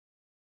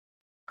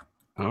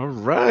All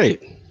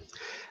right.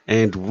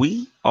 And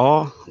we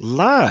are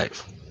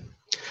live.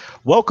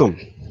 Welcome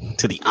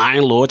to the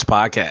Iron Lords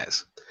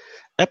podcast,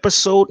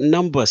 episode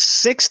number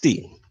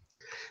 60.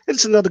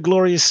 It's another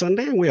glorious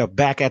Sunday, and we are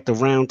back at the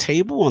round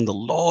table on the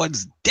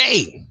Lord's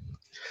Day.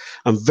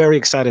 I'm very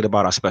excited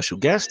about our special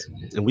guest,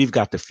 and we've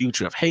got the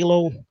future of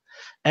Halo,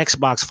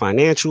 Xbox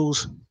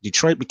financials,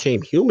 Detroit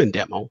Became Human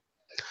demo,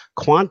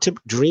 Quantum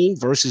Dream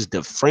versus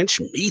the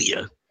French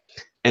media,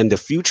 and the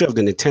future of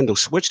the Nintendo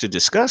Switch to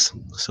discuss.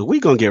 So we're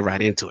going to get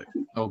right into it.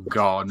 Oh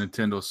God,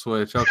 Nintendo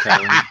Switch. Okay.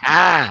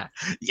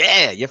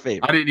 Yeah, your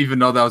favorite. I didn't even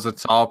know that was a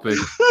topic.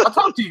 I'll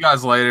talk to you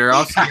guys later.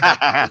 I'll see you.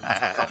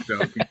 I'm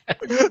joking.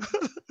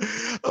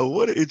 I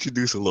want to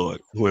introduce a Lord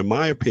who, in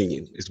my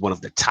opinion, is one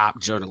of the top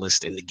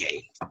journalists in the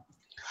game.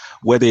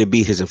 Whether it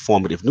be his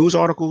informative news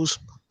articles,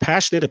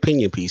 passionate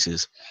opinion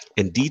pieces,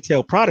 and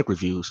detailed product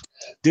reviews,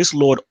 this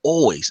Lord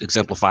always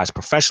exemplifies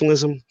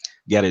professionalism,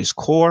 yet at his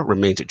core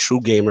remains a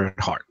true gamer at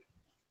heart.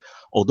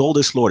 Although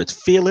this Lord is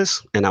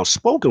fearless and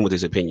outspoken with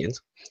his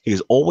opinions, he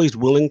is always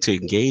willing to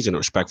engage in a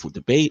respectful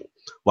debate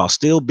while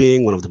still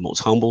being one of the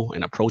most humble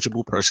and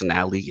approachable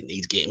personality in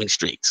these gaming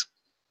streets.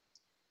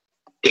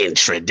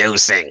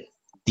 Introducing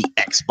the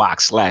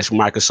Xbox slash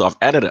Microsoft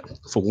editor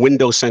for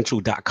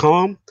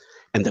WindowsCentral.com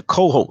and the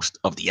co-host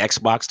of the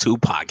Xbox 2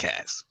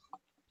 podcast,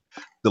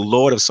 the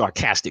Lord of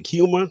sarcastic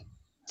humor,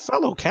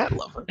 fellow cat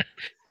lover,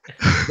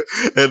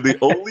 and the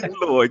only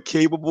Lord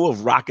capable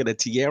of rocking a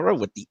tiara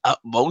with the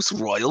utmost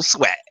royal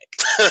swag.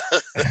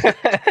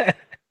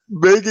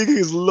 Making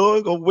his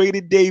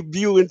long-awaited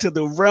debut into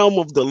the realm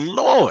of the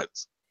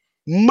Lords.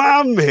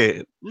 My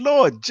man,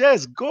 Lord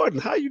Jez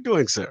Gordon, how you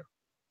doing, sir?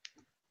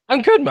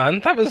 I'm good, man.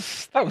 That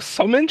was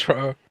some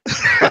intro.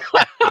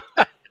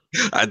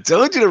 I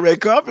told you the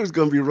red carpet was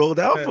gonna be rolled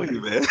out for you,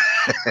 man.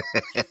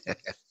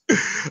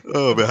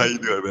 Oh man, how you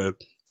doing, man?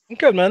 I'm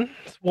good, man.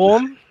 It's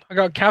warm. I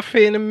got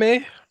caffeine in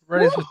me.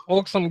 Ready to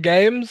talk some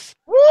games.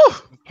 Woo!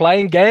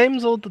 Playing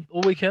games all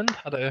weekend.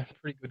 Had a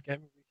pretty good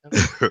game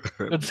weekend.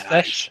 Good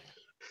sesh.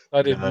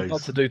 I did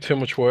not to do too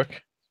much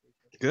work.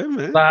 Good,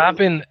 man. But I've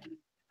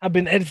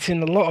been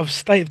editing a lot of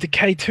State of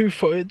Decay 2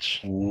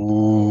 footage.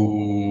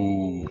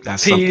 Ooh,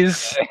 that's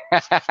Tease.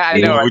 I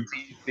know. Ooh,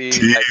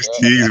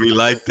 tease. We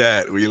like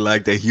that. We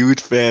like that.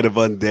 Huge fan of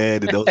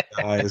Undead and those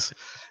guys.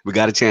 We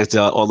got a chance to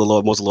most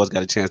of the Lords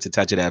got a chance to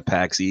touch it at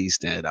PAX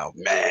East, and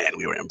man,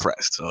 we were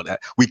impressed. So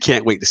that we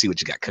can't wait to see what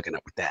you got cooking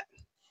up with that.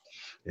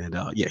 And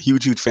yeah,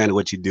 huge fan of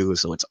what you do.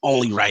 So it's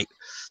only right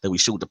that we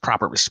show the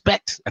proper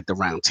respect at the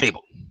round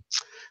table.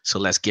 So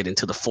let's get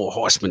into the four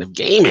horsemen of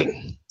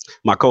gaming.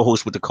 My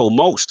co-host with the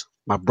co-most,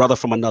 my brother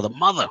from another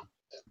mother,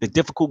 the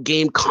difficult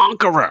game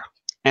conqueror,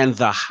 and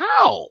the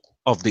howl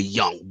of the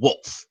young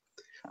wolf.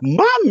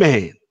 My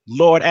man,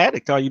 Lord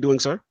Addict, how are you doing,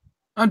 sir?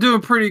 I'm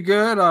doing pretty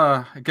good.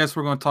 I guess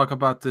we're going to talk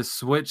about this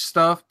Switch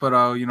stuff, but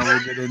we'll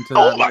get into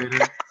that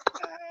later.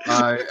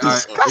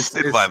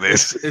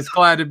 It's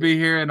glad to be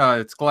here, and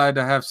it's glad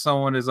to have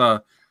someone as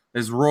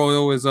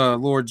royal as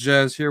Lord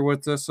Jez here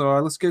with us. So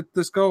let's get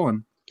this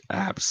going.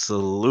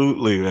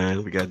 Absolutely,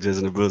 man. We got Jez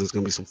in the building. It's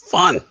going to be some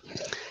fun.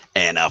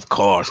 And of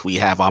course, we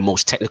have our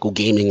most technical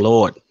gaming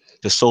Lord,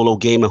 the solo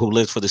gamer who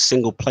lives for the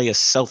single player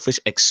selfish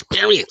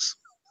experience,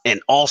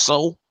 and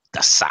also the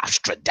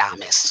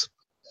Sostradamus,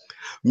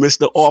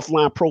 Mr.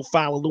 Offline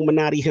Profile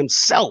Illuminati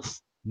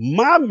himself,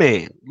 my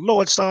man,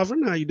 Lord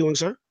Sovereign. How you doing,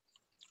 sir?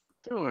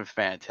 Doing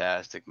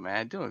fantastic,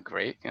 man. Doing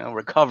great.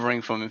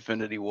 Recovering from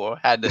Infinity War.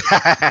 Had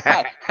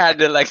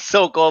to like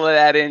soak all of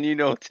that in,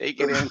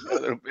 take it in a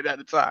little bit at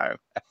a time.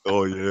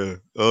 Oh yeah.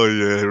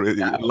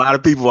 A lot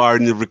of people are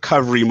in the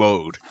recovery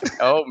mode.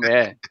 Oh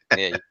man.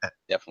 Yeah,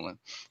 definitely.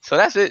 So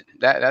that's it.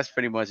 That's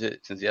pretty much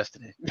it since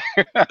yesterday.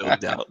 No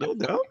doubt.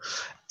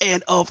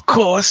 And of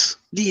course,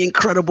 the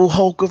Incredible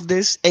Hulk of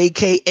this,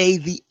 aka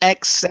the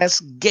Excess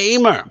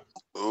Gamer.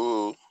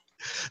 Ooh.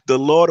 The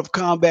Lord of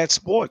Combat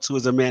Sports, who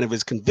is a man of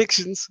his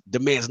convictions,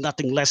 demands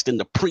nothing less than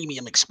the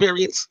premium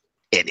experience.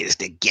 It is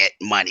the Get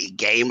Money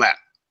Gamer.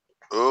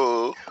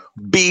 Ooh.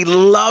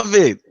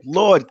 Beloved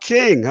Lord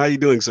King, how you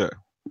doing, sir?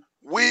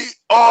 We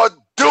are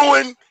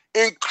doing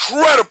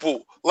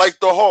incredible, like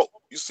the Hulk.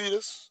 You see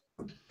this?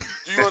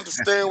 Do you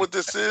understand what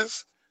this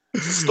is?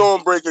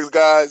 Stormbreakers,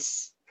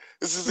 guys.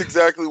 This is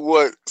exactly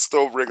what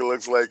Stormbreaker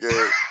looks like.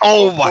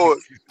 Oh my!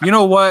 You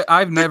know what?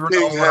 I've never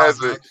known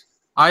what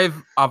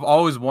I've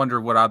always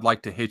wondered what I'd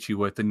like to hit you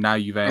with, and now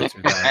you've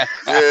answered that.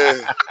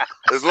 Yeah,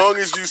 as long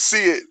as you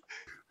see it,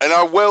 and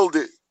I weld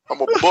it, I'm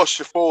gonna bust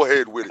your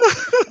forehead with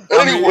it.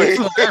 Anyway,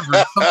 some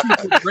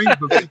people dream,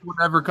 but people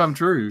never come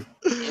true.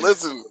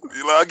 Listen,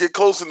 I get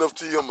close enough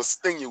to you, I'm gonna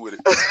sting you with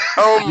it.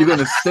 You're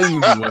gonna sting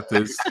me with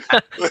this.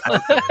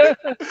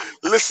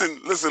 Listen.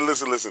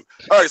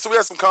 All right, so we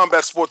had some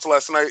combat sports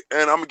last night,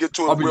 and I'm gonna get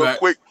to it real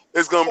quick.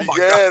 It's gonna be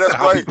that's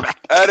right.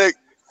 Addict,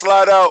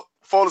 slide out,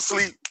 fall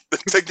asleep.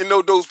 Take your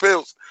no-dose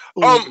pills.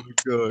 God.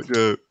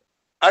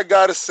 I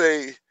gotta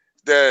say,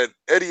 that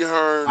Eddie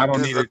Hearn I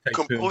don't is need a to take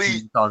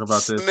complete to talk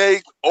about this.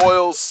 snake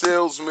oil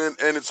salesman,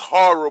 and it's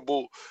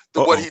horrible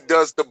what he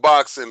does to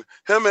boxing.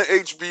 Him and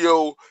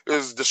HBO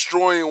is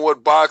destroying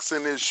what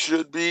boxing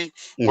should be,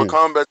 what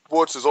combat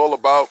sports is all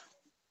about.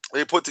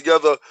 They put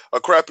together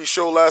a crappy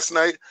show last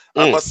night.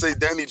 I must say,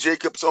 Danny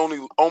Jacobs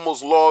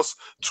almost lost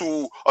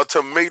to a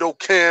tomato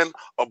can,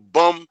 a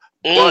bum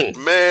butt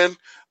man.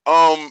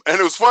 And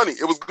it was funny.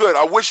 It was good.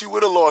 I wish he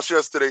would have lost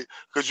yesterday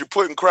because you're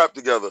putting crap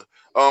together.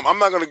 I'm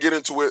not going to get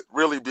into it,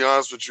 really, be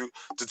honest with you.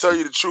 To tell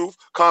you the truth,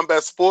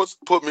 combat sports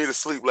put me to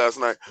sleep last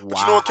night. But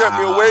you know what kept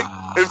me awake?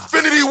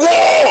 Infinity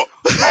War!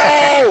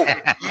 Oh!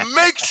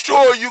 Make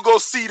sure you go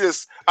see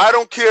this. I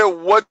don't care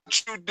what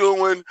you're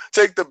doing.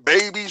 Take the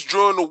babies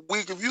during the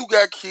week. If you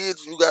got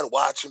kids, you got to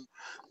watch them.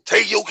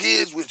 Take your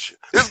kids with you.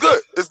 It's good.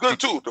 It's good,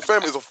 too. The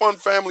family is a fun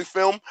family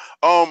film.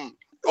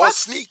 Or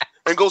sneak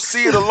and go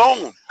see it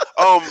alone.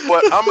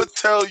 But I'm gonna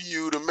tell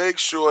you to make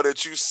sure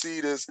that you see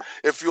this.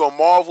 If you're a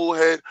Marvel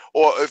head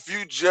or if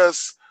you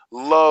just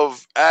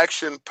love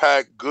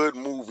action-packed good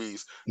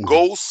movies,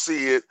 go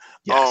see it.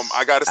 Yes,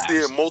 I gotta see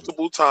it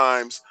multiple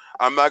times.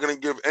 I'm not gonna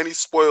give any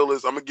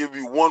spoilers. I'm gonna give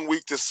you 1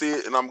 week to see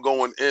it, and I'm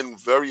going in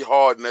very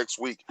hard next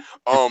week.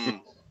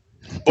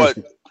 But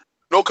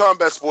no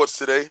combat sports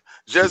today.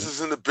 Jez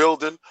is in the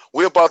building.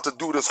 We're about to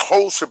do this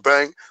whole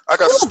shebang. I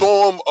got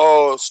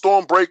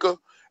Stormbreaker.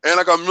 And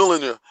I got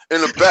Millionaire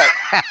in the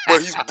back,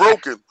 but he's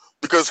broken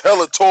because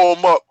Hella tore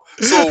him up.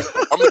 So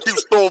I'm going to keep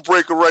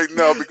Stormbreaker right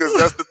now because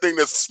that's the thing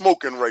that's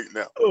smoking right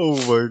now. Oh,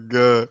 my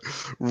God.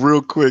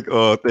 Real quick,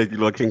 thank you,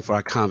 Lord King, for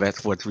our combat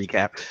sports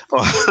recap.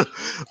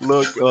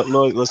 Look, I'm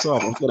going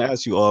to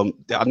ask you,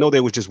 I know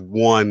there was just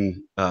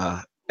one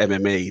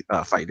MMA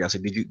fight there. So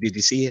did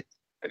you see it?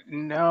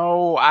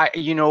 No,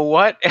 you know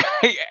what?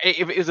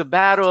 It was a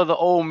battle of the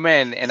old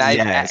men, and I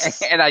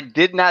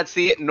did not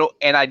see it. No,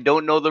 and I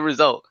don't know the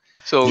result.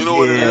 So you know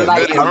what it is?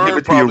 Eddie I'll give Hearn it to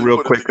you probably real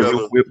put quick it because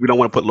together. we don't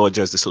want to put Lord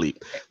Jez to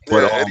sleep.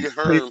 But Eddie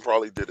Hearn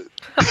probably did it.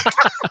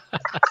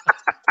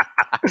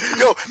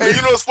 Yo, and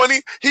you know what's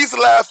funny? He's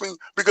laughing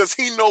because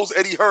he knows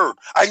Eddie Hearn.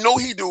 I know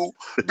he do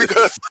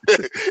because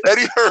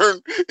Eddie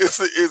Hearn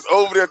is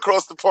over there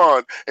across the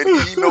pond, and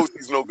he knows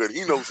he's no good.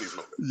 He knows he's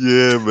no good.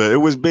 Yeah, man.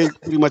 It was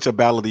pretty much a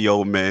battle of the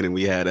old men, and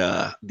we had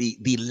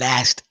the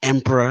last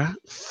emperor,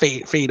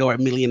 Fedor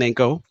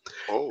Emelianenko.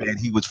 And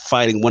he was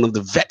fighting one of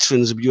the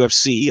veterans of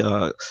UFC,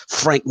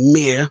 Frank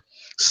Mir.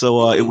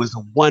 So it was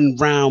a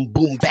 1-round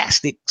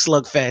bombastic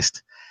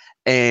slugfest.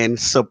 And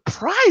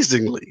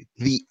surprisingly,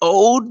 the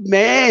old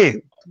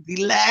man, the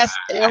last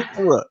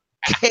emperor,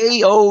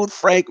 KO'd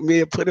Frank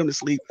Mir, put him to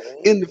sleep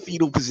in the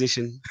fetal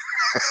position.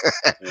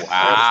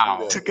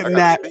 Wow. Took a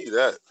nap.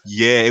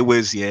 Yeah, it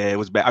was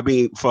bad. I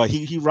mean,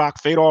 he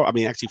rocked Fedor. I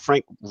mean, actually,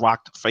 Frank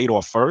rocked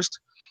Fedor first.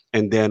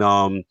 And then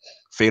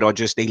Fedor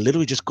they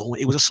literally just going.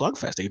 It was a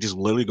slugfest. They just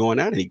literally going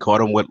at it. He caught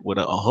him with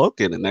a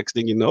hook, and the next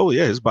thing you know,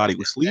 his body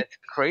was asleep. That's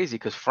crazy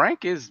because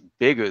Frank is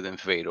bigger than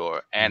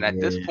Fedor, and at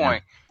this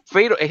point,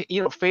 Fedor,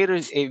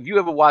 Fedor's. If you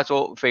ever watch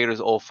Fedor's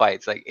old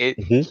fights, like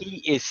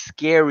he is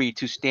scary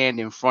to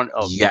stand in front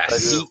of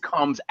because he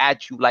comes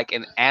at you like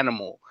an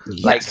animal.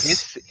 Yes. Like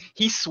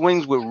he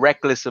swings with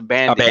reckless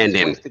abandon.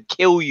 He swings to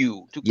kill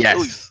you.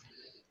 Yes.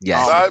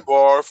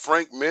 Sidebar: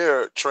 Frank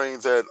Mir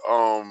trains at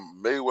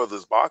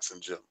Mayweather's boxing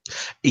gym.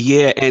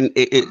 Yeah, and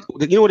you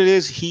know what it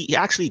is? He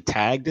actually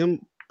tagged him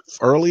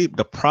early.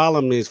 The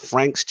problem is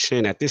Frank's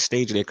chin at this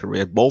stage of their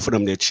career. Both of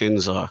them, their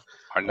chins are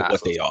not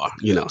what they are.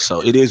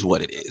 So it is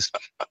what it is.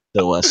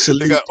 So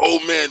salute. They got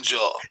old man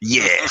jaw.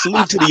 Yeah,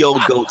 salute to the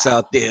old goats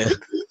out there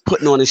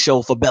putting on a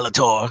show for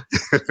Bellator.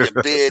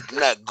 Your bed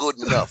not good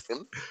enough.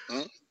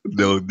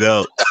 No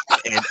doubt.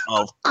 And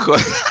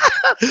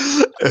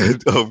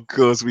of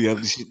course, we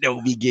have the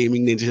Shinobi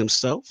Gaming Ninja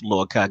himself,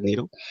 Lord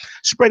Cognito,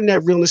 spreading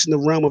that realness in the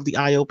realm of the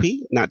IOP,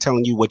 not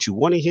telling you what you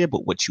want to hear,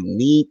 but what you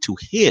need to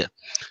hear.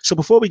 So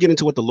before we get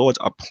into what the Lords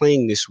are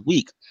playing this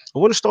week, I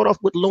want to start off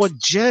with Lord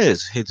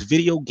Jez, his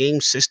video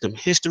game system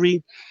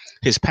history,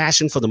 his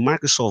passion for the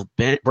Microsoft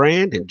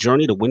brand and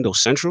journey to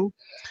Windows Central,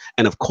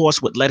 and of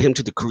course, what led him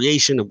to the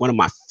creation of one of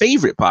my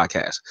favorite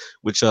podcasts,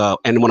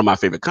 and one of my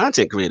favorite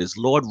content creators,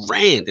 Lord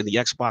Rand, in the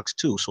Xbox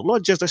 2. So,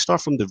 Lord Jez, let's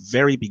start from the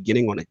very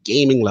beginning on a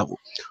gaming level.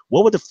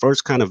 What were the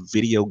first kind of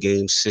video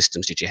game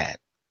systems that you had?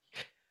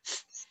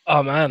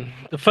 Oh man,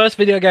 the first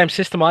video game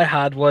system I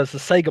had was the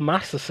Sega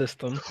Master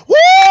System. Woo!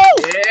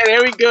 Yeah,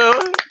 there we go.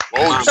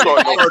 Oh, you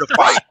starting off the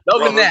fight.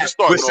 Loving that.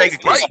 We're Sega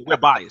kids. We're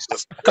biased.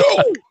 Let's go.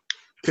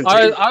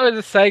 I was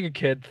a Sega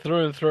kid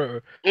through and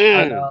through,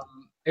 and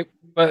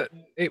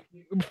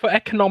for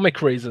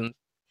economic reasons,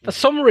 for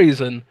some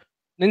reason,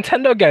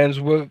 Nintendo games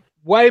were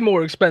way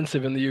more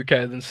expensive in the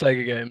UK than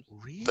Sega games.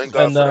 Thank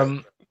God.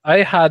 And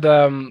I had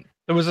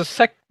there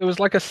was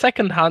like a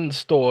second-hand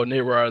store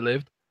near where I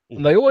lived,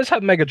 and they always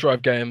had Mega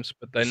Drive games,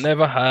 but they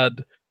never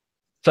had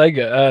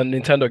Sega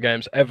Nintendo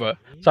games ever.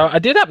 So I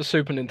did have a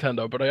Super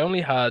Nintendo, but I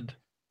only had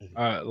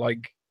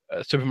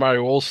Super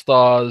Mario All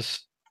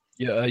Stars,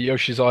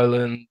 Yoshi's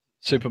Island,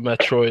 Super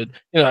Metroid,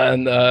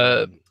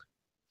 and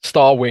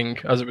Star Wing,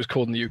 as it was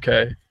called in the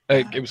UK.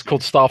 It was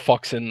called Star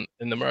Fox in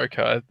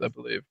America, I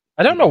believe.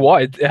 I don't know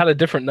why it had a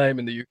different name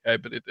in the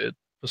UK, but it did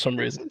for some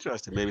That's reason.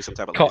 interesting. Maybe some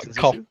type of license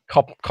issue?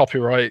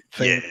 Copyright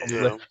thing.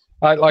 Yeah.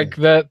 Like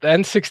the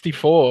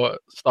N64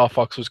 Star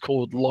Fox was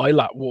called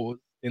Lilac Wars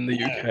in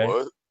the UK.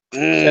 What?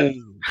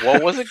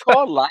 What was it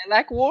called?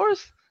 Lilac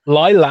Wars?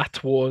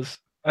 Lilac Wars.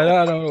 I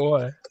don't know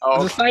why.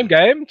 Oh, It's the same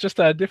game, just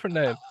a different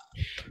name.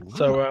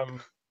 So,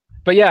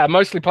 but yeah, I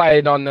mostly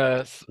played on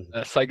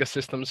Sega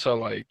systems. So,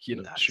 like, you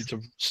know, Nice.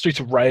 Streets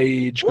of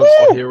Rage,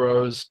 Gunstar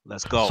Heroes,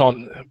 Let's go.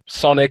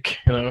 Sonic.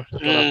 You know,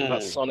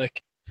 that's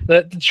Sonic.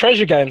 The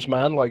treasure games,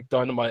 man, like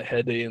Dynamite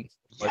Headdy and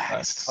stuff like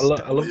Yes.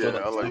 that. I love Yeah,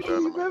 that. I like You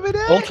that. remember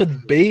that?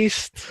 Altered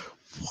Beast.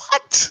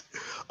 What?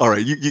 All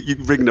right, you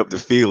bringing up the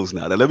fields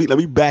now. Now let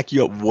me back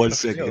you up one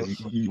second.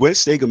 feels. You went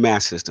Sega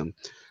Master System.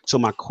 So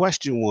my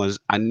question was,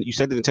 you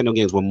said the Nintendo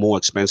games were more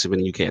expensive in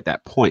the UK at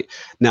that point.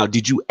 Now,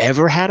 did you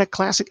ever had a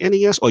classic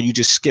NES, or you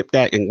just skipped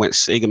that and went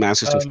Sega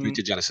Master System straight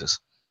to Genesis?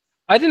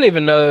 I didn't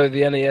even know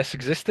the NES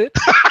existed.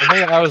 I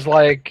think I was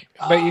like,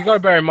 but you got to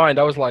bear in mind,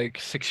 I was like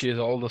 6 years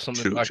old or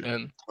something True, back true.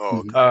 then.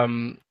 Oh,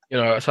 okay. You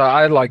know, so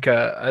I had like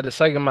I had a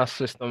Sega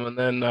Master System, and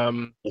then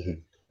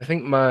Mhm. I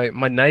think my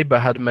neighbor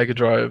had a Mega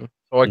Drive,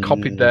 so I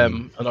copied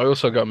them, and I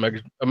also got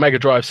a Mega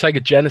Drive,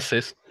 Sega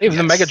Genesis. Even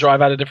the Mega Yes. Drive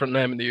had a different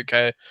name in the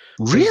UK. It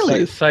was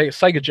Really?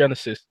 Sega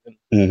Genesis in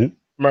Mhm.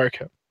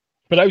 America,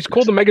 but it was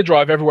called the Mega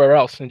Drive everywhere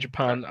else in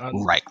Japan.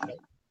 Right.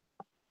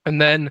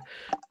 And then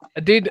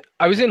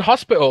I was in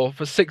hospital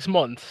for 6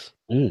 months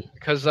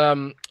because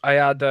I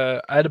had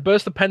a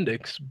burst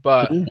appendix,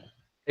 but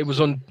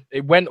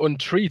it went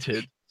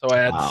untreated. So I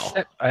had Wow.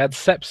 I had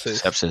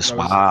sepsis. Sepsis. and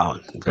I was Wow.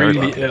 Very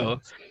really lucky.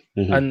 ill.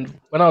 Mhm. And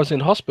when I was in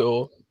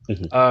hospital,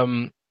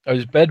 Mhm. I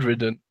was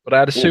bedridden. But I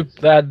had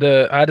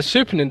I had a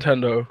Super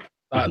Nintendo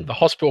that the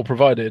hospital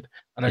provided,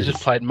 and I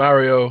just played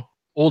Mario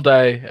all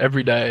day,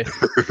 every day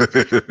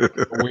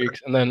for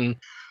weeks. And then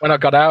when I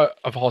got out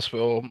of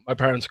hospital, my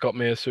parents got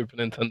me a Super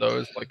Nintendo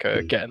as like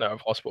a getting out of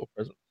hospital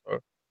present. So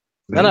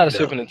then I had a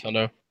Super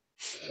Nintendo.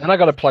 Then I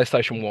got a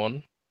PlayStation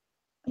 1.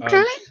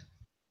 Okay.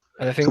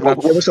 And I think So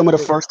what were some of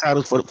the first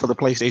titles for the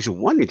PlayStation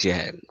 1 that you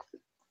had?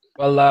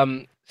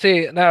 Well,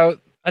 see, now,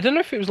 I don't know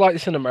if it was like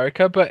this in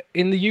America, but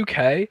in the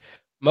UK,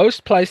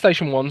 most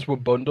PlayStation 1s were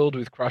bundled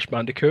with Crash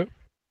Bandicoot,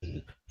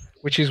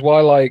 which is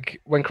why,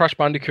 like, when Crash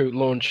Bandicoot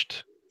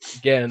launched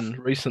again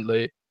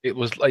recently, it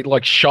was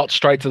like shot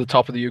straight to the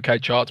top of the UK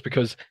charts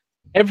because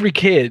every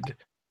kid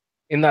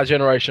in that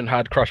generation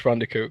had Crash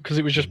Bandicoot because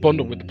it was just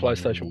bundled with the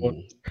PlayStation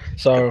 1.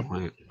 So,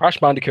 Crash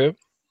Bandicoot.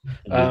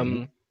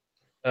 Man,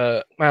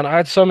 I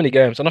had so many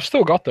games, and I've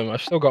still got them.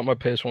 I've still got my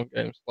PS1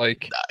 games,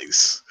 like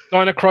Nice.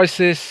 Dino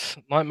Crisis,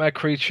 Nightmare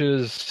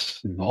Creatures,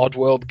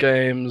 Oddworld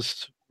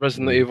games,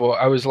 Resident Evil.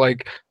 I was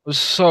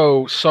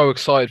so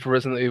excited for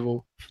Resident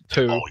Evil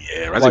 2. Oh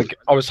yeah, Like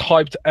I was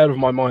hyped out of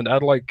my mind. I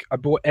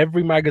bought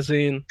every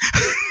magazine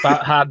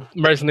that had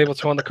Resident Evil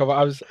 2 on the cover.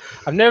 I've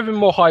never been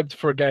more hyped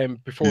for a game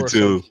before. Me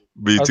too.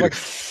 Me I was too. like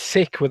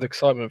sick with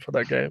excitement for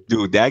that game.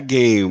 Dude, that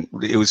game,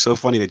 it was so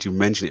funny that you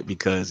mentioned it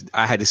because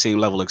I had the same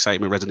level of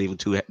excitement. Resident Evil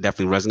 2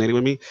 definitely resonated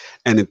with me.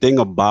 And the thing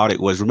about it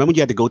was, remember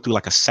you had to go through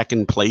like a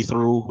second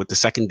playthrough with the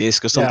second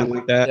disc or something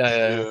like that?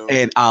 Yeah.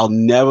 And I'll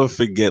never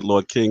forget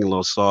Lord King and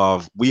Lord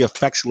Sov. We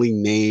affectionately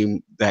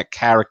named that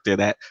character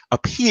that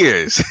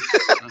appears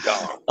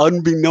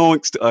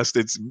unbeknownst to us.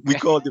 We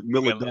called it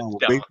Milladon.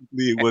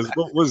 Basically, it was,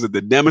 what was it,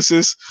 the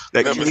Nemesis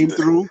that came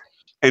through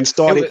and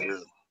started.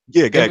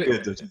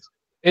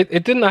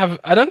 It didn't have.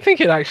 I don't think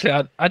it actually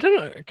had. I don't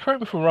know. Correct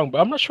me if I'm wrong, but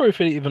I'm not sure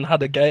if it even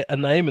had a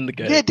name in the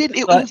game. Yeah, it didn't.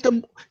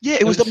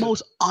 It was the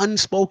most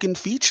unspoken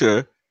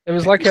feature. It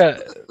was like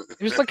a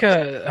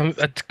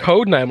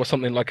code name or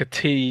something, like a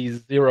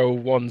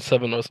T017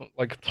 or something,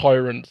 like a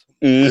Tyrant.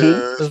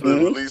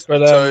 Release the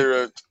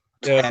Tyrant.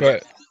 Yeah,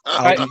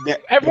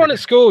 but everyone at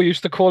school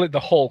used to call it the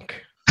Hulk.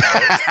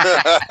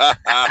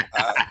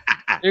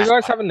 Do you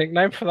guys have a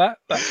nickname for that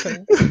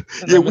thing?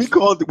 Yeah, we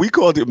called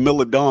it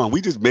Milladon.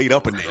 We just made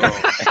up a name.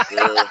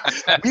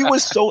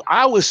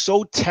 I was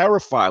so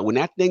terrified when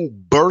that thing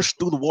burst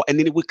through the wall, and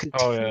then it would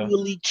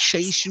continually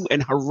chase you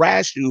and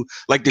harass you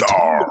like the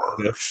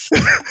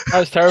I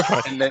was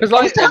terrified. I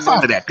was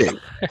terrified of that thing.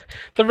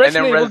 The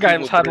Resident Evil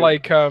games had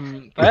like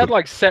they had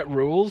like set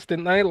rules,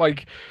 didn't they?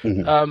 Like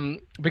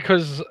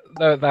because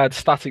they had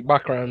static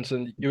backgrounds,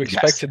 and you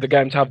expected the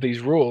game to have these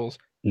rules.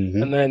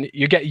 And then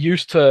you get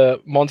used to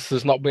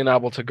monsters not being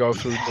able to go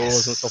through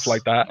doors and stuff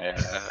like that.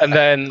 And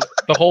then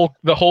the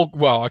Hulk,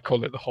 well, I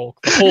call it the Hulk.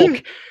 The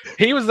Hulk,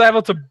 he was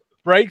able to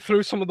break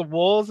through some of the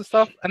walls and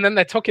stuff. And then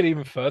they took it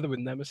even further with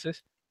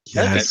Nemesis.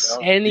 Yes.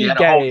 Any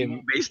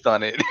game based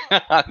on it,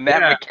 that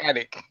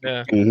mechanic.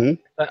 Yeah.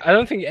 I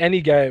don't think any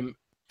game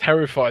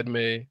terrified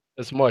me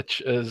as much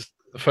as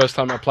the first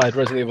time I played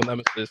Resident Evil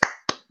Nemesis,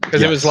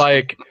 because it was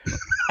like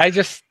I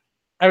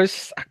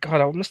must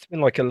have been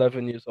like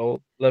 11 years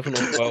old, 11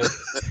 or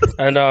 12.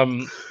 And I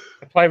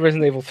played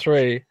Resident Evil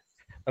 3,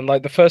 and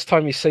like the first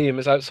time you see him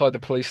is outside the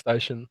police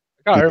station.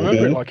 I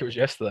remember it like it was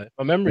yesterday.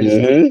 My memory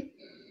is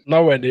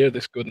nowhere near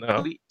this good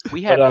now.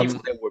 We had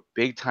people that were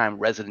big time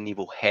Resident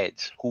Evil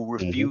heads who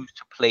Mm-hmm. refused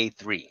to play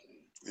 3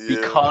 Yeah.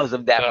 because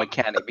of that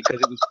mechanic, because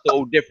it was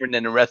so different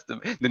than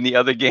the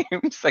other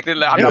games. Like, they're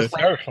like, I'm It not was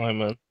playing. terrifying,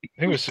 man.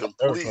 It was so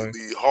terrifying.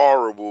 Completely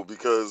horrible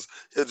because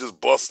it just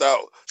bust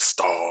out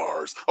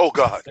stars. Oh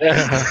God.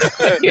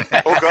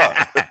 Yeah. Oh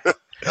God.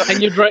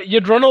 And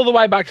you'd run all the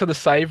way back to the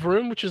save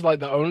room, which is like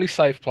the only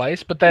safe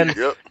place. But then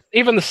Yep.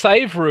 even the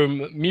save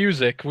room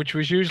music, which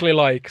was usually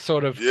like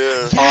sort of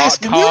Yeah. Yes,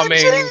 the calming,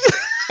 music.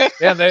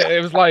 yeah,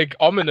 it was like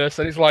ominous,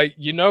 and it's like,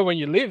 you know, when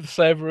you leave the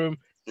save room,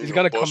 He he's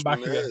gonna come bust me back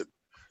in the again. head.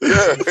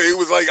 Yeah, he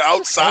was like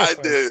outside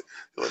Perfect. there.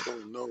 You're like,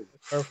 oh no.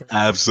 Perfect.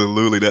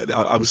 Absolutely.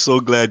 I'm so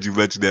glad you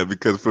mentioned that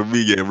because for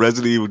me, yeah,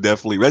 Resident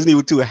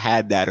Evil 2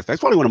 had that effect. It's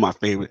probably one of my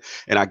favorite.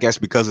 And I guess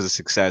because of the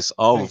success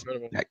of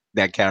Incredible.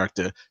 that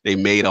character, they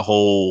made a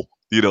whole,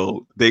 thing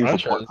for part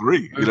Franchise. 3.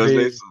 You know what I'm saying?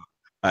 Movies. So,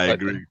 I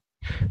Like agree.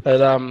 But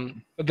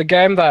the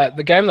game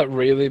that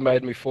really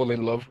made me fall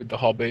in love with the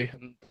hobby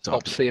and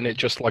stop seeing it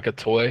just like a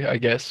toy, I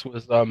guess,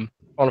 was Final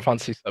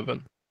Fantasy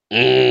VII.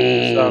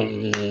 Good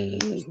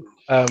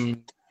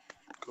one.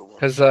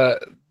 Because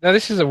now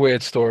this is a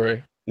weird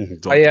story.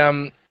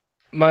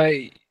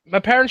 My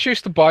parents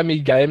used to buy me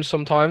games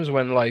sometimes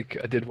when like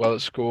I did well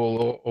at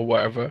school or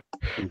whatever,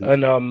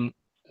 and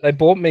they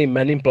bought me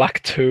Men in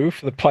Black 2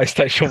 for the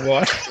PlayStation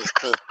 1,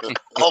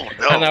 Oh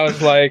no. and I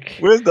was like,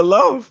 Where's the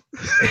love?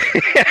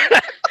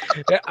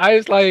 I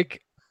was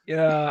like,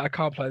 yeah, I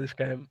can't play this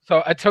game.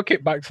 So I took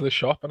it back to the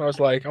shop and I was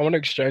like, I want to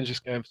exchange this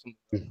game for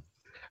something.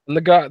 And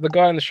the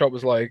guy in the shop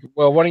was like,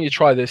 well, why don't you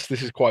try this?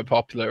 This is quite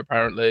popular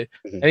apparently.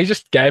 And he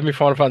just gave me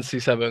Final Fantasy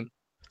VII.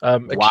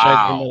 Exchange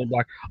for Men in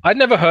Black. I'd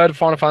never heard of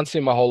Final Fantasy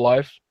in my whole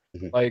life.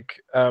 Like,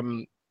 there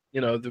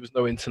was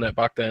no internet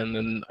back then,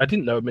 and I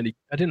didn't have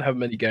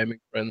many gaming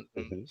friends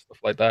and stuff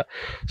like that.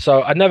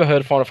 So I'd never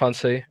heard of Final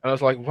Fantasy, and I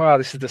was like, wow,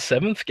 this is the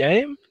 7th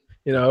game,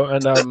 and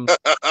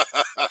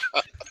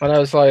and I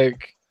was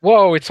like,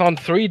 whoa, it's on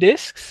 3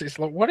 discs. It's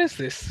like, what is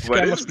this? This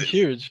game must be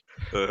huge.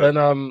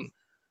 And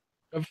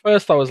at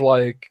first I was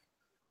like,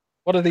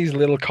 what are these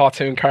little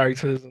cartoon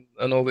characters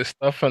and all this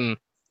stuff? And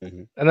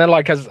then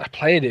like as I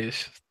played it,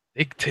 it's just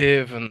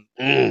addictive, and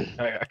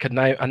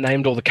I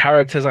named all the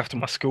characters after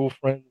my school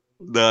friends.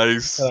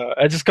 Nice.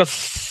 I just got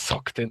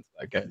sucked into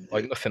that game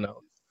like nothing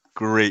else.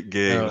 Great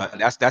game.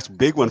 That's a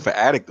big one for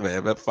Addict,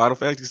 man. But Final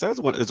Fantasy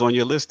VII is on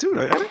your list too,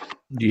 right, Addict?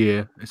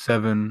 Yeah,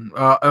 7.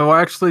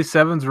 Actually,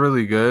 7's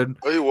really good.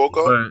 Oh, you woke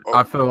up? But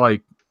I feel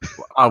like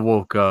I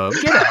woke up.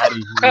 Get out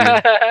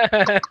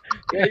of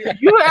here.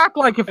 You act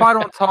like if I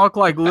don't talk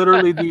like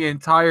literally the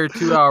entire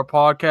 2-hour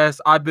podcast,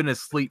 I've been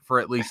asleep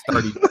for at least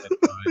 30 minutes.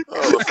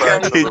 The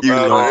fact of the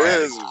matter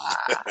is,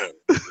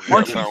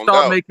 Once you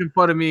stop making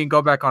fun of me and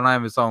go back on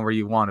Amazon where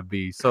you want to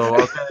be. So,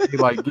 okay,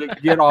 like,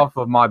 get off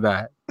of my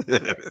back.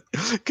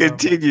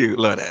 Continue,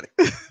 Lord Addict.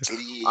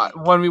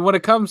 When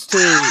it comes to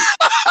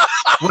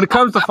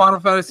Final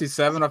Fantasy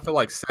VII, I feel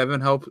like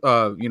 7 helped,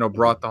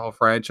 brought the whole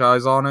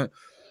franchise on it.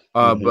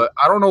 But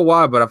I don't know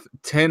why, but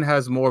 10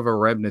 has more of a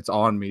remnants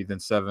on me than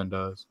 7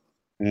 does.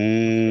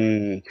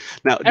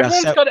 Now,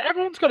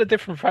 everyone's got a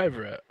different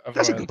favorite.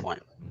 That's a good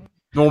point.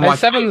 No, my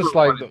 7's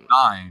like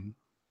 9.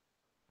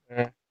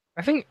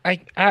 I think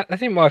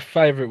my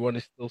favorite one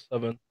is still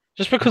 7,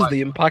 just because of the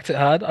impact it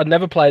had. I'd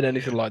never played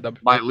anything like that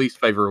before. My least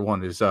favorite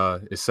one is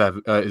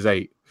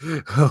 8.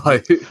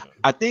 Like,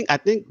 I think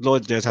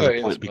Lord Jez has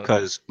a point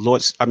because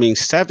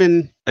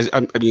 7.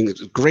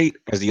 It's great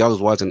as the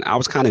others was, and I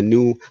was kind of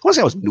new. I want to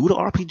say I was new to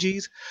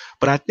RPGs,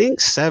 but I think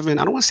 7.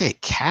 I don't want to say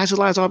it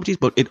casualized RPGs,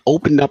 but it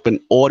opened up an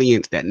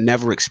audience that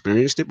never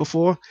experienced it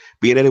before,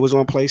 being that it was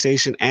on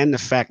PlayStation, and the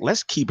fact,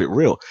 let's keep it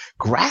real,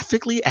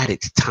 graphically at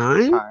its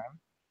time,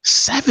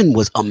 7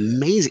 was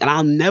amazing, and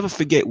I'll never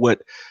forget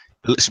what.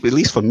 At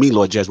least for me,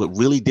 Lord Jez, what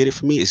really did it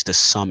for me is the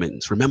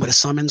summons. Remember the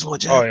summons,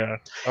 Lord Jez?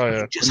 Oh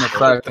yeah. Just the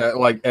fact that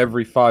like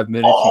every 5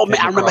 minutes. Oh man,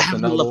 I remember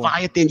having the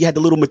Leviathan. You had the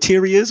little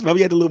materials. Remember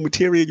you had the little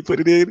material, you put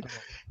it in,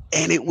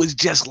 and it was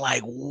just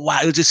like wow,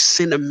 it was just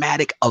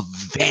cinematic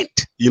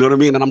event. You know what I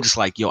mean? And I'm just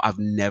like, yo, I've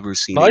never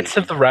seen Knights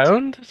of the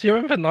Round. Do you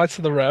remember Knights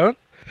of the Round?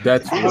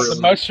 That's the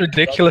most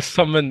ridiculous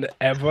summon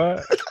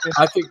ever.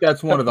 I think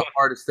that's one of the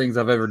hardest things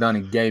I've ever done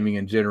in gaming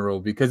in general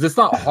because it's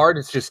not hard;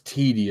 it's just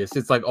tedious.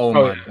 It's like, oh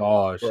my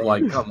gosh,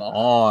 like come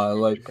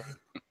on, like.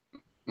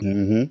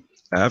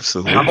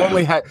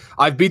 Absolutely.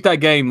 I've beat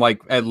that game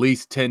like at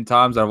least 10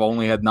 times. I've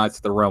only had Knights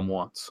of the Realm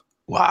once.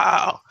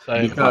 Wow.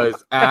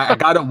 Because I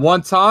got it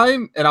one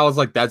time and I was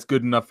like, that's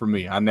good enough for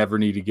me. I never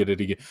need to get it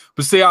again.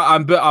 But see,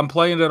 I'm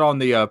playing it on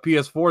the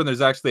PS4 and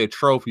there's actually a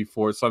trophy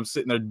for it. So I'm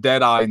sitting there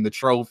dead-eyeing the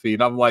trophy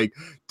and I'm like,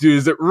 dude,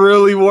 is it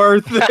really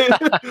worth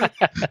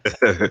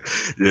it?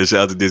 Yeah,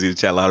 shout out to Disney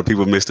chat. A lot of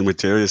people missed the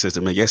material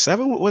system. Man, yeah,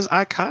 7 was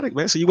iconic,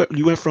 man. So you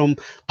went from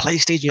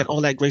PlayStation, you had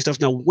all that great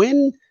stuff. Now,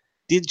 when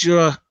did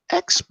your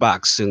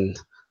Xbox and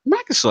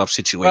Microsoft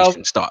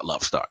situation start?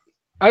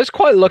 I was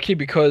quite lucky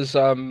because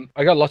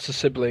I got lots of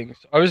siblings.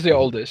 I was the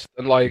oldest,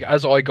 and like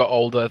as I got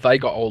older, they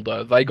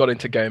got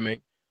into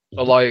gaming.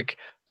 So like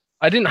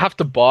I didn't have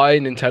to buy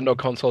Nintendo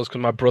consoles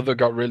because my brother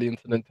got really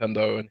into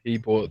Nintendo and he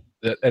bought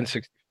the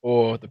N64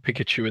 or the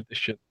Pikachu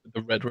edition with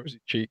the red rosy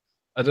cheeks.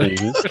 I don't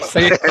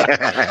see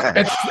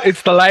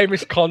it's the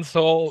lamest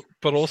console,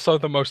 but also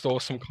the most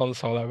awesome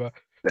console ever.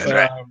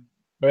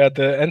 We had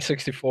the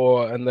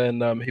N64, and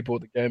then he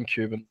bought the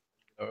GameCube, and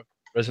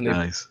Resident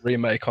Evil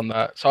remake on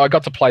that. So I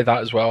got to play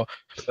that as well.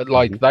 But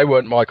like they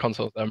weren't my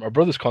consoles; they're my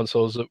brother's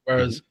consoles.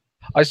 Whereas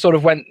I sort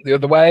of went the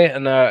other way,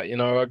 and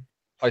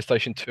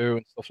PlayStation 2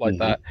 and stuff like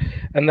that.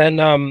 And then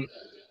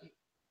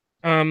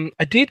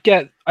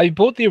I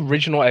bought the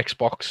original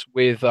Xbox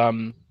with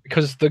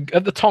because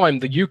at the time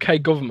the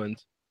UK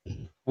government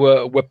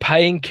were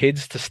paying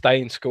kids to stay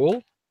in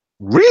school.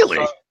 Really?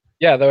 So,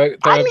 yeah, we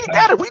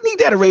need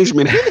that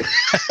arrangement here.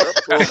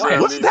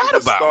 What's that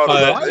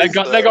about?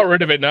 They got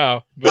rid of it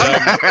now.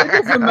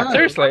 But,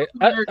 seriously,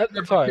 at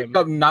the time,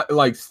 up not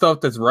like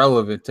stuff that's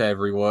relevant to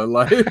everyone.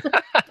 Like,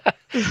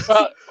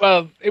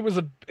 well, it was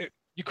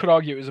you could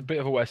argue it was a bit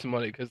of a waste of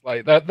money because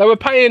like they were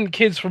paying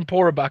kids from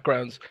poorer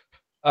backgrounds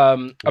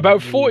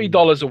about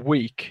 $40 a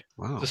week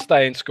to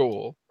stay in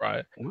school,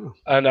 right? Wow.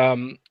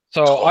 And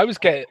so I was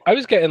getting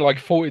like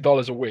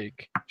 $40 a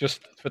week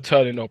just for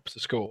turning up to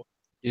school.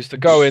 Used to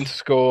go into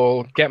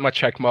school, get my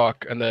check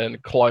mark, and then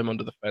climb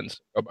under the fence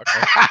and go back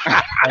home.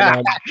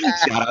 And,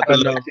 shout out to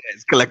Lord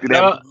Jez, collecting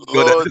that.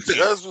 Lord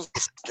Jez was a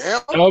scam.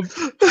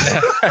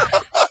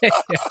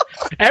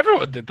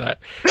 Everyone did that.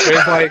 It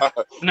was like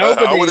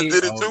nobody. I would have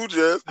did it too,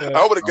 Jez. Yeah.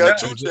 I would have got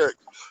 2 checks.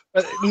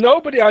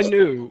 Nobody I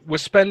knew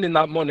was spending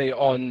that money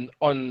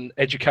on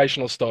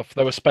educational stuff.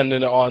 They were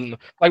spending it on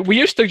like we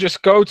used to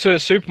just go to a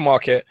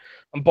supermarket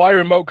and buy a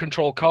remote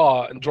control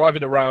car and drive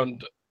it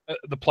around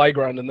the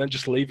playground and then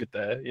just leave it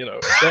there.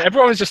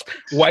 Everyone was just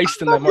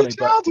wasting their money.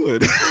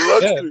 Childhood.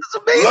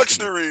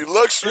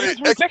 Luxury,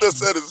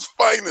 excess at its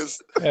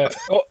finest. Yeah.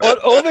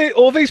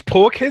 All these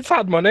poor kids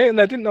had money and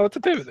they didn't know what to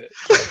do with it.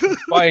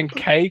 Buying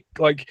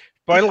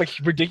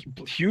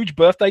ridiculous, huge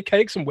birthday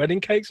cakes and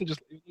wedding cakes and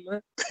just leaving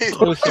them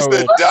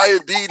there.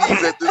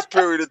 Diabetes at this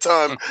period of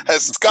time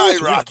has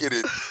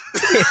skyrocketed.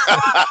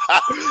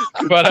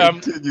 But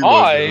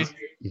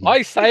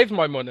I saved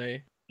my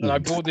money and I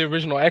bought the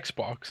original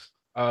Xbox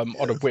on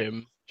a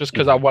whim just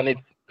because I wanted.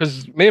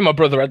 Because me and my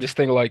brother had this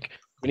thing like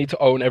we need to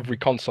own every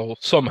console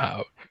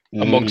somehow.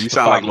 Amongst you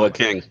sound like Lord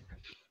King.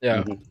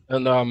 Yeah,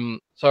 and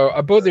so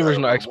I bought the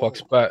original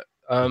Xbox, but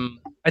I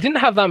didn't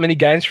have that many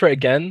games for it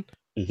again.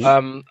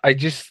 I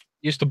just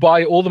used to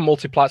buy all the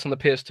multiplats on the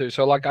PS2,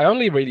 so like I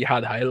only really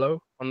had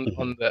Halo on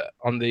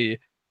the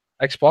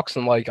Xbox,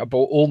 and like I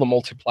bought all the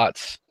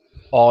multiplats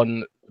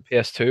on the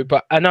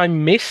PS2, and I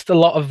missed a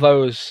lot of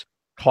those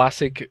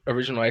classic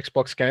original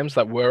Xbox games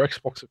that were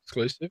Xbox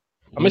exclusive.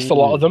 I missed a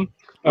lot of them.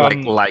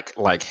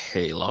 Like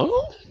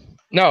Halo?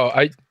 No,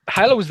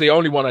 Halo was the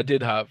only one I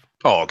did have.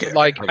 Oh, okay.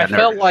 Like I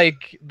felt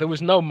like there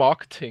was no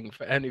marketing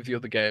for any of the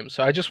other games,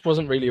 so I just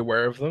wasn't really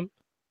aware of them.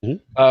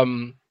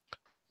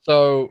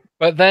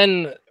 But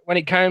then when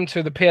it came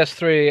to the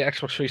PS3,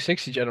 Xbox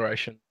 360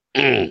 generation,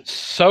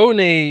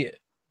 Sony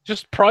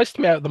just priced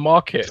me out of the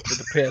market with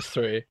the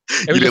PS3.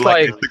 It was just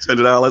like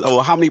 $600. Oh,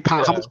 how much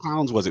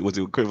pounds was it? Was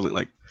it equivalent?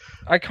 Like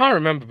I can't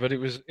remember, but it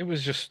was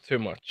just too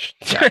much.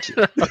 I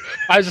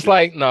was just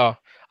like, no,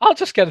 I'll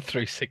just get a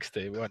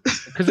 360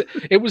 because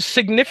it was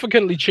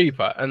significantly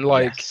cheaper and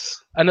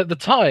and at the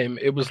time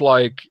it was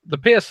like the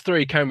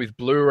PS3 came with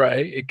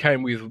Blu-ray, it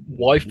came with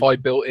Wi-Fi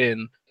built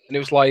in, and it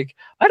was like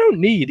I don't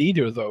need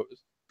either of those.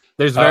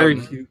 There's very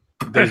few.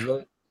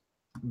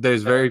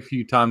 There's very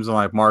few times in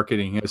like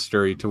marketing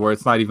history to where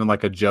it's not even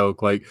like a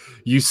joke. Like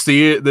you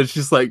see it, that's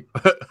just like,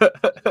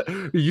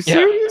 are you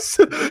serious?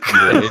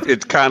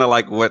 It's kind of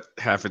like what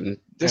happened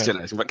this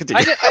generation. But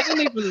continue.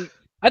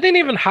 I didn't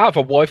even have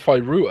a Wi-Fi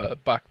router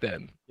back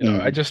then.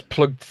 I just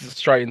plugged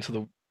straight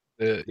into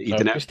the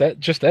Ethernet,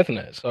 just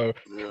Ethernet. So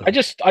I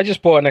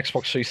just bought an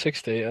Xbox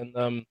 360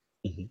 and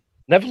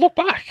never looked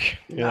back.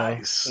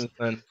 Nice.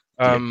 But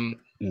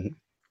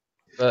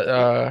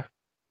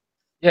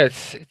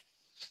it's.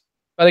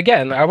 But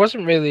again, I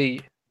wasn't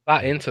really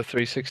that into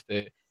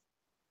 360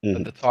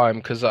 at the time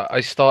because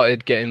I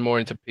started getting more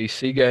into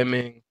PC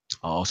gaming.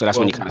 Oh, so that's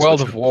when you kind of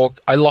World of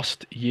Warcraft. I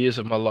lost years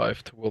of my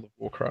life to World of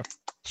Warcraft.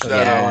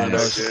 Anyone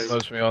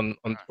knows me on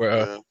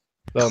Twitter,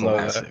 they'll know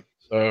that.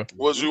 So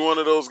was you one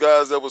of those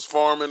guys that was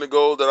farming the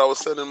gold that I was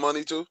sending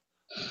money to?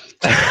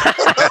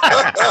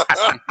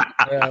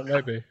 Yeah,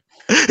 maybe.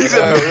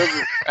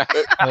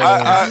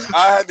 I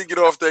had to get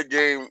off that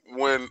game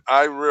when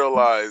I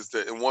realized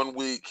that in 1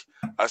 week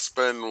I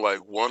spend like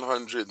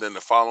 100, then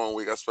the following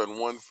week I spend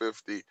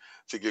 150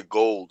 to get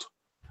gold,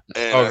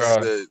 and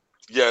I said,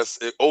 "Yes,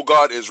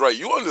 God is right."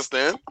 You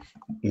understand?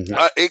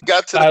 It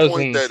got to the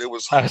point that it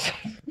was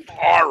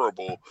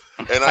horrible,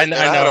 and I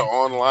had an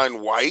online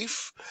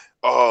wife.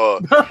 It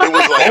was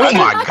like, oh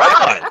my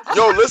God.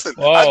 Yo, listen,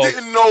 I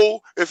didn't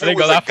know if it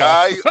was a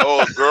guy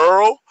or a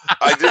girl.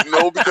 I didn't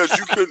know because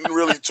you couldn't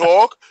really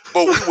talk,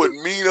 but we would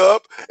meet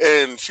up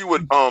and she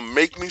would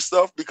make me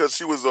stuff because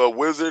she was a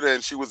wizard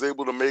and she was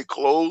able to make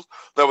clothes.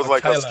 That was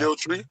like a skill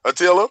tree.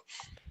 Attila.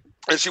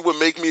 and she would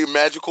make me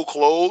magical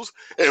clothes,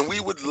 and we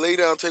would lay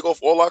down, take off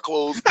all our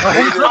clothes,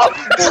 lay there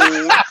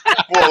spoon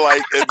for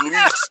like at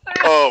least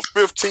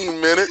 15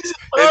 minutes,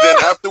 and then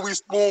after we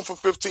spoon for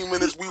 15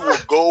 minutes, we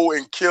would go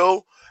and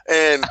kill.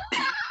 And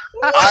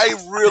I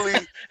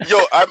really,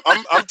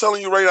 I'm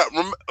telling you right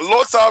now,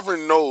 Lord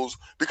Sovereign knows,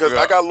 because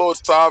I got Lord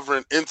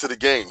Sovereign into the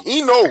game.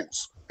 He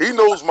knows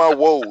my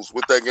woes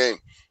with that game.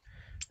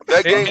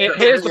 That game.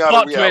 Here's the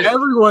plot twist.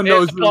 Everyone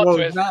knows the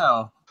woes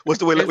now. What's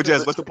the way? What's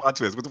the plot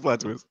twist? What's the plot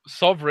twist?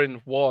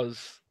 Sovereign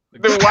was.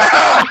 That's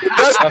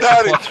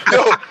not it.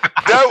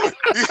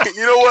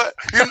 You know what?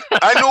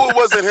 I knew it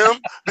wasn't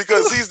him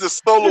because he's the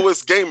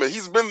soloist gamer.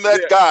 He's been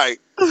that guy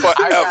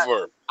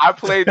forever. I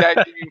played that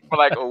game for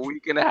like a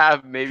week and a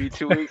half, maybe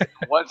 2 weeks.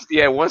 Once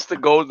the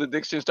gold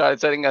addiction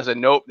started setting, I said,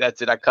 nope,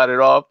 that's it. I cut it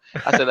off.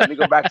 I said, let me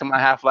go back to my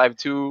Half-Life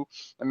 2.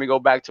 Let me go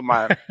back to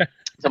my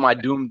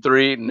Doom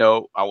 3.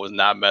 No, I was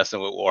not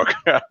messing with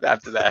Warcraft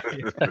after that.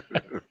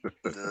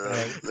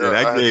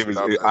 That game is.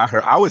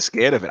 I was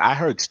scared of it. I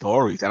heard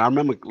stories, and I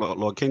remember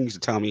Lord King used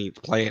to tell me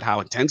to play it, how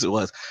intense it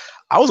was.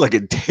 I was like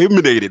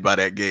intimidated by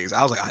that game. So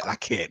I was like, I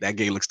can't. That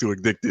game looks too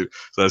addictive.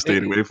 So I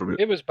stayed away from it.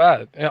 It was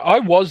bad. I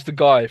was the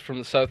guy from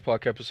the South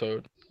Park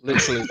episode.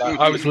 Literally,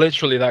 I was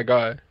literally that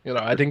guy. You know,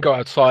 I didn't go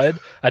outside.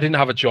 I didn't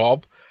have a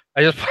job.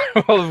 I just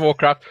played World of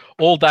Warcraft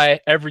all day,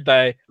 every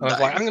day. And I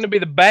was like, I'm going to be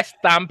the best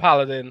damn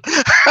paladin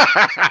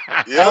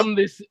on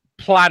this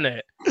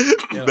planet. You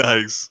know?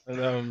 Nice.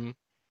 And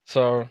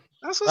so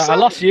I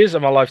lost years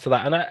of my life to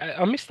that, and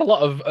I missed a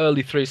lot of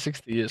early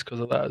 360 years because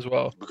of that as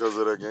well. Because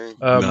of that game.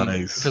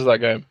 Nice. Because of that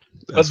game.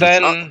 But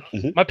then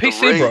my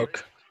PC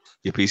broke.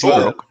 Your PC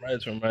broke.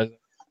 Amazing.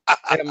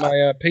 Yeah,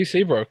 my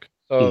PC broke,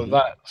 so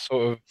that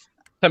sort of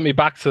sent me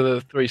back to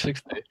the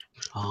 360.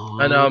 Oh,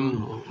 And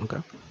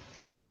okay.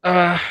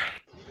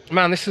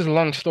 Man, this is a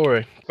long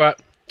story,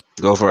 but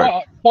Go for it.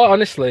 Quite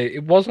honestly,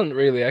 it wasn't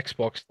really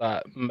Xbox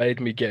that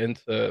made me get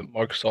into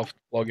Microsoft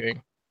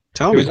blogging.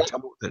 Tell me.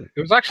 It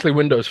was actually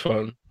Windows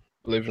Phone,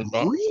 believe it or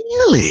not.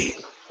 Really?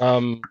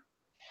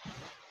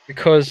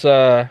 Because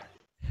it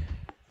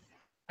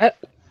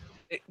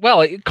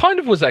kind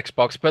of was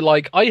Xbox, but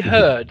like I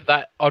heard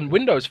that on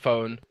Windows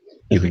Phone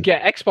you could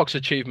get Xbox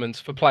achievements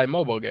for playing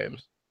mobile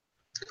games.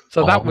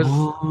 So that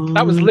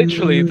was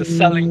literally the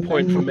selling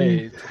point for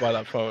me to buy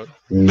that phone.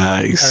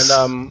 Nice.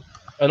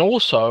 And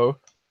also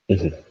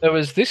there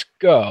was this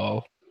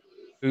girl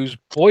whose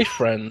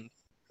boyfriend.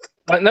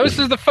 Like, this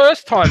is the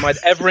first time I'd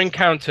ever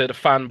encountered a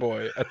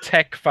fanboy, a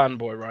tech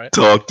fanboy, right?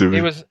 Talk to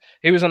me.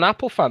 He was an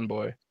Apple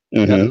fanboy.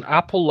 He had an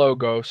Apple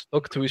logo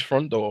stuck to his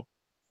front door.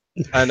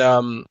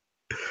 And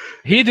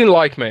he didn't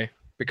like me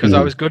because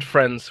I was good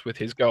friends with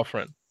his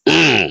girlfriend.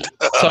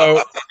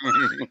 So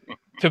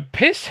to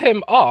piss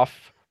him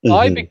off,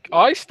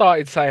 I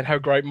started saying how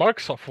great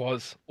Microsoft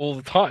was all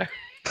the time.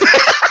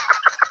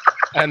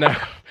 and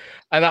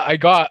I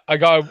got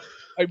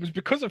it was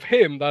because of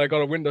him that I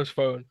got a Windows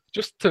Phone,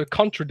 just to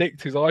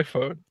contradict his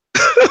iPhone.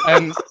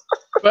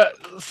 But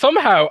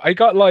somehow I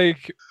got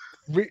like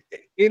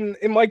in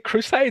my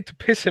crusade to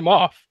piss him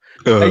off.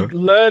 I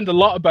learned a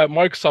lot about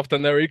Microsoft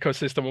and their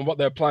ecosystem and what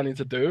they're planning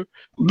to do.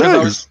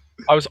 Nice.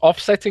 I was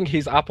offsetting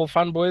his Apple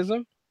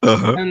fanboyism.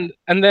 And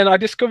then I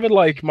discovered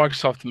like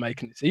Microsoft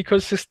making this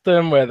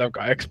ecosystem where they've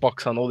got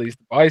Xbox on all these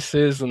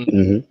devices,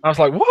 and I was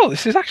like, "Whoa,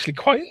 this is actually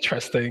quite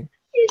interesting."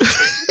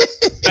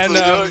 And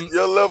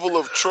your level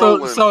of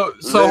trolling so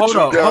hold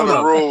up,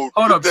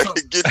 hold up. That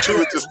could get you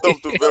into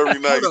something very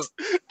nice.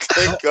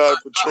 Thank God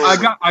for trolling.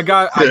 I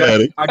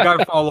got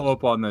to follow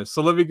up on this.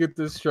 So let me get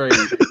this straight.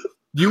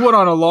 You went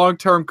on a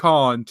long-term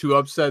con to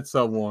upset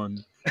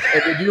someone,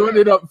 and then you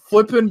ended up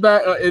flipping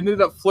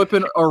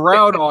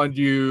around on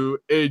you,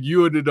 and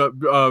you ended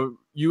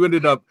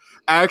up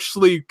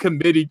actually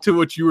committing to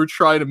what you were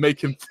trying to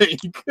make him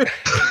think.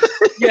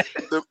 Yeah,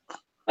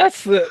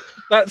 that's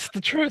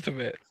the truth of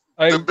it.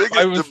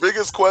 The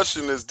biggest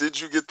question is, did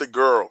you get the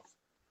girl?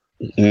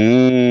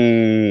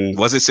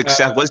 Was it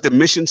success? Was the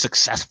mission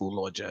successful,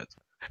 Lord Judge?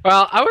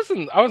 Well, I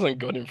wasn't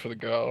gunning for the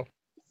girl.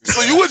 So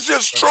you were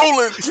just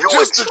trolling,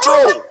 just to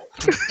troll.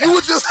 You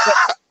were just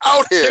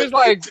out here. It was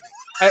like,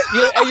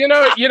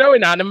 you know,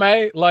 in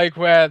anime, like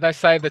where they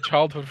say the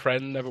childhood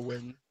friend never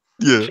wins.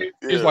 Yeah,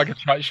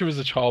 she was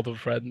a childhood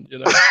friend, you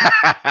know.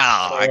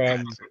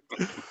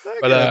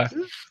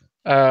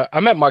 I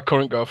met my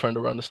current girlfriend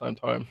around the same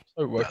time,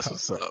 so it worked out.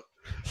 What's up?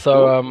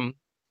 So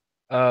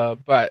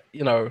but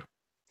you know,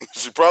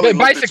 she probably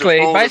basically,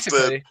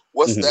 said,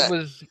 "What's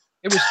that?"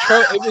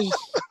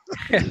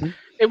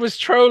 It was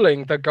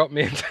trolling that got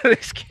me into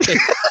this game.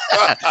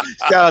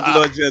 Shout out to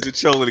Lord Judge and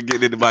trolling and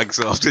getting into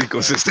Microsoft's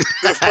ecosystem.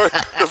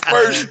 the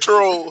first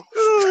troll.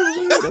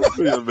 That's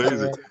pretty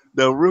amazing.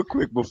 Now, real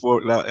quick before,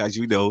 now, as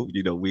you know,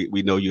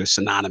 we know you're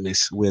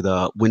synonymous with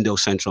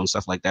Windows Central and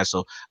stuff like that.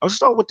 So I'll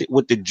start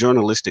with the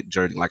journalistic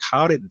journey. Like,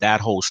 how did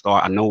that whole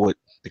start? I know what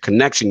the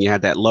connection, you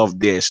had that love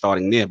there,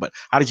 starting there, but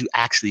how did you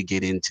actually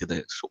get into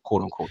the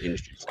quote unquote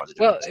industry?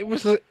 Well, it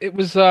was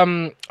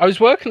I was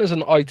working as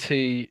an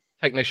IT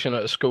technician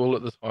at a school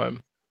at the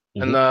time,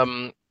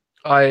 and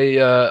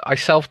I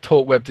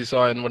self-taught web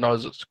design when I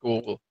was at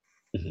school.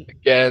 Mhm.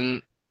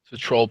 Again, to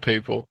troll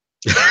people.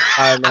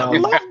 I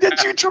love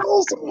that you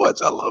troll so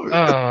much. I love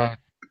it.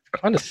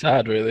 Kind of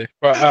sad, really.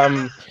 But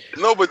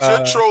No, but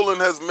your trolling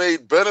has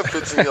made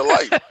benefits in your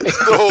life.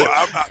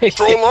 So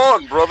troll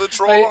on, brother.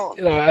 Troll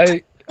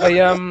on. I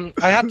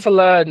had to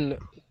learn.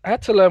 I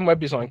had to learn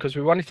web design because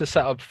we wanted to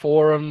set up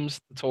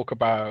forums to talk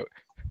about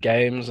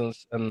games,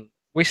 and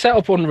we set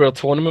up Unreal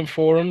Tournament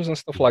forums and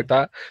stuff like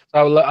that.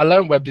 So I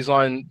learned web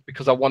design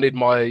because I wanted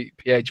my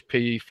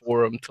PHP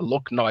forum to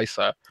look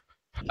nicer.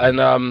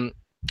 And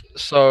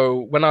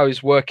so when I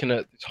was working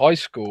at high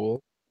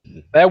school,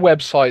 their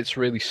websites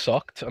really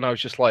sucked, and I was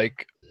just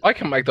like, I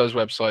can make those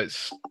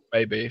websites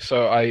maybe.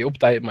 So I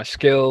updated my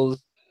skills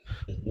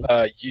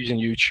using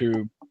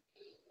YouTube,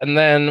 and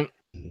then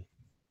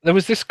there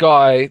was this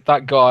guy,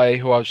 that guy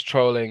who I was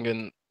trolling,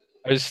 and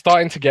I was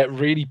starting to get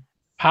really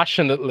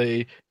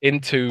passionately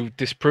into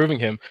disproving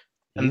him.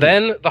 And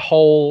then the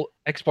whole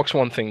Xbox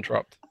One thing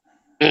dropped.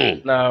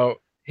 Now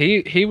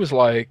he was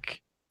like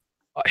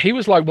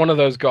one of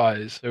those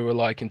guys who were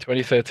like in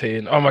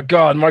 2013, oh my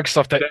god,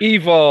 Microsoft, they're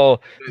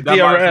evil,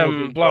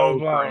 DRM, blah blah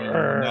blah.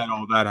 And then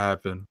all that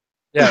happened.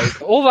 Yeah,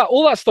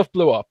 all that stuff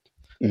blew up,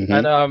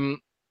 and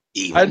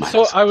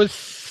so I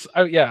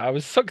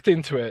was sucked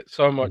into it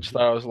so much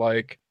that I was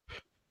like,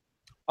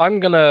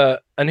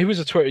 and he was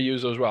a Twitter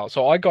user as well,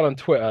 so I got on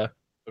Twitter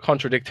to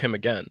contradict him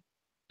again,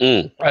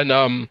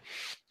 and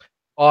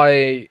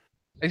I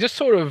just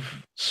sort of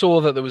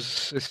saw that there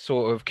was this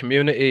sort of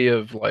community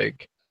of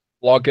like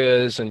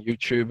bloggers and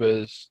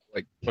YouTubers,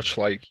 like much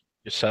like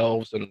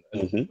yourselves and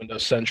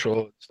Windows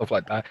Central and stuff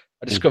like that.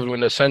 I discovered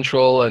Windows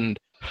Central, and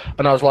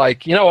I was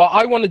like, you know what,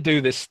 I want to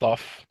do this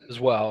stuff as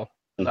well.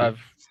 I've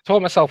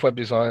taught myself web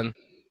design,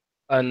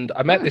 and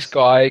I met this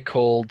guy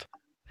called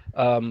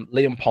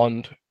Liam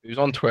Pond, who's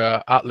on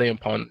Twitter at Liam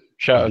Pond.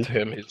 Shout out to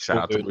him. Shout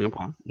out to Liam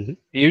Pond.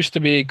 He used to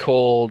be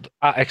called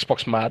at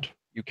Xbox Mad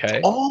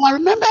UK. Oh, I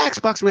remember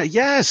Xbox Mad.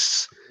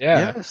 Yes.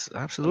 Yeah. Yes,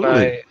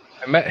 absolutely.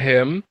 I met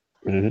him,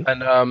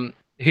 and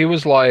he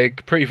was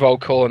like pretty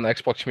vocal in the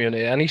Xbox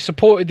community, and he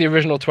supported the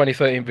original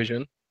 2013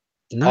 vision.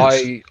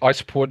 Nice. I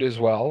supported it as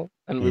well,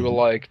 and we were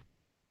like,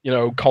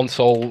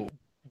 console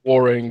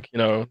warring,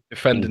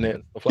 defending it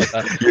and stuff like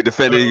that. You're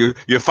defending.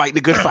 You're fighting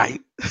a good fight.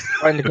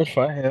 Fighting a good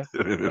fight,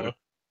 yeah.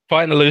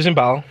 Fighting a losing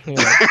battle,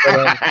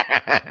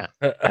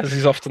 as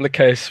is often the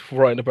case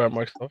writing about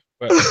Microsoft.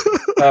 But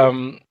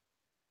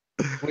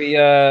we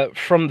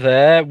from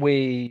there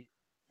we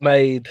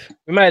made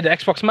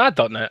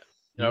xboxmad.net.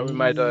 We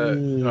made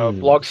a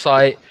blog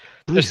site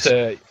just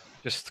to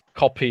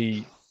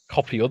copy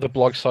other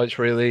blog sites,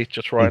 really,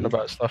 just writing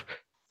about stuff.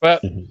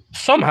 But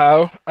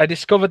somehow I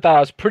discovered that I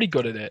was pretty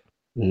good at it,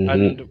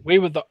 and we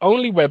were the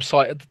only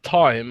website at the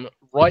time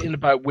writing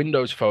about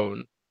Windows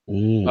Phone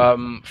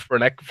from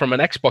an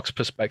Xbox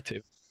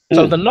perspective.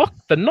 So the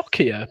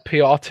Nokia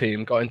PR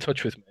team got in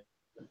touch with me.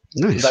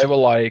 Nice. They were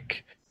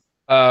like,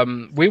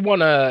 we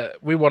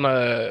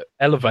wanna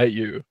elevate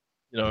you,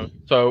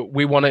 so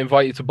we want to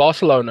invite you to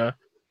Barcelona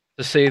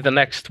to see the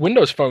next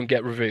Windows Phone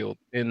get revealed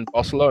in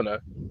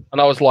Barcelona.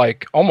 And I was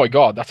like, oh my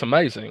god, that's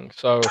amazing.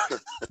 So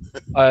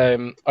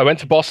I went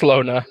to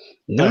Barcelona.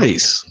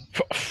 Nice.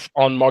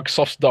 On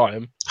Microsoft's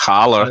dime.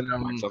 Holla. And,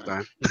 Microsoft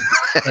dime.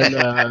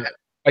 And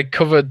I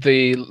covered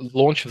the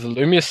launch of the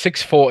Lumia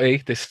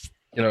 640, this,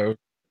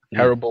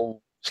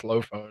 terrible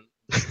slow phone.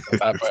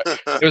 But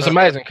it was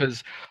amazing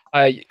because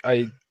I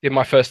did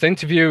my first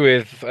interview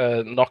with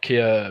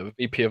Nokia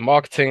VP of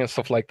marketing and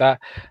stuff like that,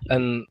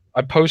 and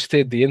I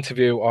posted the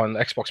interview on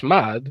Xbox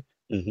Mad,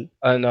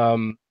 and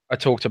I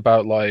talked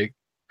about like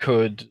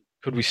could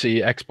we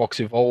see Xbox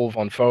evolve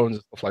on phones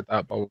and stuff like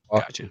that. Blah, blah, blah.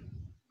 Gotcha.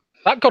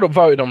 That got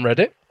upvoted on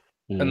Reddit,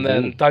 and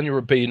then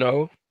Daniel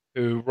Rubino,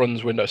 who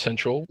runs Windows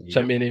Central,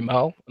 sent me an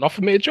email and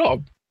offered me a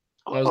job.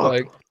 And I was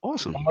like,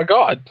 awesome! Oh my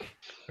god,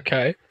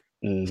 okay.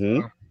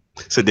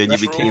 So then you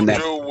became that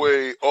your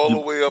way all the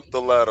way up the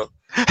ladder.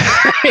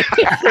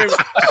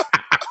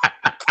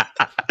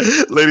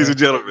 Ladies and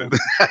gentlemen,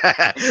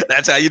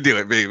 that's how you do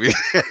it, baby.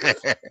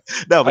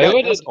 No, but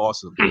that's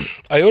awesome.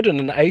 I ordered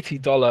an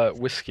 $80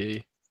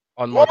 whiskey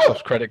on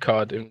Microsoft's credit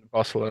card in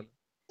Barcelona.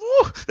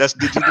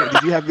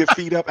 Did you have your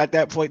feet up at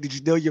that point? Did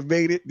you know you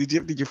made it?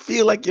 Did you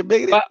feel like you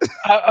made it?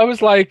 I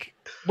was like,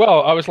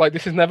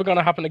 this is never going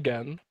to happen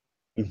again.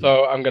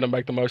 So I'm going to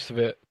make the most of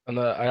it. And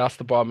I asked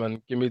the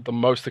barman, give me the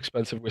most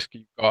expensive whiskey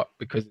you got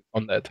because it's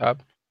on their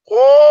tab.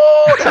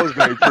 Oh, that was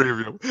very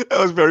premium. That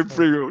was very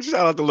premium.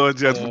 Shout out to Lord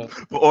Jensen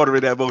for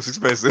ordering that most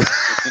expensive.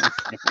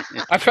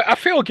 I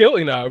feel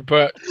guilty now,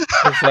 but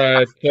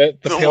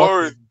don't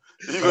worry.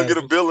 You're going to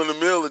get a bill in the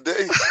mail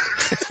today.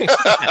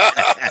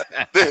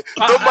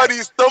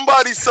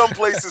 Somebody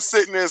someplace is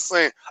sitting there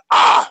saying,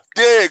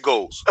 there it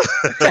goes.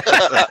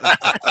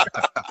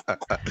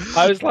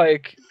 I was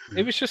like,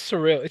 it was just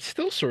surreal. It's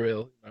still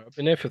surreal. I've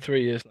been here for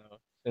 3 years now.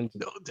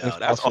 No doubt.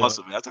 That's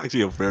awesome. That's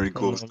actually a very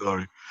cool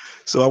story.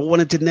 So I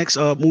wanted to next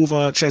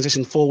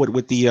transition forward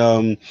with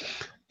the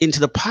into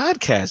the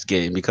podcast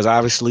game, because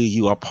obviously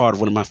you are part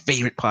of one of my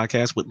favorite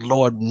podcasts with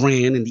Lord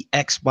Rand and the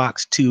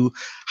Xbox 2.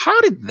 How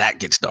did that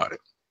get started?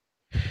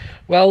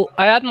 Well,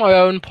 I had my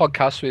own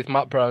podcast with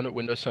Matt Brown at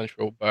Windows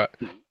Central, but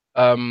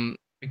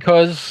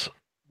because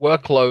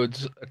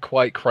workloads are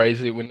quite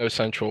crazy at Windows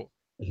Central,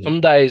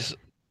 some days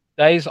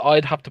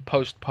I'd have to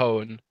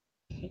postpone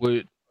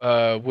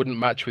wouldn't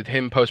match with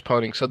him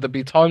postponing. So there'd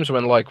be times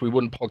when like we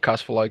wouldn't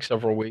podcast for like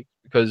several weeks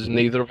because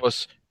neither of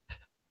us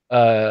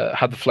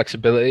had the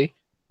flexibility.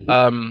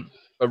 But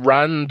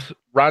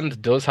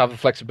Rand does have the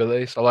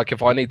flexibility. So like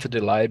if I need to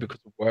delay because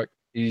of work,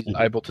 he's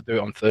able to do it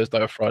on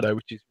Thursday or Friday,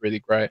 which is really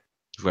great.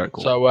 Very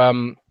cool. So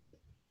and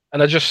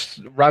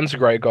Rand's a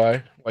great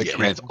guy. Like, yeah,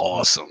 Rand's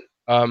awesome.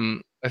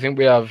 I think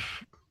we have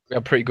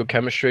pretty good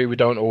chemistry. We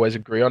don't always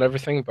agree on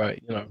everything, but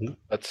you know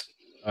that's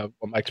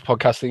what makes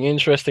podcasting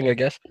interesting, I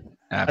guess.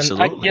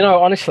 Absolutely. And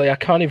honestly, I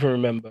can't even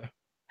remember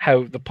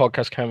how the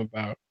podcast came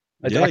about.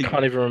 I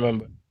can't even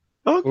remember.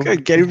 Okay,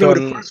 can't even remember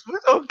the first one.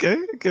 Okay.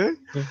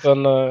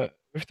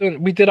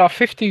 We did our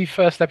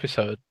 51st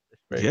episode.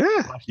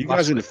 Yeah, you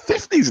guys are in the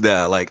 50s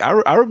now. Like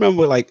I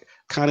remember like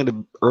kind of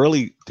the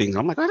early things.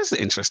 I'm like, oh, that's an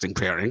interesting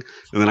pairing.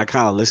 And then I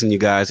kind of listen to you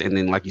guys, and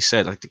then like you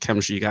said, like the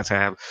chemistry you guys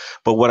have.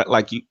 But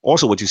what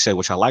you said,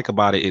 which I like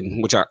about it,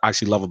 and which I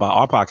actually love about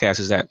our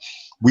podcast, is that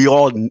we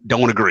all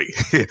don't agree.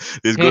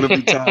 There's gonna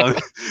be times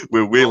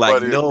where we're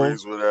Nobody like, no.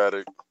 agrees with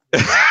Addict.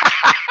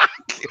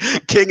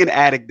 King and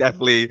Addict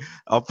definitely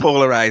are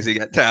polarizing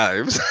at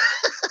times.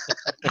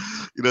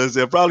 You know what I'm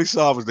saying? Probably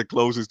Saul was the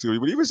closest to me,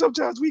 but even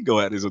sometimes we go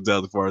at it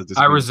sometimes as far as this.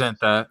 I resent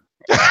that.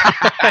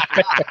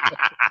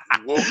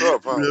 Woke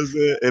up, huh? You know what I'm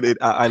saying? And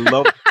I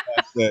love the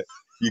fact that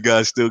you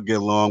guys still get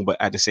along, but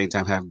at the same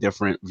time have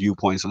different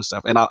viewpoints on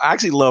stuff. And I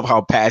actually love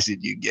how passionate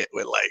you get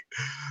with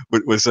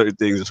certain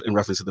things in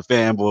reference to the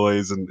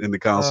fanboys and the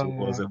console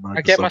wars.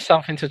 I get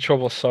myself into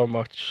trouble so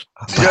much.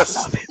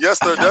 Yes,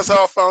 sir. That's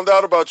how I found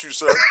out about you,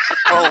 sir.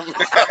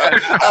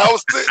 I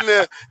was sitting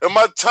there and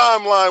my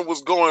timeline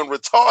was going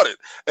retarded,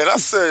 and I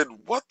said,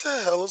 "What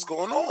the hell is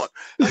going on?"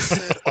 I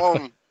said,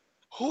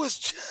 who is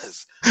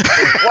Jez? And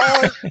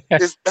why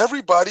is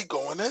everybody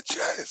going at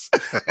Jez?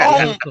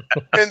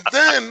 And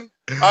then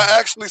I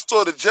actually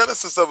saw the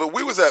genesis of it.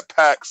 We was at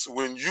PAX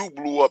when you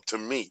blew up to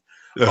me.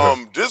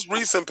 This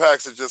recent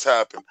PAX had just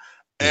happened,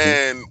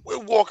 and we're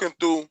walking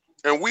through,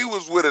 and we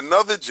was with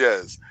another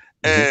Jez,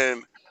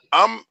 and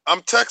I'm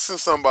texting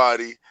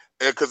somebody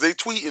because they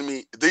tweeting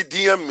me, they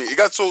DM me. It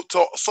got so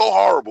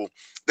horrible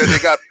that they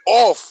got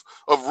off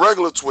of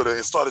regular Twitter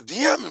and started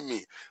DMing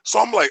me. So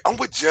I'm like, I'm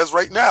with Jez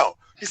right now.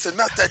 He said,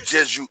 "Not that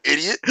Jez, you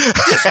idiot.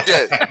 This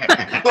Jez."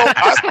 So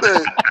I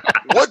said,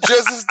 "What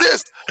Jez is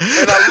this?"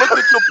 And I looked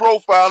at your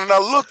profile,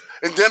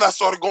 and then I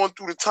started going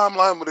through the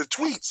timeline with the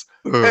tweets.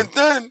 And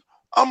then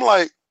I'm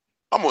like,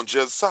 I'm on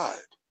Jez's side.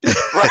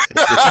 Right?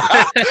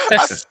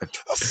 I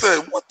said,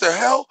 "What the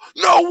hell?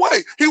 No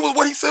way.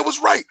 What he said was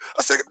right."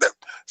 I said that.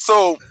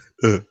 So,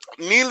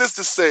 needless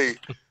to say,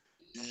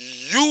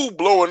 you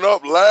blowing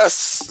up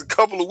last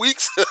couple of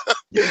weeks.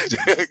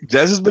 Jez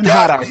has been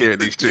hot out here.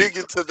 Dig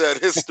into that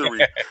history,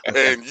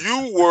 and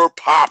you were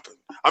popping.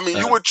 I mean,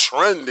 you were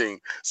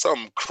trending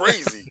something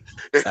crazy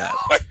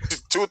like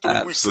 2 or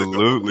 3 weeks ago.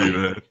 Absolutely,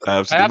 man.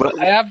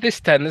 Absolutely. I have this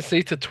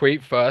tendency to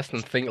tweet first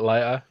and think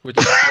later, which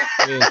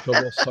makes me in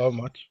trouble so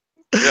much.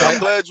 Yeah, I'm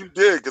glad you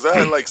did, because I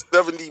had like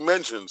 70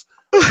 mentions.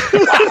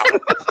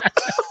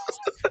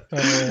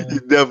 You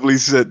definitely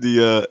set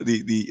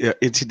the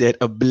internet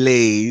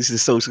ablaze, the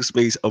social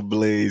space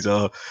ablaze.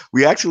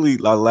 We actually,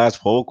 our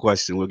last poll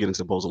question, we'll get into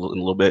the polls in a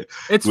little bit.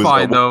 It's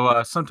fine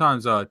though.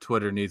 Sometimes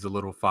Twitter needs a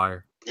little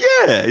fire.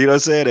 Yeah, you know what I'm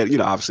saying?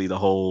 And, obviously the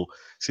whole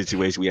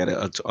situation, we had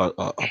a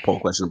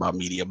poll question about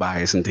media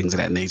bias and things of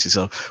that nature.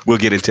 So we'll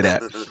get into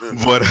that.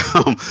 But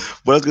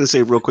what I was going to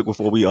say real quick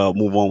before we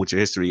move on with your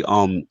history,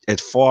 as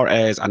far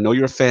as I know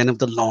you're a fan of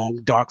the Long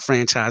Dark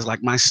franchise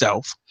like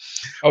myself.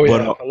 Oh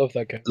yeah, I love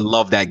that game.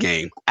 Love that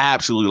game.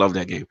 Absolutely love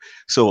that game.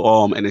 So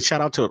and then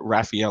shout out to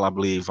Raphael, I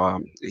believe.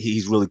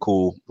 He's really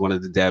cool. One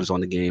of the devs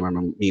on the game. I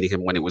remember meeting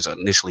him when it was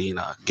initially in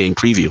a game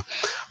preview.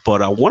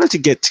 But I wanted to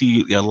get to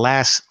your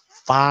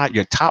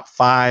top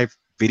 5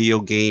 video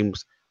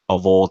games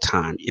of all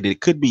time.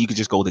 It could be, you could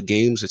just go the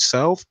games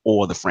itself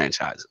or the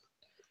franchise.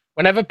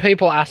 Whenever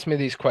people ask me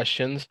these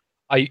questions,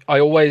 I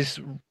always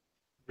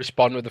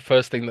respond with the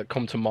first thing that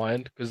come to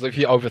mind, because if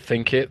you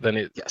overthink it, then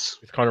it's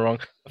kind of wrong.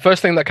 The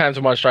first thing that came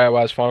to mind straight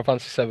away was Final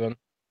Fantasy VII,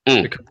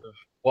 because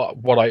of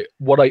what I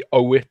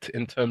owe it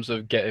in terms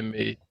of getting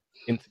me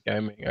into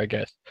gaming, I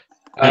guess.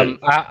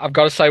 I've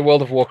got to say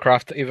World of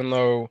Warcraft, even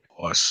though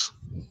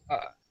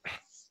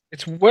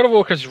it's World of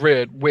Warcraft is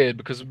weird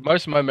because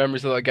most of my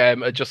memories of that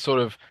game are just sort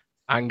of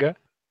anger.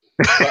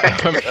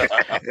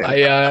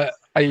 I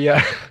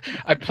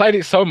played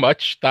it so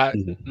much that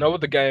no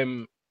other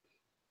game.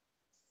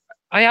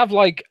 I have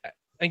I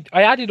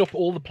added up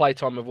all the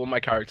playtime of all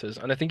my characters,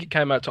 and I think it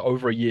came out to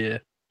over a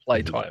year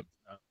playtime.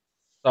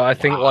 So I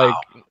think like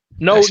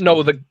no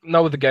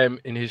other game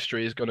in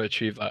history is going to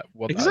achieve that.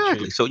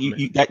 Exactly. So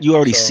you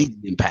already see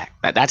the impact.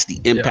 That's the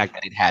impact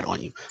that it had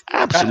on you.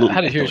 Absolutely,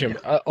 had a huge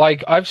impact.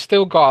 Like I've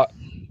still got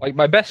like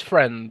my best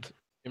friend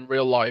in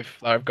real life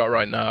that I've got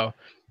right now.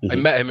 I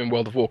met him in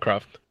World of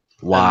Warcraft.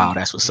 Wow,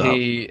 that's what's up.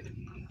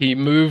 He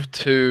moved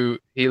to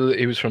he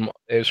was from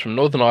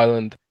Northern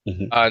Ireland,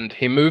 and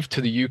he moved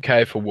to the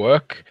UK for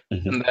work,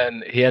 and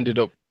then he ended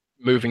up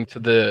moving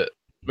to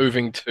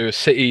a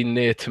city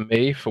near to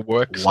me for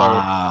work.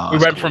 Wow, so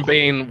we went from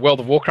being World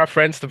of Warcraft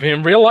friends to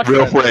being real life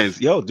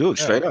friends. Yo, dude,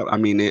 straight up. I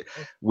mean,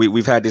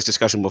 we've had this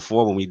discussion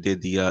before when we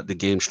did the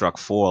GameStruck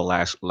 4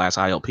 last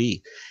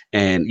ILP,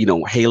 and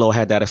Halo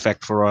had that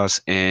effect for us.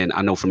 And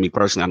I know for me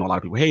personally, I know a lot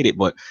of people hate it,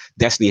 but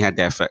Destiny had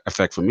that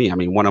effect for me. I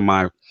mean, one of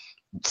my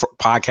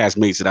podcast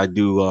mates that I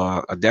do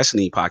a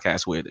Destiny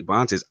podcast with,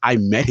 Ivantes, I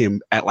met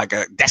him at like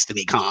a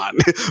Destiny con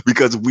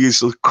because we are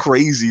so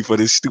crazy for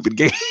this stupid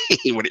game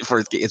when it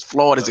first came. It's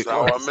flawed as it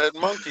was. That's how I met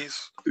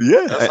monkeys.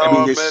 Yeah, that's how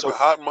I met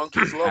hot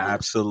monkeys.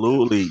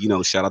 Absolutely.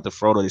 Shout out to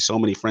Frodo. There's so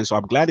many friends. So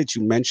I'm glad that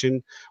you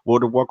mentioned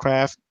World of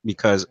Warcraft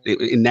because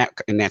in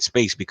that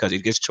space, because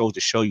it just chose to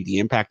show you the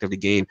impact of the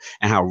game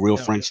and how real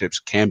friendships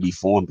can be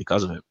formed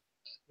because of it.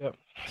 Yeah.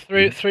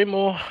 Three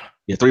more.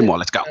 Yeah, 3 more.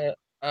 Let's go.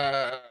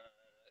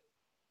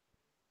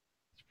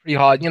 Pretty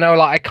hard, like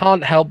I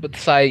can't help but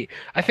say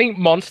I think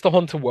Monster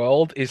Hunter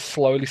World is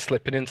slowly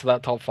slipping into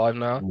that top 5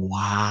 now.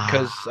 Wow.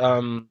 Because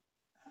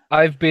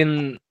I've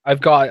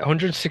got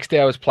 160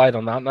 hours played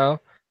on that now,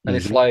 and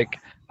it's like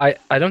I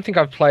don't think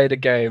I've played a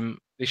game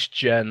this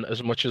gen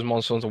as much as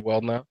Monster Hunter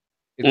World now.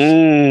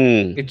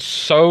 It's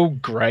so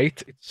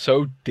great, it's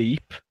so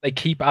deep. They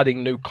keep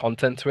adding new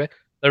content to it.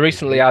 They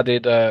recently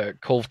added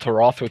Kulve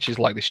Taroth, which is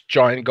like this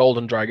giant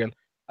golden dragon.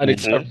 And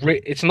it's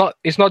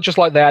not just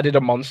like they added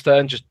a monster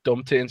and just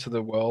dumped it into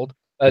the world.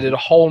 They did a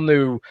whole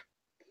new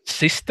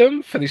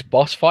system for this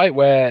boss fight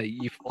where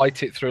you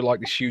fight it through like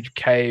this huge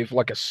cave,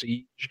 like a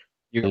siege.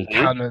 You got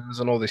cannons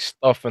and all this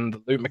stuff, and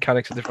the loot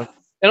mechanics are different.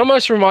 It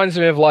almost reminds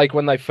me of like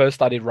when they first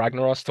added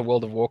Ragnaros to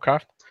World of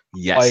Warcraft.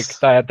 Yes. Like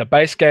they had the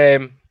base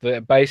game, the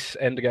base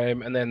end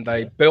game, and then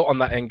they built on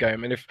that end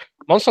game. And if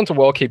Monster Hunter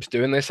World keeps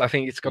doing this, I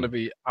think it's going to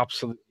be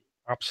absolutely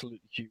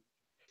huge.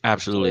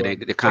 Absolutely.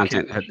 The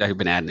content that have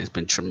been adding has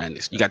been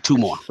tremendous. You got 2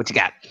 more. What you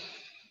got?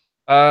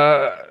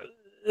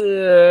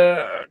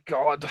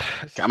 God.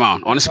 Come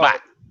on the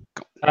spot.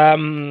 I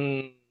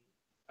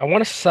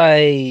want to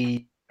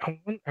say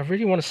I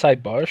really want to say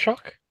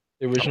BioShock,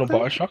 the original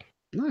BioShock.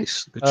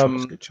 Nice.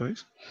 Good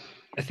choice.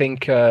 I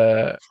think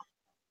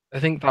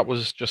that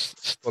was just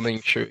a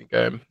stunning shooting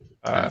game.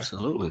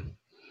 Absolutely.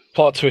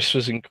 Plot twist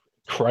was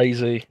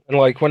crazy. And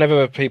like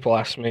whenever people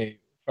ask me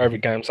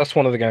favorite games, that's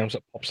one of the games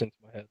that pops into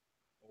my head.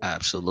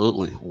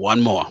 Absolutely.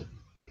 One more.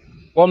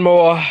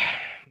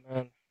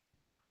 Man.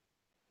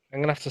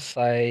 I'm gonna have to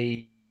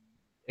say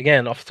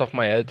again off the top of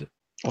my head.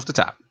 Off the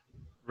top.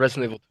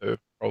 Resident Evil 2,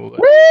 probably.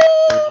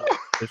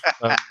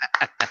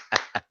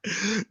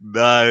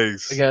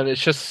 Nice. Again, it was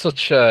just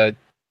such a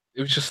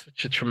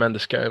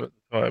tremendous game at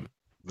the time.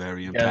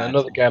 Very impactful. Yeah,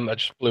 another game that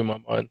just blew my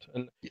mind.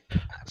 And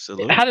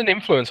absolutely. It had an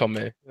influence on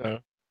me.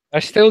 I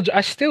still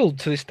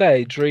to this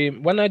day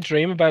dream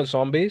about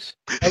zombies.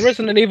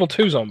 Resident Evil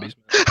 2 zombies,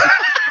 man.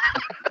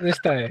 To this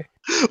day.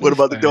 What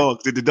about the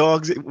dogs? Did the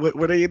dogs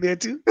were they in there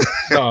too?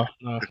 No.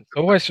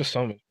 Always just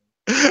zombies.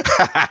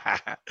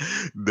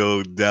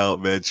 No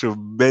doubt, man.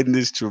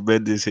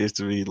 Tremendous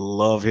history.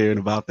 Love hearing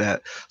about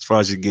that as far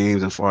as your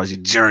games and as far as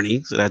your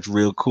journey. So that's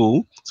real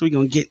cool. So we're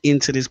gonna get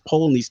into this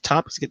poll and these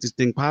topics, get this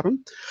thing popping.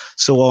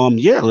 So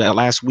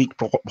last week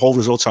poll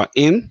results are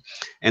in,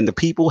 and the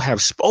people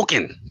have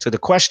spoken to the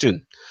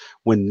question: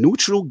 when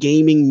neutral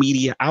gaming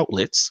media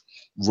outlets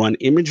run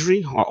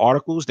imagery or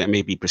articles that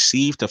may be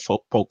perceived to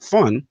poke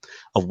fun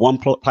of one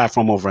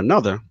platform over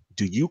another,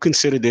 do you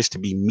consider this to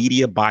be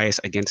media bias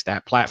against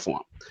that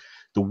platform?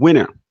 The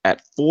winner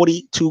at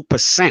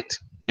 42%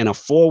 in a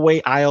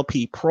 4-way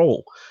ILP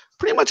poll,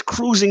 pretty much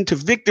cruising to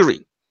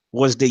victory,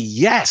 was the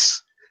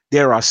yes.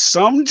 There are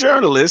some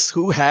journalists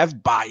who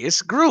have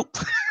bias group.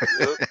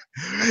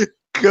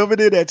 Coming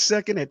in at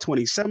second at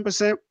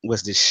 27%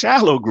 was the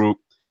shallow group.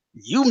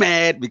 You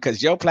mad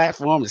because your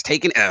platform is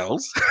taking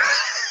L's.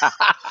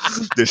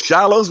 The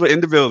shallows were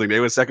in the building. They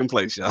were second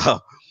place,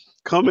 y'all.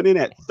 Coming in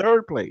at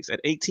third place at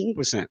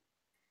 18%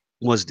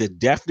 was the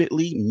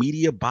definitely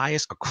media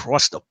bias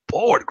across the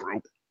board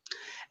group.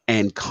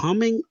 And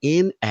coming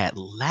in at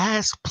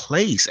last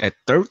place at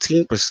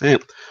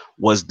 13%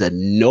 was the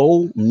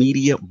no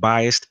media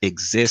bias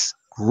exists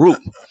group.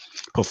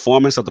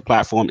 Performance of the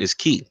platform is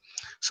key.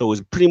 So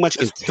it's pretty much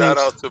shout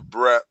out to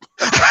Brett.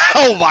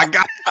 Oh my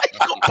God.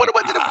 Put him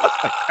under the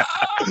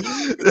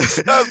bus.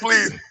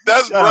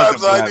 That's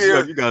Brett's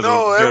idea.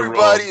 No,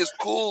 everybody is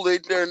cool.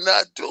 They're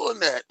not doing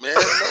that, man.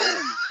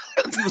 No.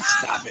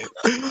 Stop it.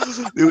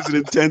 There was an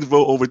intense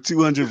vote, over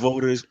 200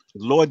 voters.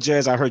 Lord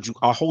Jazz, I heard you.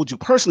 I'll hold you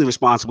personally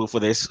responsible for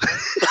this.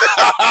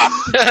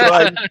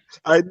 So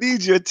I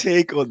need your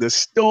take on the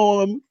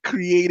storm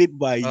created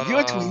by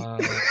your tweet.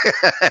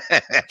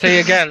 See,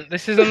 again,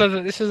 this is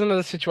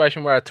another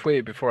situation where I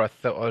tweeted before I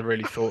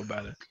really thought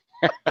about it.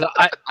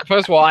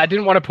 First of all, I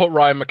didn't want to put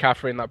Ryan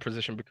McCaffrey in that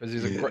position because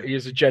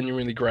he's a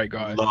genuinely great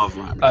guy. Love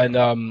Ryan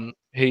McCaffrey.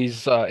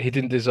 And he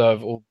didn't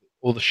deserve all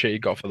the shit he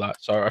got for that.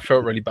 So I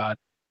felt really bad.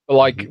 But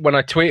like when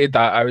I tweeted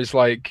that, I was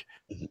like,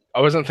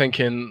 I wasn't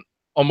thinking,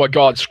 oh my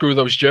god, screw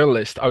those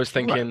journalists. I was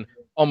thinking,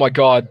 oh my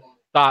god,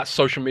 that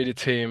social media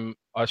team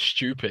are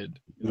stupid.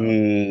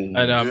 And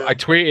I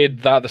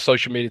tweeted that the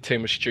social media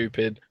team was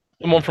stupid.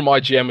 Someone from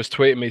IGN was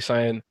tweeting me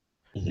saying,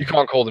 you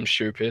can't call them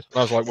stupid. And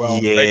I was like, well,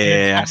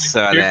 I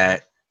saw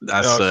that.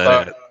 I saw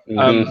that.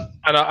 And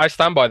I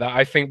stand by that.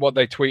 I think what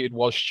they tweeted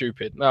was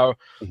stupid. Now,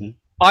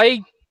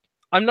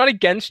 I'm not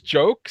against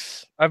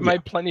jokes. I've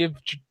made plenty of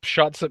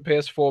shots at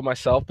PS4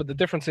 myself, but the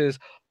difference is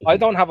I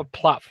don't have a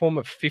platform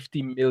of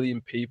 50 million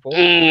people.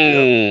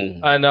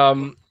 And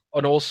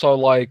also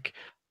like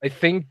I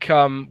think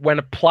when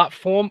a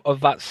platform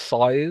of that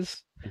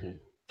size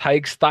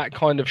takes that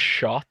kind of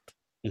shot,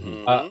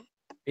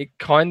 it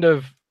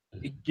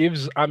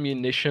gives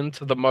ammunition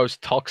to the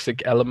most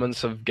toxic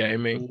elements of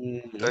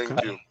gaming.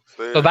 Thank you.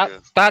 So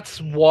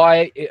that's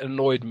why it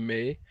annoyed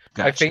me.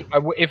 Gotcha. I think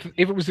if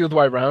it was the other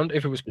way around,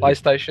 if it was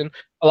PlayStation,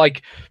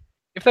 like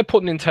if they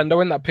put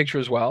Nintendo in that picture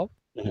as well,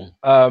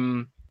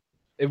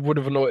 it would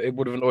have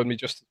annoyed me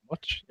just as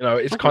much. You know,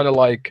 it's kind of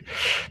like,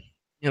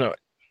 you know,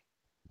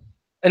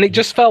 and it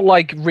just felt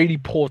like really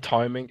poor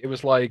timing. It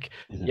was like,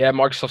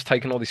 Microsoft's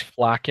taking all this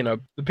flack. You know,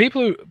 the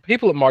people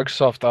at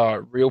Microsoft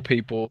are real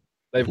people.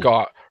 They've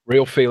got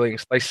real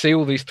feelings. They see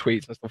all these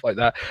tweets and stuff like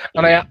that.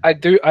 And I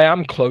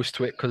am close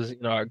to it because,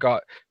 you know, I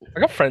got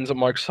friends at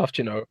Microsoft,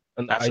 you know,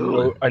 and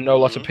I know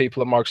lots of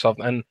people at Microsoft,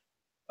 and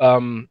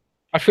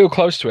I feel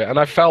close to it. And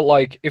I felt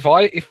like if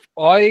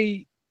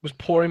I was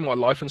pouring my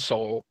life and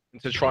soul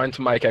into trying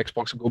to make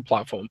Xbox a good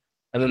platform,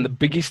 and then the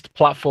biggest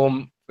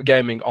platform for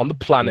gaming on the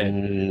planet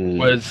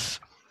was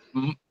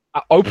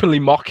openly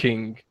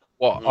mocking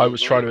what I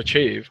was trying to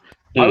achieve,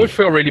 I would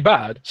feel really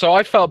bad. So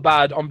I felt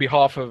bad on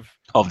behalf of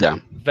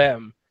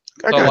them.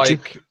 I got you.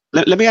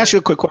 Let me ask you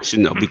a quick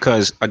question though,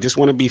 because I just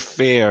want to be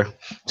fair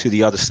to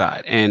the other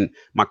side. And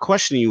my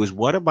question to you is,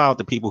 what about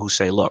the people who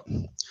say, look,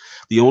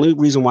 the only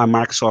reason why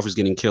Microsoft is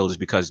getting killed is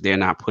because they're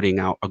not putting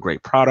out a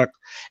great product,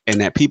 and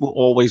that people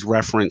always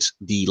reference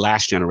the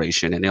last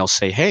generation and they'll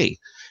say, hey,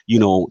 you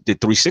know, the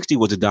 360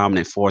 was a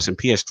dominant force and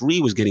PS3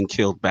 was getting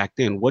killed back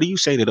then. What do you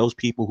say to those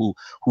people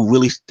who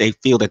really, they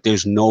feel that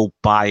there's no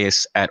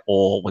bias at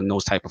all when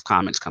those type of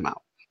comments come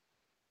out?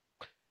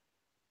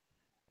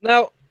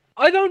 Now,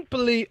 I don't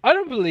believe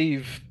well,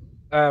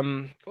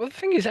 the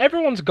thing is,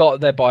 everyone's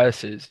got their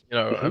biases, you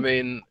know. I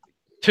mean,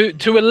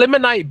 to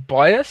eliminate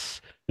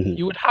bias,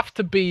 you would have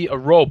to be a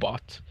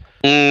robot.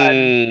 So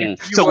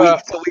we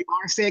are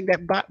saying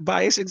that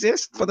bias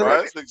exists for the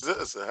bias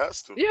exists. It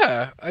has to.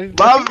 Yeah,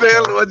 but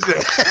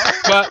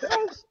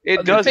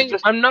it does.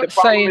 I'm not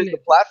saying the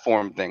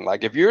platform thing.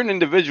 Like if you're an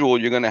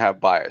individual, you're gonna have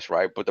bias,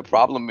 right? But the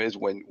problem is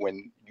when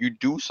you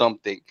do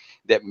something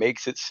that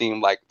makes it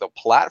seem like the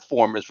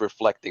platform is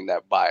reflecting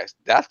that bias.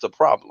 That's the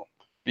problem,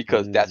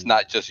 because that's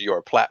not just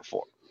your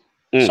platform.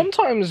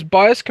 Sometimes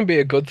bias can be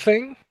a good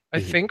thing,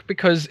 I think,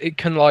 because it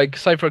can, like,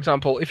 say for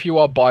example, if you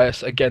are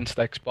biased against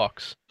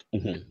Xbox,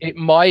 it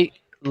might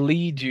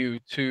lead you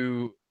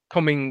to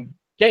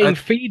getting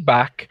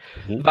feedback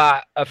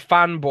that a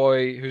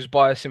fanboy who's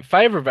biased in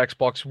favor of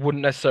Xbox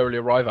wouldn't necessarily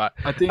arrive at.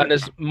 And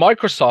as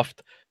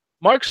Microsoft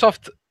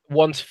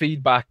wants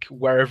feedback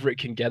wherever it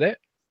can get it,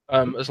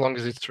 as long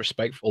as it's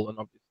respectful and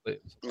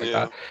obviously like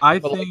that. I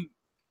think.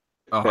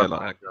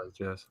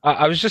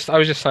 I was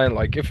just saying,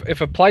 like, if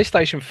a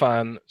PlayStation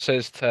fan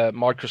says to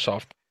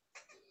Microsoft,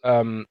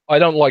 I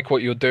don't like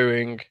what you're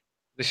doing,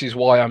 this is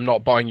why I'm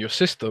not buying your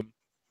system,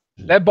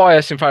 they're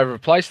biased in favor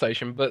of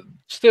PlayStation, but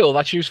still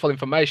that's useful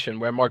information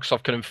where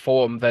Microsoft can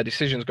inform their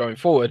decisions going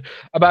forward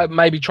about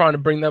maybe trying to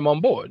bring them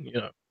on board,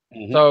 you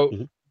know.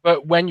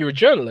 But when you're a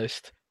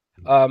journalist,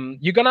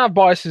 you're gonna have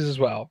biases as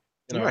well,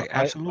 you know. Right,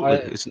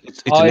 absolutely.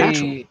 It's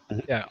natural.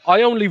 Yeah,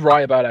 I only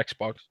write about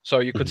Xbox, so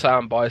you could say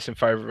I'm biased in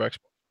favor of Xbox,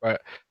 right?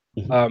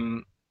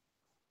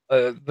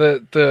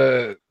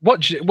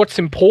 What's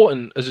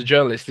important as a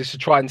journalist is to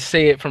try and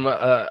see it from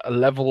a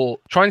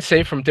level, try and see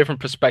it from different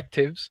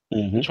perspectives,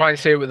 try and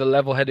see it with a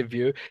level-headed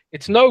view.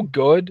 It's no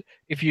good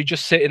if you're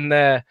just sitting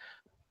there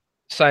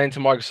saying to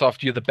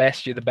Microsoft, you're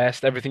the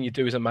best, everything you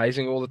do is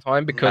amazing all the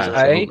time, because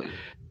no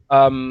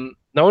one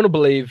will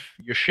believe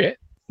your shit.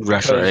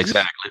 Right,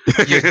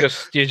 exactly.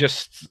 you're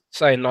just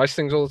saying nice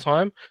things all the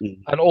time,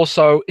 and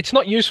also it's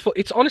not useful.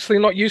 It's honestly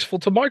not useful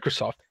to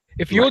Microsoft.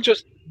 If you're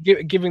just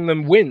giving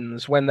them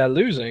wins when they're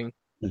losing,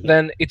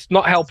 then it's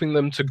not helping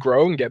them to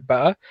grow and get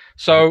better.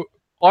 So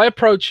I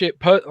approach it.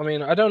 I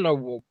mean, I don't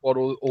know what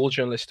all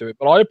journalists do it,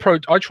 but I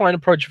try and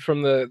approach it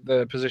from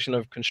the position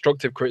of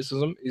constructive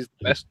criticism is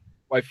the best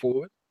way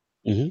forward.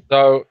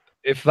 So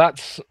if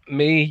that's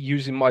me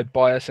using my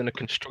bias in a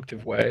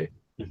constructive way,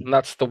 and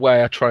that's the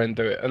way I try and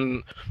do it.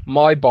 And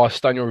my boss,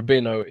 Daniel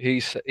Rubino, he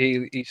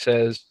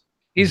says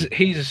his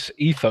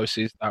ethos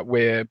is that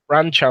we're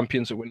brand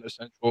champions at Windows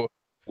Central.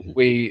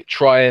 We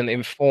try and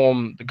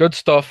inform the good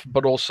stuff,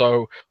 but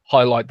also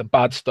highlight the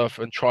bad stuff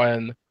and try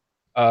and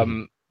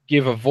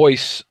give a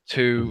voice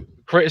to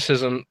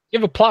criticism,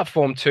 give a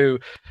platform to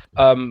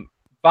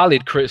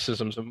valid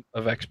criticisms of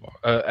Xbox,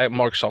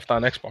 Microsoft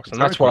and Xbox,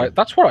 and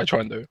that's what I try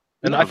and do.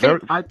 And I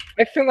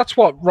think that's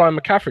what Ryan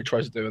McCaffrey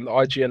tries to do, and the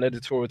IGN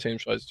editorial team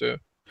tries to do.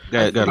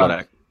 That's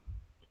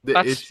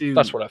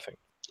what I think.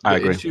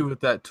 The issue with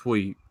that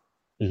tweet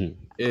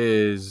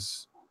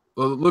is,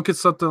 look at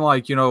something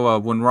like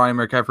when Ryan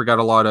McCaffrey got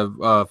a lot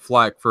of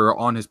flack for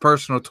on his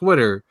personal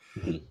Twitter,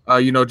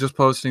 just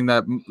posting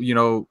that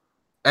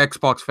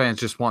Xbox fans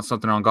just want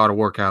something on God of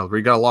War caliber.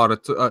 He got a lot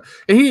of,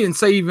 and he didn't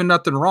say even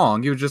nothing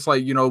wrong. He was just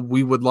like,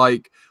 we would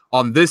like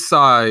on this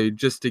side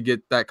just to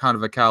get that kind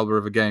of a caliber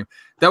of a game.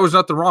 There was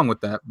nothing wrong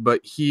with that, but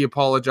he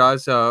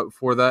apologized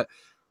for that.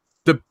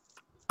 The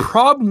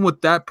problem with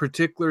that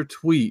particular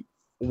tweet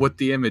with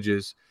the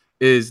images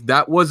is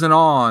that wasn't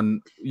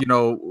on,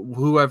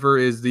 whoever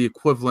is the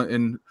equivalent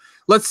in,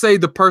 let's say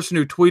the person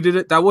who tweeted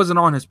it, that wasn't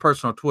on his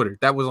personal Twitter.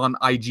 That was on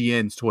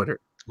IGN's Twitter.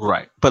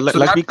 Right, but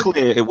let's be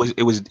clear. It was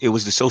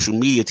the social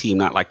media team,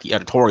 not like the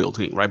editorial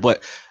team, right?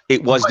 But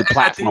it was the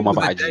platform of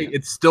IGN.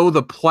 It's still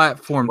the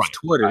platform's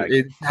Twitter. Right.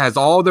 It has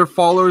all their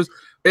followers.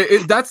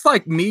 That's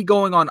like me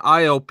going on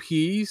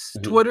ILP's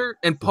Twitter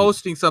and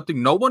posting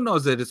something. No one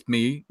knows that it's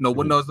me. No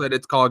one knows that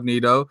it's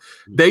Cognito.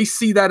 They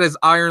see that as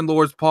Iron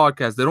Lord's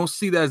podcast. They don't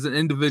see that as an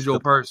individual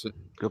person.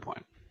 Good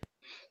point.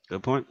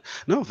 Good point.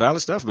 No,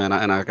 valid stuff, man.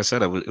 And like I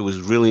said, it was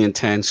really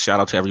intense. Shout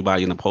out to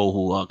everybody in the poll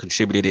who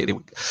contributed.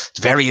 It's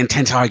very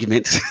intense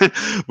argument,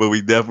 but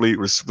we definitely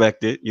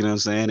respect it. You know what I'm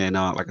saying? And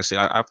like I said,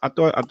 I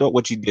thought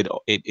what you did,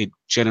 it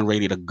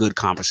generated a good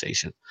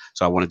conversation.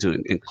 So I wanted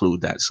to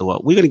include that. So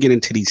we're gonna get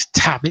into these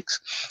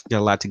topics. Got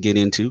a lot to get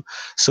into.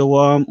 So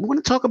we're gonna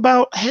talk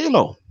about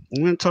Halo.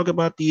 We're going to talk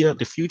about the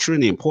future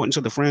and the importance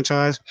of the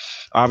franchise.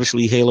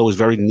 Obviously, Halo is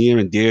very near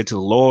and dear to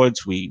the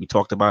Lords. We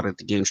talked about it at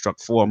the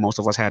GameStruck 4. Most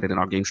of us had it in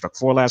our GameStruck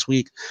 4 last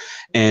week.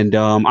 And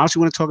obviously,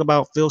 we want to talk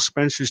about Phil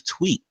Spencer's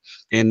tweet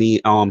and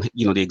the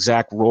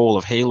exact role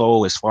of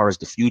Halo as far as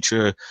the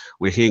future.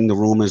 We're hearing the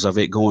rumors of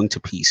it going to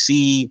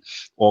PC.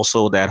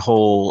 Also, that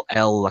whole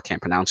I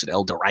can't pronounce it,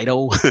 El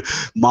Dorado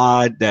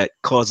mod that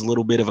caused a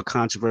little bit of a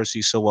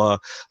controversy. So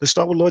let's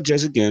start with Lord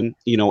Jez again.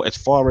 As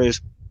far as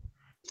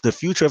the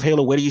future of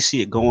Halo, where do you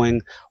see it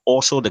going?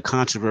 Also, the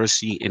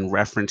controversy in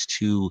reference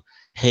to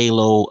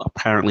Halo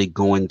apparently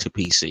going to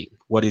PC.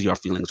 What are your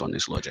feelings on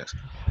this, Lord Jez?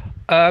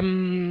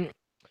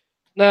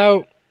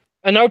 Now,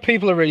 I know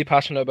people are really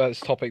passionate about this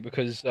topic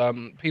because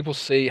people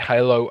see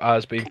Halo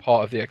as being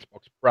part of the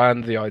Xbox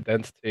brand, the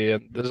identity,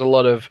 and there's a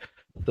lot of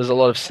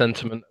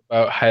sentiment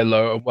about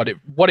Halo and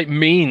what it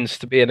means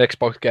to be an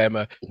Xbox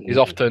gamer is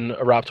often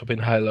wrapped up in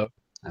Halo.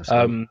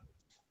 Full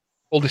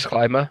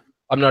disclaimer.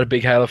 I'm not a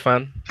big Halo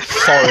fan.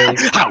 Sorry.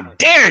 How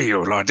dare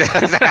you, Lord?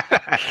 There's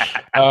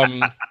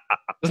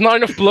not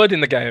enough blood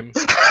in the game.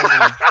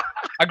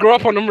 I grew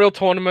up on Unreal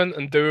Tournament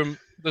and Doom.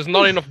 There's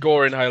not enough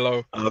gore in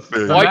Halo.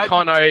 Why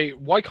can't I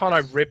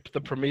rip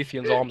the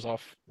Promethean's arms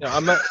off?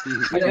 I'm a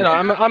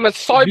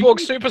cyborg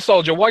super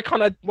soldier. Why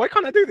can't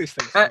I do these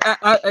things?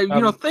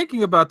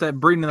 Thinking about that,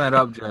 bringing that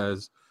up,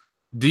 Jazz.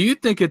 Do you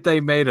think if they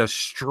made a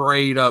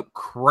straight up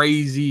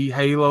crazy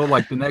Halo,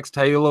 like the next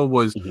Halo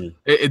was,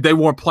 they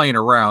weren't playing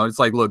around? It's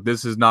like, look,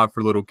 this is not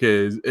for little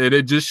kids. And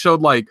it just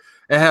showed like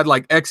it had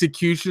like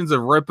executions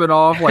of ripping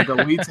off like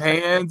Elite's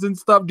hands and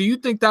stuff. Do you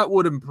think that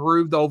would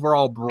improve the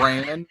overall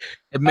brand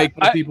and make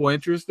more people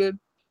interested?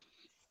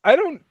 I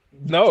don't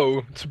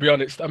know, to be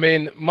honest. I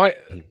mean,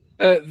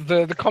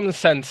 the common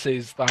sense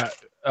is that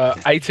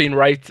 18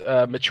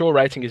 mature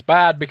rating is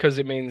bad because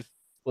it means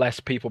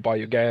less people buy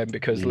your game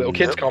because little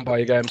kids can't buy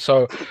your game.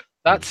 So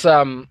that's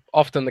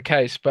often the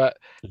case. But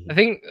I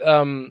think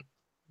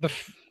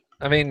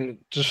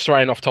just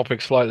throwing off topic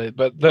slightly,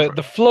 but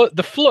the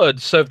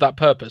flood served that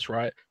purpose,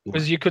 right?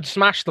 Because you could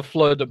smash the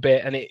flood a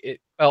bit and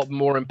it felt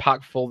more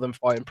impactful than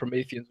fighting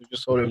Prometheans, who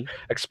just sort of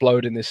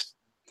explode in this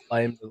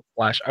flame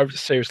flash. I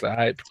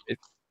hate it.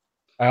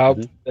 I hope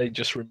they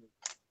just remove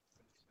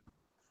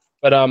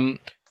it.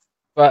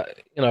 But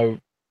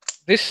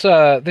this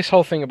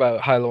whole thing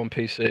about Halo on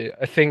PC,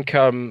 I think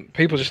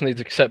people just need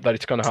to accept that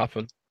it's going to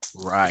happen.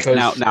 Right.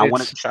 Now I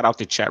want to shout out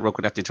the chat real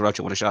quick after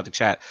interruption. I want to shout out the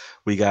chat.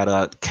 We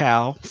got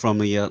Cal from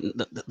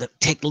the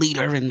tech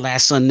leader in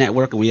Last Sun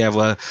Network, and we have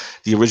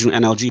the original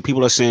NLG.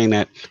 People are saying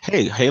that,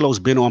 hey, Halo's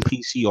been on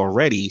PC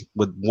already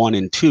with 1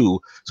 and 2,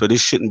 so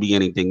this shouldn't be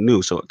anything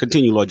new. So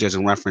continue, Lord Jez,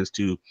 in reference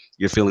to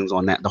your feelings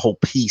on that, the whole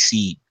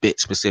PC bit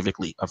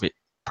specifically of it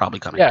probably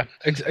coming. Yeah,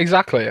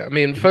 exactly. I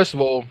mean, first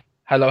of all,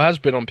 Halo has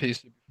been on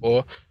PC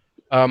before,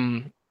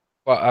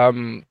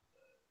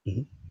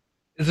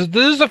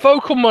 there's a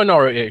vocal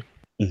minority,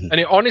 and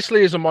it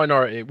honestly is a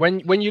minority.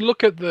 When you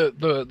look at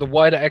the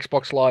wider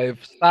Xbox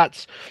Live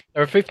stats,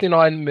 there are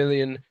 59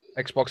 million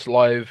Xbox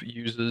Live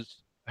users.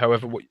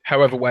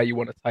 However way you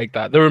want to take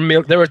that,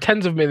 there are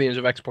tens of millions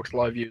of Xbox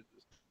Live users.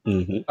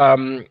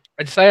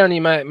 I'd say only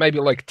maybe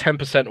like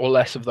 10% or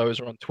less of those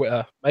are on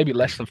Twitter. Maybe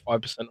less than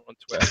 5% are on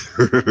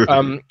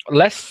Twitter.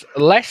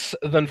 Less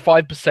than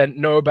 5%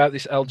 know about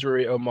this El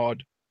Dorito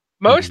mod.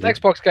 Most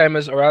Xbox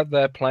gamers are out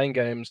there playing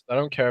games. They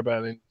don't care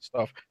about any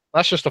stuff.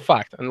 That's just a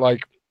fact. And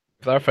like,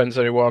 if that offends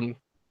anyone,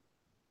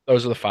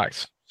 those are the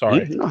facts.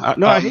 Sorry.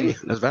 I hear you.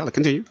 That's valid.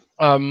 Continue.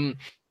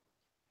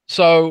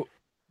 So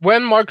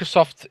when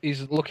Microsoft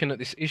is looking at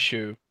this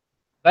issue,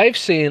 they've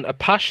seen a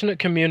passionate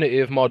community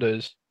of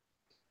modders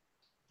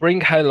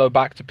bring Halo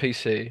back to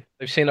PC.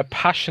 They've seen a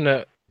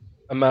passionate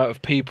amount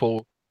of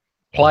people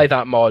play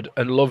that mod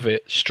and love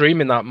it,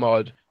 streaming that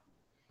mod.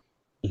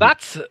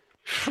 That's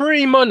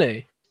free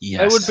money.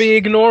 They would be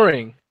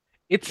ignoring.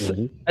 It's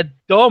a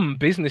dumb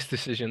business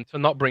decision to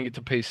not bring it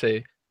to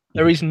PC.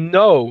 There is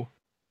no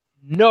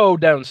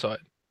downside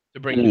to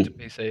bringing it to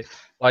PC.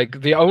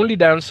 Like, the only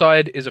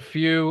downside is a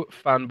few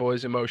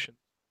fanboys' emotion.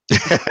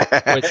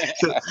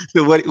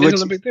 So what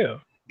isn't a big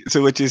deal.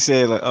 So what you're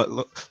saying,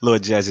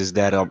 Lord Jazz, is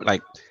that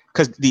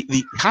because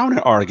the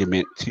counter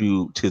argument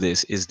to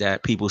this is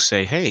that people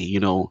say, hey,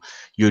 you're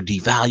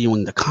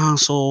devaluing the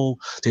console.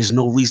 There's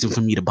no reason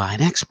for me to buy an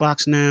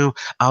Xbox now.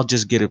 I'll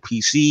just get a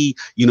PC.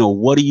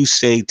 What do you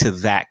say to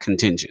that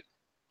contingent?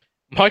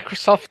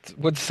 Microsoft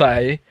would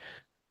say,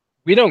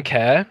 we don't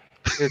care.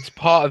 It's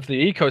part of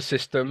the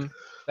ecosystem.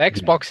 The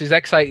Xbox is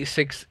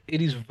x86.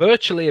 It is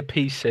virtually a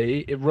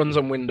PC. It runs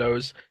on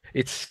Windows.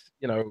 It's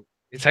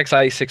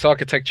x86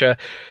 architecture.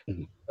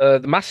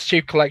 The Master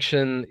Chief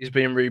Collection is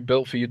being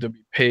rebuilt for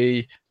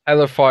UWP.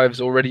 Halo 5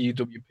 is already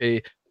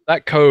UWP.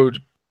 That code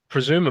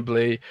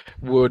presumably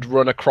would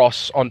run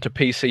across onto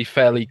PC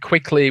fairly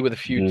quickly with a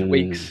few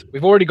tweaks.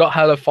 We've already got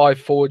Halo 5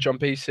 Forge on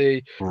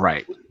PC,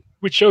 right?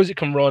 Which shows it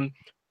can run.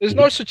 There's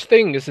no such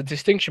thing as a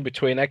distinction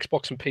between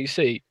Xbox and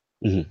PC.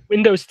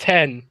 Windows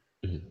 10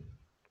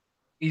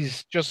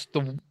 is just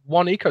the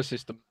one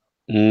ecosystem.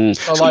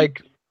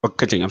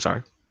 Continue. I'm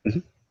sorry.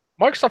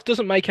 Microsoft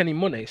doesn't make any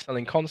money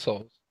selling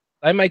consoles.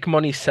 They make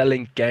money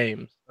selling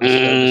games.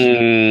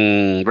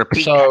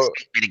 Repeat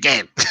it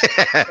again.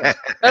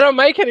 They don't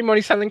make any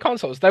money selling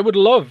consoles. They would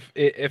love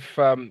it if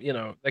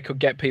they could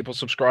get people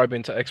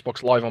subscribing to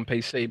Xbox Live on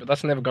PC, but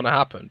that's never going to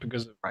happen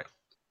because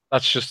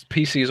that's just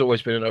PC has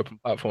always been an open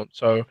platform.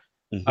 So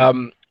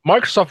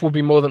Microsoft will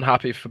be more than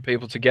happy for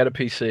people to get a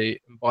PC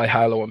and buy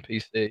Halo on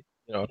PC.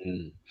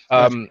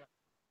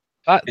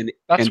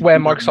 That's where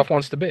Microsoft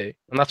wants to be,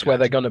 and that's where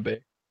they're going to be.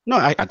 No,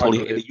 I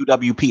totally get the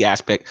UWP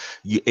aspect.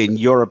 In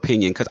your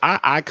opinion, because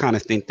I kind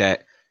of think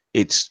that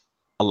it's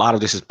a lot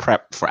of this is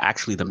prep for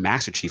actually the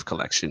Master Chief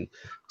Collection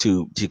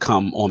to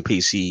come on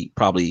PC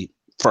probably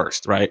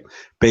first, right?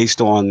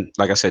 Based on,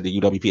 like I said, the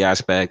UWP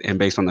aspect, and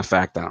based on the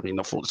fact that,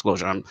 full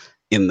disclosure, I'm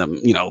in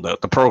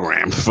the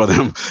program for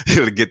them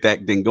to get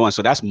that thing going.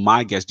 So that's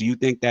my guess. Do you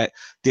think that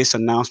this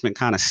announcement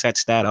kind of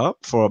sets that up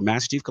for a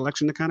Master Chief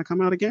Collection to kind of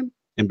come out again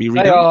and be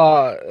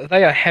redone?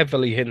 They are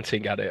heavily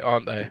hinting at it,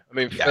 aren't they? I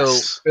mean,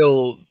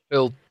 Phil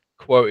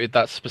quoted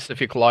that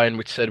specific line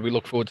which said, "We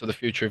look forward to the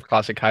future of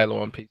classic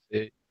Halo on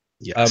PC."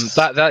 Yes.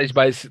 That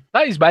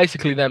is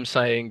basically them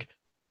saying,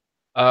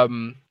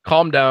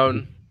 "Calm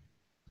down.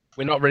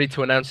 We're not ready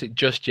to announce it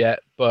just yet,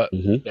 but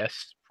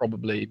yes,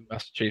 probably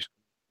Master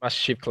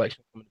Chief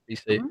Collection coming to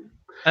PC."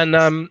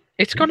 And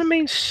it's going to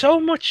mean so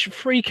much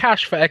free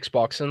cash for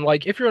Xbox. And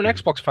like, if you're an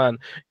Xbox fan,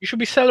 you should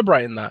be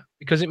celebrating that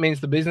because it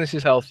means the business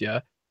is healthier.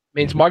 It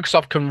means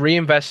Microsoft can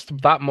reinvest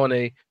that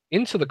money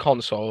into the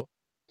console,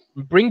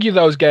 bring you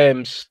those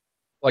games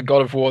like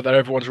God of War that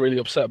everyone's really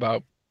upset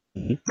about.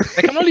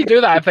 They can only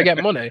do that if they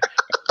get money.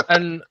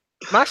 And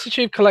Master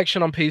Chief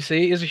Collection on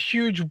PC is a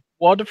huge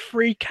wad of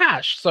free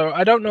cash. So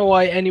I don't know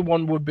why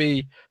anyone would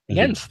be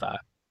against that.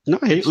 No,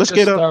 hey, let's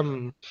get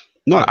a...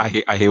 No, I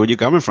hear where you're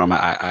coming from.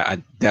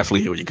 I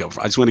definitely hear where you're coming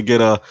from. I just want to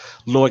get a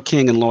Lord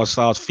King and Lord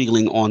Sal's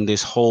feeling on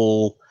this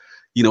whole,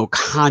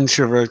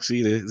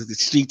 controversy.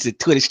 The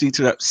Twitter streets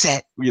are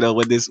upset,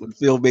 when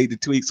Phil made the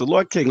tweet. So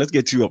Lord King, let's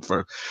get you up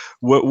first.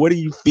 What do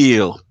you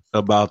feel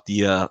about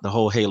the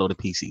whole Halo to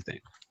PC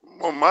thing?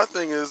 Well, my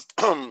thing is,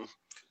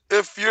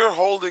 if you're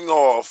holding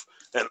off,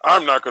 and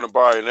I'm not going to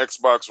buy an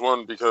Xbox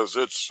One because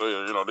it's they're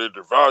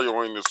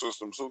devaluing the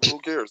system, so who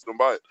cares? Don't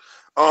buy it.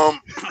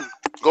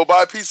 Go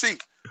buy a PC.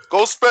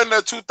 Go spend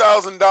that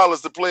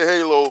 $2,000 to play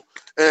Halo,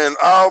 and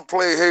I'll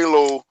play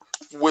Halo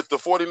with the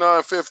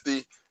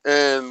 $49.50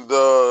 and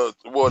the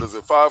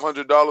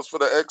 $500 for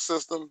the X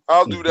system.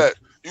 I'll do that.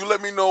 You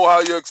let me know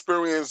how your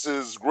experience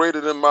is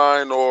greater than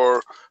mine,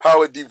 or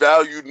how it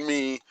devalued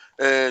me,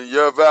 and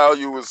your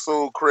value is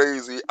so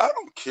crazy. I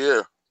don't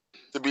care,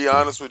 to be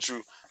honest with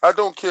you. I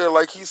don't care.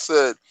 Like he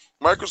said,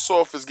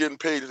 Microsoft is getting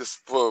paid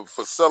for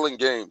selling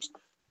games.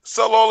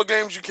 Sell all the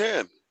games you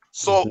can.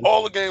 Sell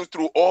all the games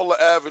through all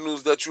the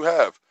avenues that you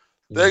have.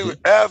 The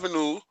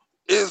avenue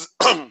is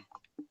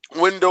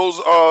Windows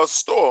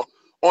Store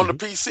on the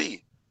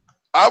PC.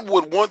 I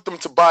would want them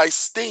to buy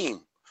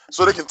Steam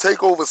so they can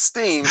take over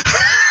Steam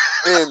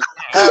and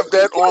have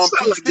that on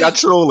PC. Like y'all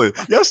trolling.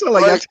 Y'all sound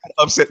like y'all trying to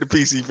upset the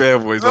PC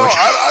fanboys. No,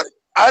 like.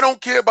 I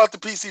don't care about the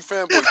PC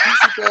fanboys.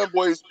 PC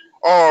fanboys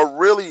are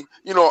really,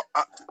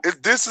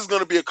 this is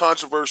going to be a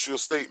controversial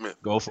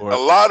statement. Go for A it.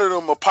 lot of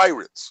them are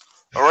pirates.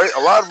 All right,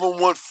 a lot of them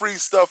want free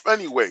stuff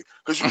anyway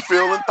because you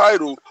feel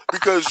entitled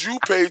because you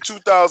paid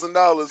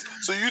 $2,000,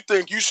 so you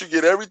think you should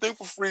get everything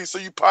for free. So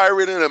you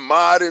pirating and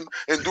modding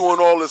and doing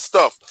all this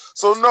stuff.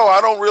 So no, I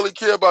don't really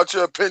care about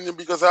your opinion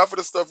because half of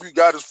the stuff you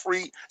got is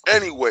free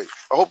anyway.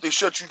 I hope they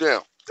shut you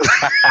down.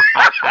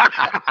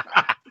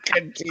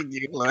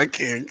 Continue, Lord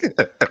King.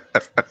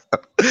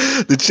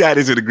 The chat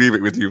is in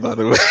agreement with you, by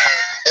the way.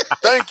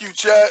 Thank you,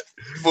 chat,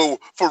 for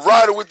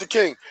riding with the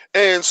king.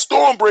 And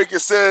Stormbreaker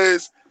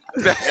says,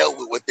 "The hell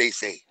with what they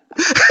say."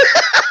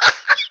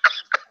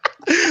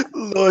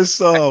 Lord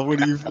Saul, what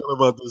do you feel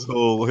about this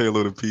whole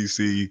Halo to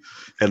PC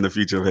and the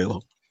future of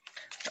Halo?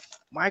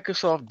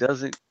 Microsoft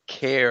doesn't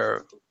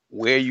care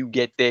where you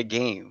get their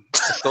game,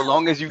 so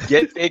long as you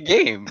get their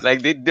game.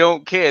 Like, they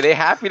don't care. They're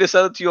happy to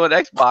sell it to you on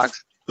Xbox,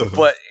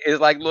 but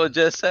it's like Lord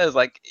just says,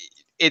 like,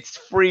 it's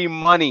free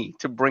money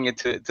to bring it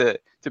to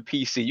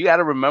PC. You got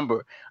to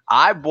remember,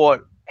 I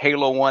bought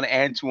Halo 1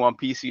 and 2 on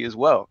PC as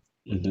well.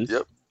 Mm-hmm.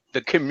 Yep.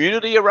 The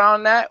community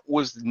around that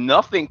was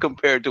nothing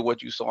compared to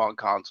what you saw on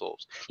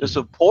consoles. The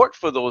support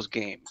for those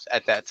games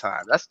at that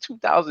time, that's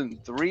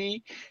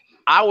 2003.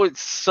 I was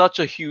such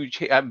a huge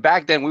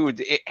back then.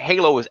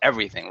 Halo was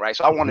everything, right?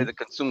 So I wanted to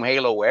consume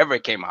Halo wherever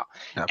it came out.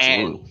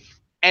 Absolutely.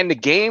 And the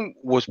game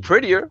was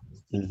prettier.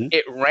 Mm-hmm.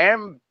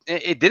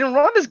 It didn't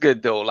run as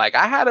good though. Like,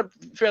 I had a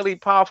fairly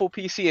powerful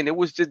PC, and there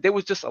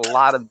was just a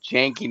lot of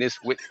jankiness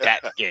with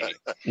that game.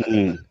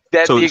 Mm-hmm.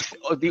 That So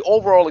the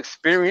overall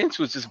experience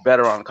was just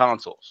better on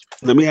consoles.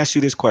 let me ask you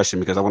this question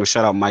because I want to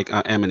shout out Mike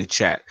M in the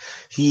chat.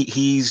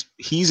 He's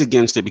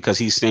against it because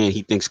he's saying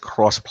he thinks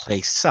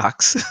crossplay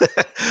sucks,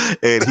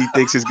 and he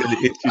thinks it's going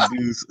to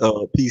introduce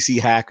PC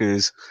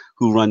hackers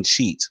who run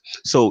cheats.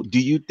 So, do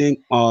you think,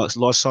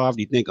 Lord Sav,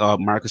 do you think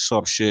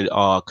Microsoft should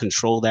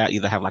control that?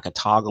 Either have like a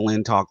toggle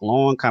in, toggle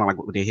on, kind of like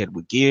what they had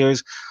with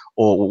Gears,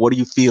 or what do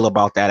you feel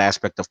about that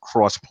aspect of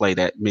crossplay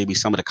that maybe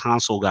some of the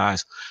console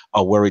guys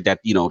are worried that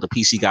the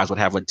PC guys would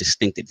have a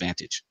distinct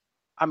advantage?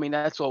 I mean,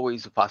 that's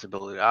always a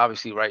possibility.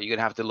 Obviously, right? You're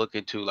gonna have to look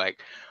into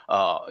like,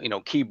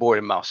 keyboard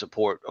and mouse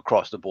support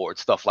across the board,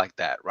 stuff like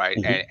that, right?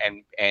 Mm-hmm.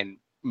 And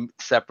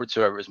separate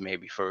servers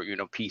maybe for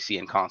PC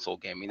and console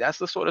gaming. That's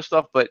the sort of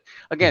stuff. But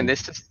again,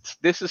 this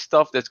is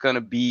stuff that's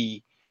gonna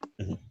be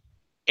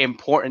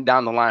important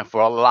down the line for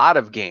a lot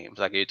of games.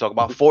 Like, you talk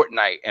about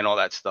Fortnite and all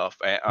that stuff,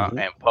 and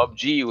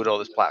PUBG with all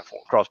this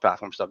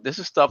cross-platform stuff. This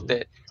is stuff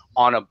that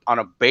on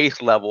a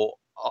base level,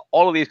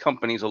 all of these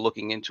companies are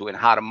looking into and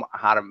how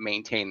to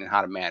maintain and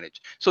how to manage.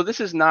 So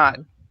this is not.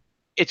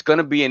 It's going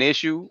to be an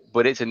issue,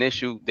 but it's an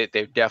issue that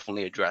they're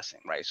definitely addressing,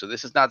 right? So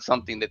this is not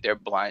something that they're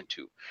blind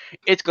to.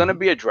 It's going to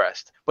be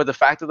addressed, but the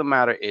fact of the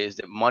matter is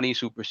that money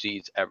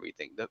supersedes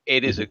everything.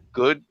 It is a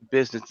good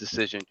business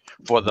decision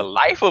for the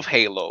life of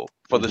Halo,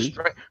 for the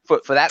for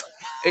that.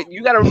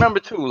 You got to remember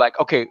too, like,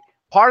 okay,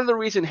 part of the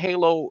reason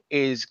Halo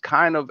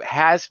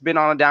has been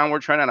on a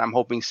downward trend, and I'm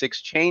hoping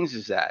 6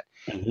 changes that,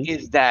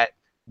 is that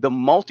the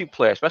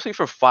multiplayer, especially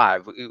for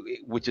 5,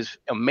 which is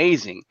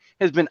amazing,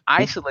 has been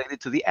isolated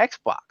to the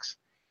Xbox.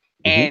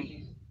 And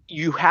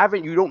you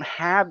don't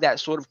have that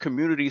sort of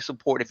community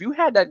support. If you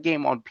had that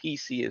game on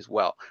PC as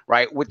well,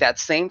 right, with that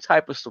same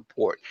type of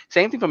support,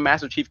 same thing for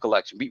Master Chief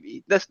Collection.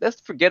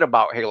 Let's forget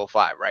about Halo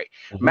 5, right?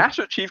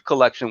 Master Chief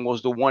Collection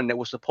was the one that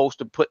was supposed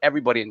to put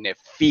everybody in their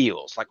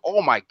feels. Like,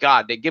 oh my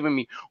God, they're giving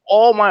me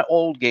all my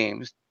old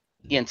games,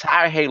 the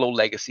entire Halo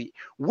legacy,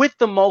 with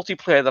the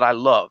multiplayer that I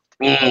loved.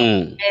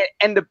 And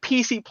the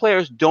PC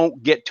players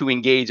don't get to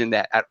engage in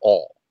that at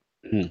all.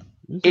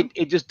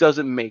 It just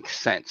doesn't make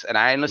sense. And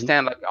I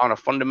understand, like, on a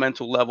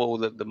fundamental level,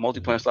 the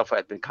multiplayer stuff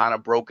has been kind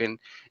of broken,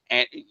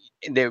 and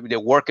they're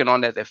working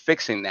on that. They're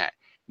fixing that.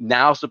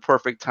 Now's the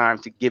perfect time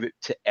to give it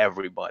to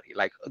everybody.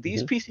 Like,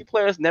 these PC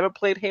players never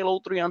played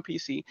Halo 3 on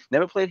PC,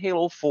 never played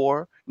Halo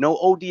 4, no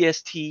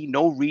ODST,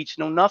 no Reach,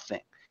 no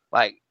nothing.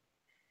 Like,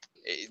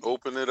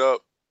 Open it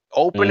up.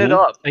 Open it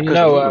up.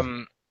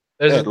 And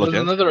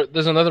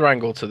there's another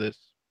angle to this.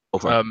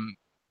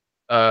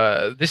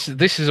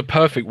 This is a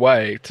perfect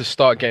way to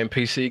start getting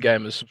PC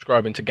gamers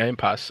subscribing to Game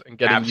Pass and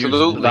getting used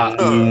to that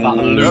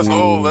loop. That's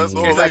all.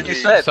 Like you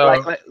said,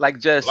 like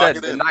Jez said,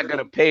 they're not going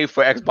to pay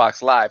for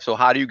Xbox Live. So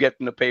how do you get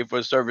them to pay for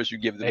a service you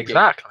give them?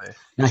 Exactly.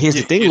 Now here's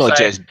the thing, Lord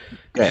Jez.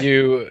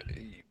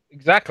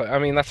 Exactly. I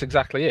mean, that's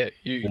exactly it.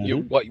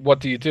 What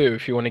do you do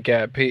if you want to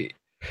get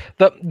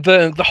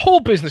the whole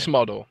business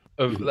model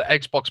of the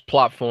Xbox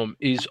platform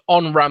is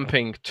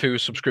on-ramping to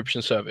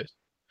subscription service.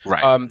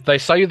 Right. They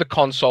sell you the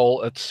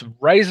console, it's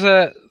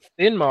razor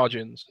thin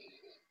margins,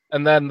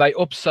 and then they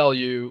upsell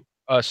you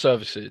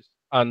services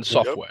and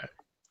software.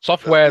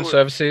 Software and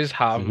services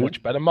have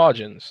much better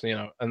margins,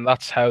 and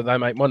that's how they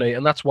make money.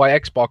 And that's why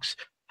Xbox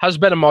has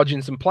better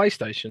margins than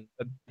PlayStation,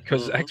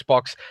 because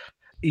Xbox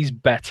is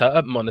better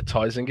at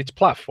monetizing its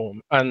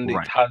platform, and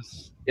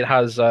it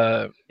has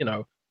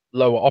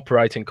lower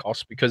operating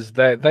costs because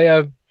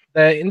they're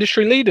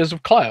industry leaders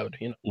of cloud.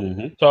 You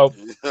know, so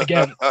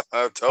again,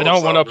 I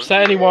don't want to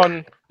upset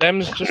anyone.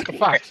 Them's just the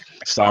facts.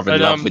 Sovereign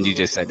love when you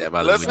just said that.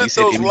 By the way, let's when you hit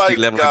said those industry likes,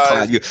 level guys.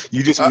 cloud,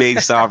 you just made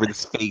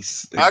Sovereign's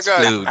face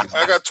explode.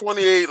 I got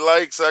 28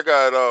 likes. I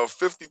got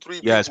 53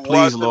 Yes, people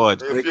please, watching.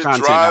 Lord. If Great you're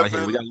content out here.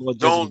 driving, We got Lord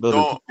Judge's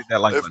building. Hit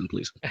that like button,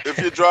 please. If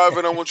you're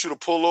driving, I want you to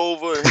pull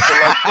over and hit the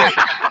like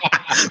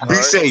button. Be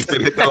safe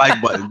and hit the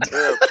like button.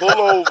 Yeah, pull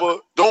over.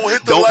 Don't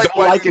hit the Don't like like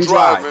while and you're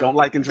drive. driving. Don't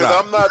like and drive.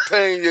 Because I'm not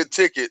paying your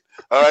ticket.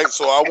 All right,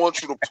 so I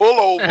want you to pull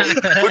over,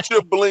 put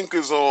your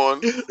blinkers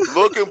on,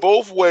 look in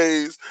both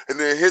ways, and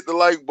then hit the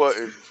like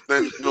button.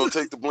 Then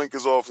take the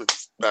blinkers off and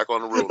back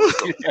on the road.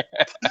 Let's go.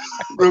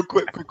 Real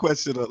quick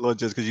question, Lord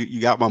Judge, because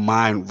you got my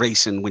mind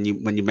racing when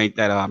you make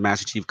that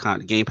Master Chief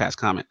Game Pass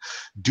comment.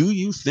 Do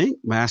you think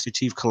Master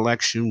Chief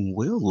Collection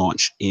will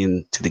launch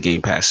into the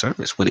Game Pass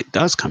service when it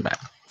does come back?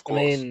 I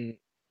mean,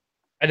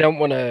 I don't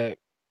want to,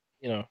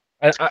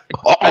 I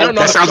don't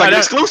know. That sounds like an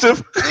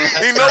exclusive.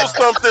 He knows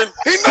something.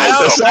 He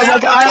knows something. Sounds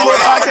like an Iowa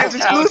podcast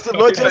exclusive.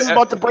 Lord Judge is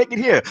about to break it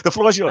here. The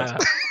floor is yours.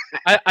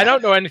 I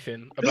don't know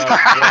anything about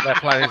what they're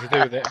planning to do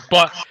with it,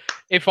 but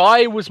if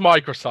I was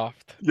Microsoft,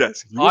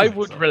 yes, I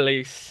would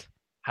release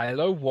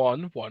Halo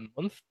 1 one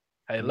month,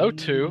 Halo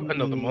 2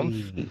 another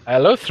month,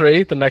 Halo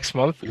 3 the next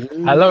month,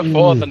 Halo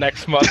 4 the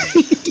next month.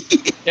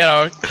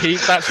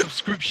 Keep that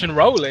subscription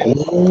rolling.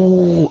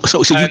 Oh, so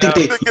you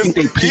think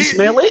they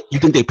piecemeal it? You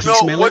think they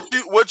piecemeal it?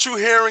 What you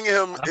hearing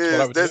him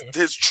is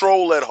his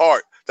troll at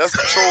heart. That's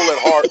the troll at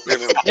heart in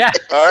him. Yeah.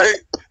 All right.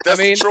 That's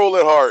the troll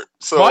at heart.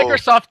 So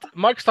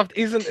Microsoft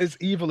isn't as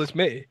evil as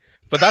me,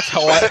 but that's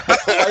how I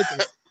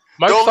think.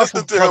 Don't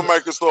listen to him,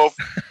 Microsoft.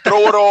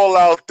 Throw it all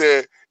out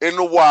there in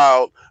the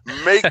wild.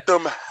 Make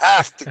them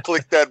have to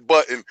click that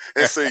button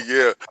and say,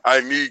 "Yeah, I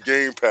need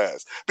Game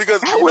Pass."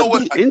 Because that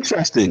would be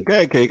interesting. Go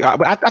ahead, Cake. I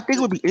think it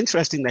would be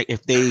interesting that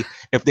if they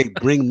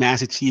bring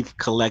Master Chief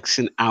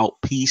Collection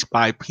out piece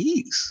by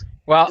piece.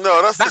 Well,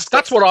 no,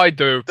 that's what I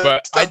do,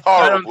 but that's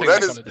I don't horrible. think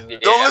don't listen to him.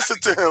 Do not listen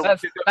to him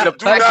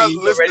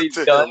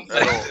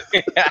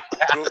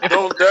at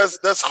all.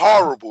 That's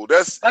horrible.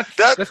 That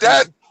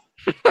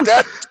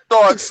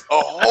starts a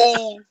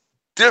whole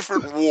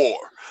different war.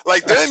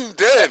 Like then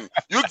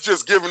you're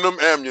just giving them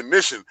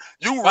ammunition.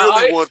 You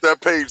really want that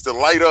page to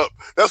light up.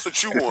 That's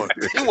what you want.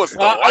 He wants to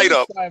light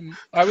up.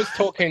 I was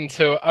talking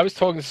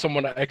to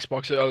someone at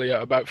Xbox earlier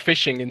about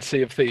fishing in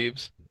Sea of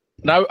Thieves.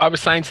 Now I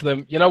was saying to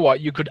them, you know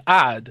what? You could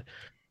add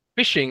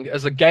fishing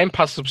as a Game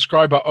Pass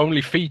subscriber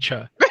only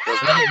feature.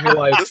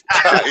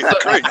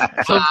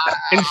 So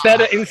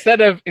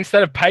instead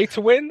of pay to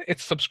win,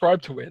 it's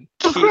subscribe to win.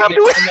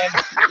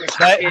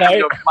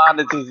 Your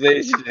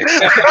monetization.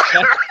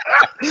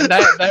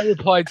 They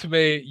replied to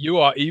me, "You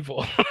are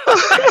evil."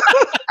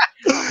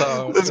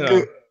 So,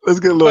 let's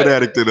get Lord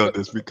Addicted on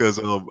this because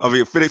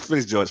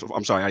finish, George.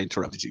 I'm sorry, I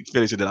interrupted you.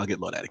 Finish it, then I'll get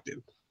Lord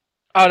Addicted.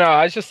 Oh no,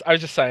 I was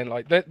just saying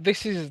like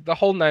this is the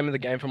whole name of the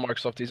game for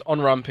Microsoft is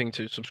on-ramping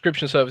to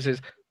subscription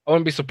services. I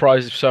wouldn't be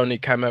surprised if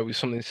Sony came out with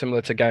something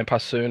similar to Game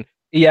Pass soon.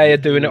 EA are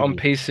doing it on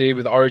PC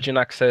with Origin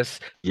Access.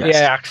 Yes.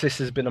 EA Access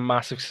has been a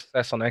massive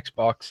success on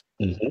Xbox.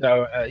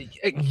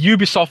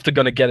 Ubisoft are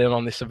going to get in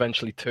on this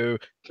eventually too.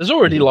 There's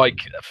already like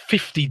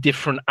 50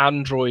 different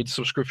Android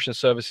subscription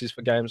services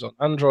for games on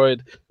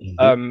Android.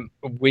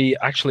 We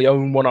actually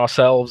own one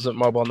ourselves at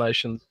Mobile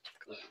Nation.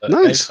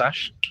 Nice.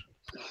 Stash.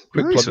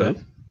 Quick plug there.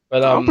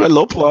 But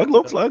low plug,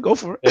 go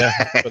for it.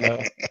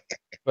 Yeah,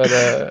 but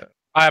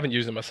I haven't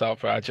used it myself.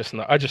 But I just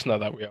know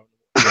that we own.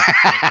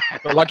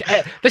 But like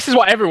this is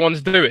what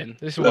everyone's doing.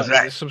 This is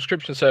what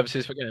subscription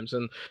services for games,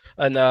 and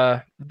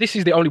this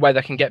is the only way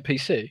they can get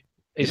PC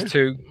is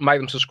to make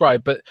them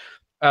subscribe. But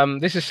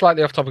this is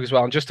slightly off topic as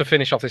well. And just to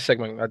finish off this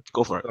segment,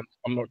 go for it.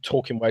 I'm not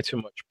talking way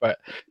too much, but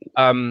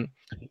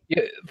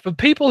for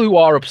people who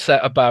are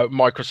upset about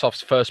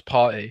Microsoft's first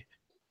party.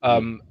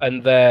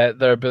 And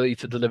their ability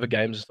to deliver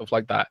games and stuff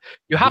like that.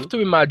 You have to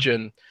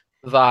imagine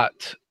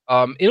that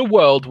in a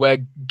world where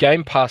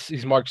Game Pass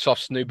is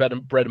Microsoft's new bread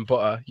and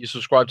butter, you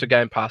subscribe to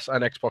Game Pass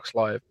and Xbox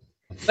Live.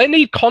 They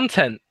need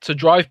content to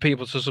drive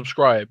people to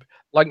subscribe,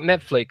 like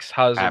Netflix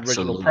has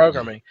original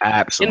programming.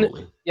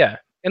 Absolutely.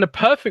 In a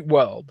perfect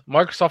world,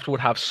 Microsoft would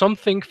have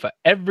something for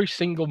every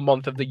single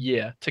month of the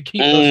year to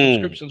keep those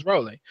subscriptions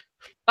rolling.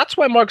 That's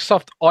where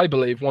Microsoft, I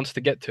believe, wants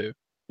to get to.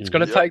 It's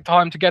going to take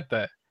time to get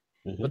there.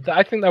 But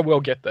I think they will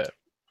get there.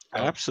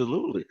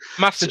 Absolutely.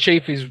 Master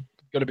Chief is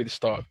going to be the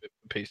start of the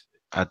piece.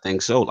 I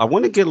think so. I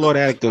want to get Lord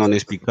Addicted on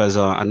this because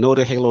I know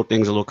the Halo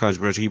thing's a little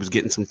controversial. He was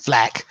getting some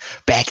flack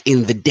back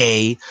in the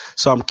day.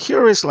 So I'm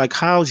curious, like,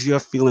 how's your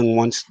feeling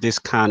once this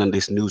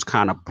news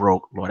kind of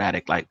broke, Lord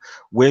Addict? Like,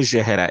 where's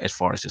your head at as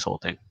far as this whole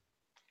thing?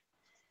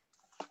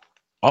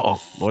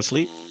 Lord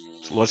Sleep?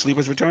 Lord Sleep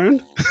has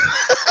returned?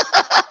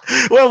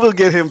 Well, we'll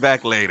get him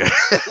back later.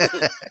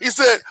 He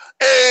said,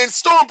 and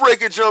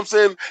Stormbreaker jumps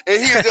in,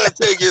 and he's gonna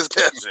take his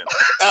caption.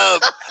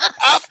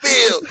 I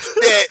feel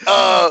that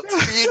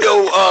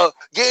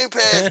Game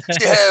Pass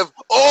should have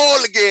all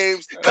the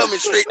games coming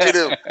straight to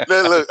them.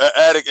 Look,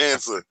 Addict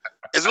answer.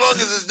 As long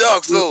as it's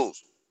Dark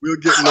Souls. We'll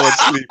get Lord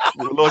Sleep.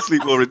 Lord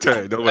Sleep will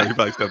return. Don't worry, he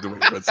probably stepped away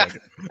for a second.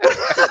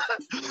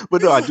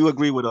 But no, I do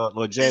agree with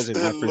Lord Jazz in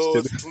reference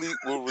Lord to Sleep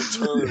will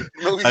return.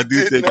 No, he I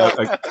do did think not.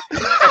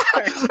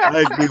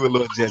 I agree with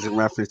Lord Jazz in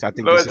reference. I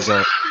think this is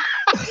a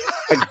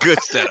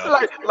good setup.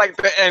 like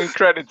the end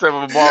credits of a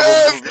Marvel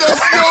Yes, movie.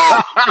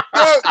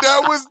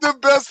 that was the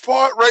best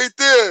part right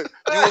there.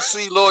 You will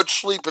see Lord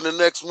Sleep in the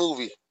next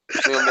movie.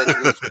 See him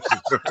next week.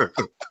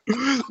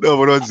 No,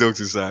 but on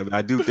jokes aside,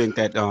 I do think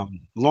that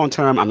long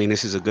term, I mean,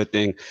 this is a good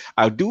thing.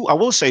 I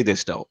will say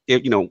this though,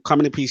 if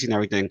coming to PC and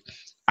everything,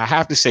 I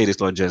have to say this,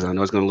 Lord Jez. I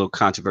know it's going to a little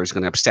controversial,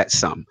 going to upset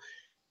some.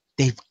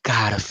 They've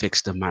got to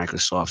fix the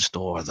Microsoft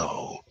Store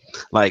though.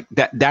 Like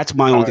that's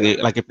my only thing.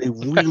 Like if they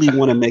really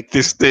want to make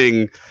this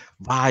thing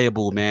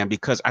viable, man,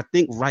 because I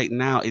think right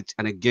now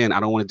and again, I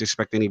don't want to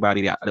disrespect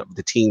anybody,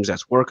 the teams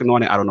that's working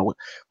on it. I don't know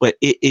but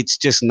it's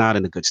just not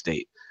in a good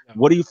state.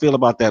 What do you feel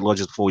about that, Lord,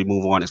 just before we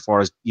move on, as far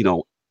as,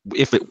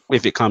 if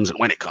it comes and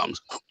when it comes?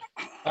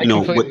 I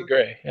completely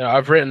agree.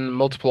 I've written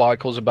multiple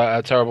articles about how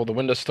terrible the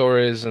Windows Store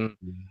is, and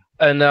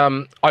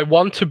I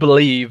want to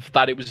believe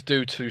that it was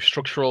due to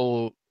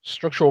structural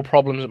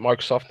problems at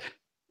Microsoft.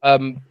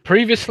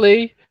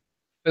 Previously,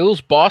 Phil's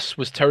boss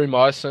was Terry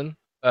Myerson,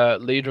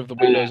 leader of the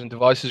Windows and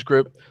Devices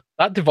group.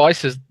 That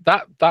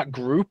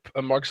group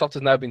at Microsoft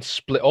has now been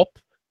split up.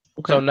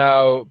 Okay. So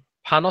now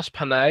Panos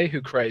Panay, who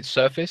created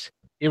Surface,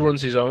 he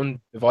runs his own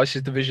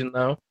devices division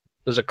now.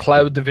 There's a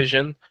cloud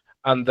division,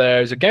 and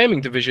there's a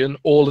gaming division,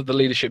 all at the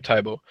leadership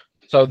table.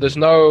 So there's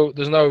no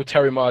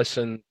Terry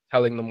Myerson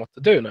telling them what to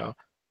do now.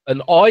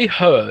 And I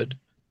heard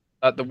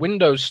that the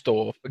Windows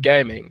Store for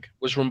gaming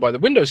was run by the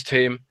Windows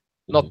team,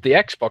 not the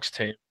Xbox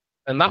team.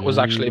 And that was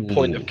actually a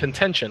point of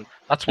contention.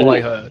 That's what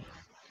I heard.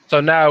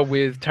 So now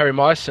with Terry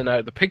Myerson out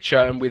of the picture,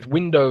 and with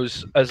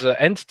Windows as an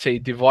entity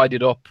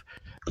divided up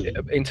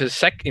into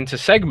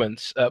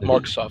segments at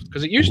Microsoft,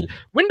 because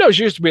Windows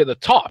used to be at the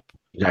top.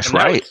 That's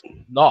right. It's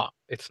not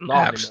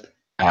anymore.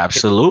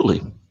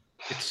 Absolutely.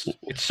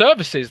 It's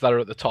services that are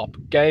at the top: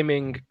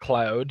 gaming,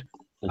 cloud,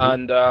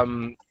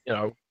 and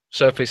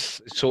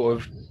Surface is sort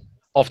of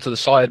off to the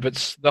side.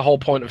 But the whole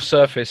point of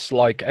Surface,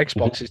 like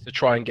Xbox, is to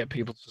try and get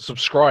people to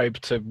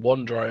subscribe to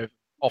OneDrive,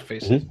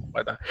 Office, and stuff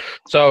like that.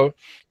 So,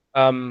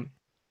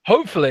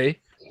 hopefully,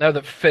 now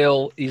that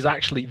Phil is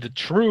actually the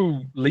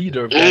true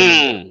leader of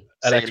gaming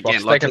at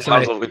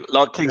Xbox,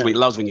 Lord Kingsbury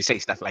loves when you say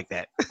stuff like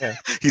that. Yeah.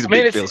 He's a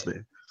big Phil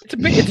fan. It's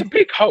a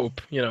big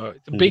hope,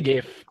 it's a big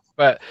if.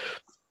 But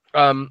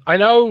I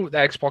know the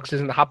Xbox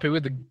isn't happy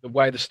with the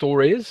way the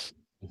store is,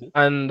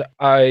 and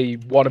I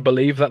want to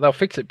believe that they'll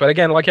fix it. But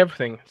again, like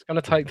everything, it's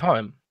going to take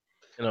time.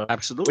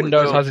 Absolutely.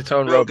 Windows has its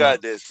own Phil roadmap.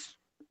 Got this.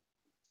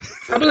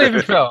 I believe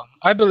in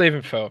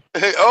Phil.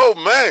 Hey, oh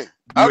man,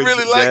 I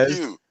really like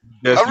you.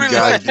 Yes, I really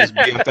like just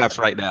BFFs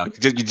right now.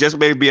 You just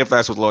made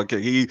BFFs with Lord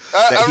King.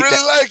 I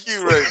really like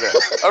you right now.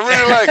 I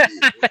really like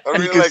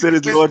you. He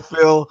considers Lord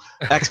Phil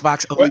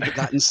Xbox only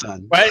begotten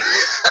son. Wait.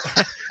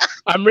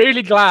 I'm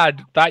really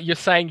glad that you're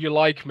saying you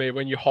like me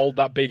when you hold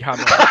that big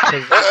hammer.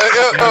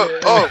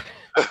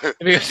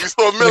 You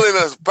saw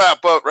millionaires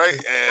pop up, right?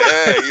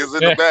 Yeah, he's in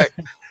the back.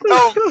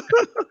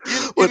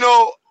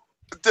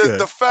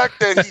 The fact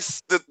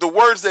that the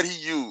words that he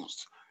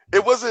used,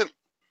 it wasn't,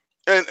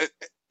 and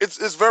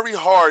it's very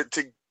hard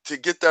to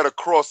get that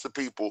across to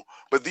people,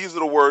 but these are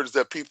the words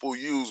that people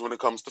use when it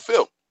comes to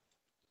Phil.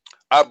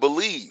 I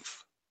believe.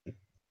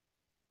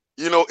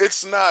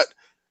 It's not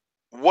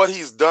what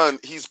he's done.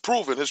 He's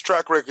proven. His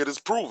track record is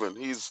proven.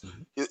 He's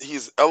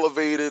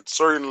elevated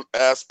certain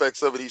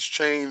aspects of it. He's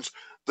changed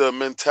the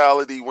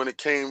mentality when it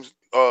came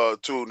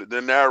to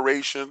the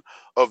narration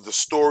of the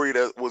story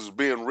that was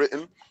being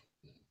written.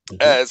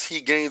 As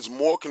he gains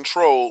more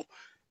control,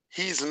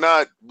 he's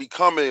not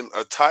becoming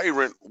a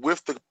tyrant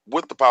with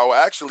the power.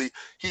 Actually,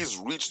 he's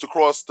reached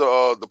across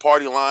the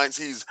party lines.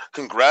 He's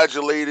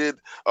congratulated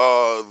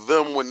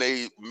them when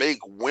they make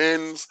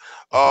wins.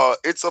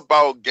 It's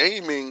about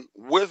gaming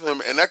with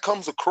him, and that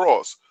comes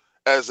across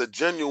as a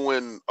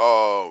genuine.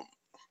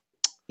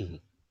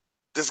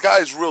 This guy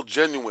is real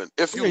genuine.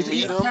 If you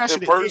meet him in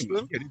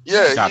person,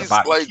 he's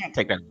like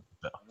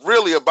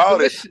really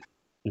about it.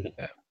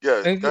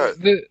 Yeah.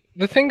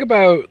 The thing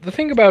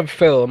about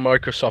Phil and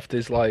Microsoft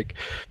is, like,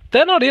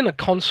 they're not in a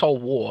console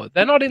war.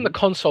 They're not in the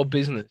console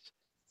business.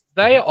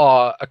 They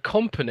are a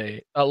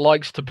company that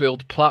likes to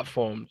build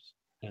platforms,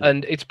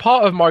 and it's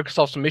part of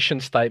Microsoft's mission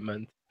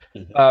statement.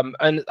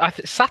 And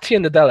Satya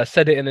Nadella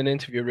said it in an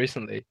interview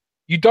recently.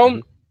 You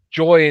don't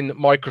join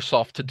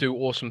Microsoft to do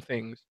awesome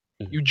things.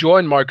 You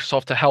join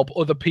Microsoft to help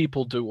other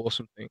people do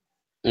awesome things.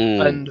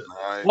 And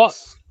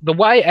the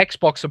way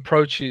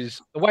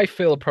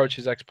Phil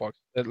approaches Xbox,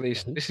 at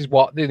least this is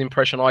what the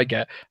impression I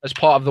get as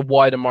part of the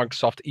wider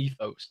Microsoft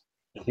ethos,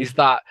 is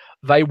that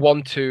they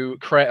want to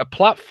create a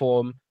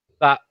platform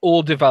that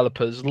all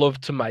developers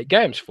love to make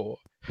games for.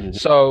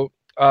 So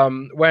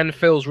when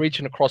Phil's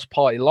reaching across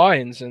party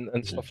lines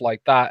and stuff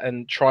like that,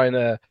 and trying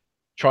to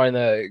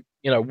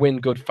win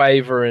good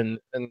favor and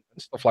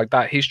stuff like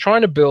that, he's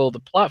trying to build a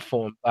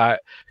platform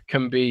that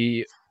can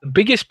be the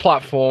biggest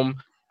platform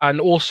and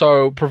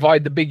also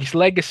provide the biggest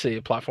legacy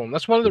platform.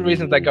 That's one of the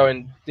reasons they go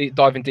in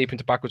diving deep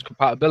into backwards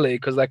compatibility,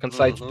 because they can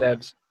say to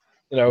devs,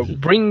 you know,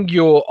 bring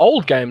your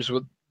old games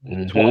to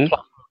our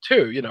platform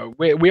too. You know,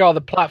 we are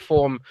the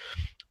platform,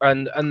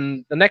 and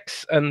the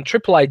next and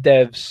AAA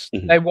devs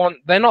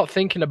they're not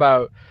thinking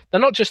about, they're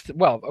not just,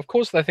 well, of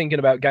course they're thinking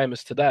about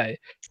gamers today,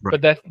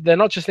 but they're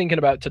not just thinking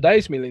about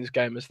today's millions of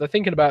gamers. They're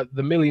thinking about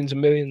the millions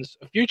and millions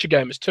of future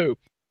gamers too.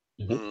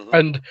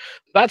 And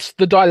that's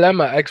the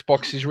dilemma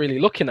Xbox is really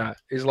looking at,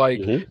 is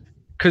like,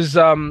 because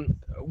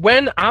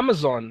when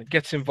Amazon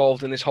gets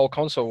involved in this whole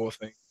console war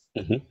thing,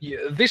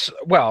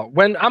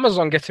 when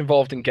Amazon gets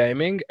involved in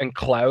gaming and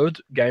cloud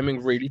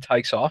gaming really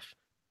takes off,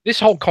 this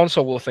whole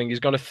console war thing is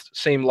going to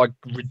seem like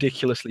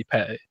ridiculously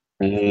petty.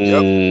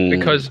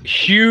 Because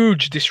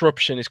huge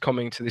disruption is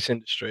coming to this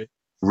industry.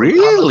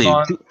 Really?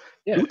 Amazon,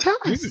 tell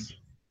us.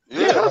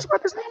 Tell us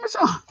about this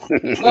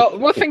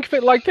Amazon. Well, think of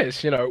it like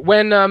this. You know,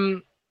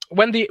 when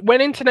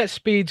internet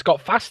speeds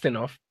got fast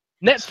enough,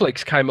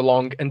 Netflix came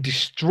along and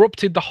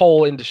disrupted the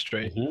whole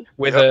industry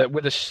with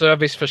a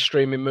service for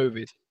streaming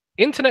movies.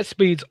 Internet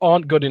speeds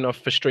aren't good enough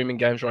for streaming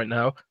games right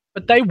now,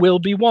 but they will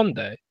be one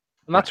day.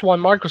 And that's why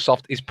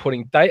Microsoft is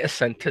putting data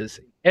centers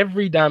in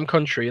every damn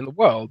country in the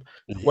world,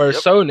 whereas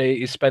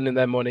Sony is spending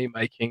their money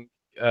making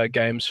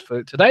games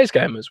for today's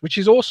gamers, which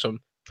is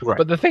awesome.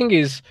 But the thing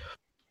is,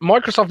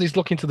 Microsoft is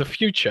looking to the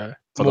future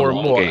more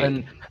and more,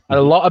 and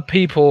a lot of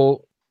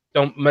people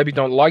don't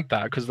like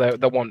that because they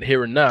want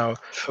here and now.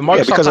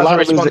 But because a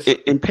lot of it is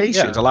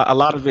impatience. A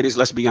lot of it is,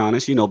 let's be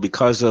honest, you know,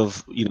 because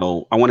of, you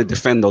know, I want to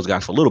defend those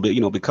guys for a little bit,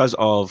 you know, because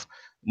of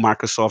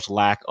Microsoft's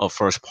lack of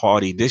first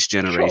party this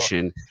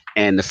generation,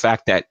 and the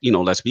fact that, you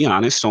know, let's be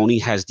honest,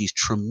 Sony has these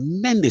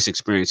tremendous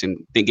experience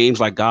in games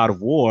like God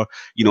of War.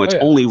 You know, it's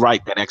only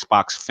right that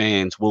Xbox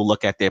fans will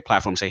look at their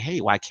platform and say,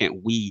 hey, why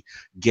can't we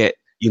get,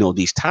 you know,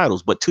 these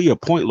titles? But to your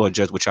point, Lord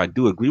Judge, which I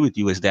do agree with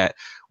you, is that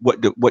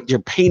what you're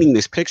painting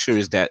this picture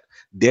is that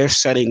they're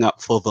setting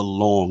up for the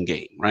long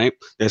game, right?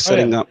 They're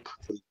setting up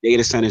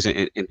data centers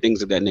and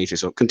things of that nature.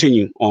 So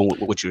continue on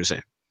with what you were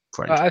saying.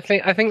 I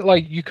think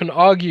like you can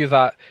argue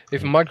that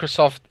if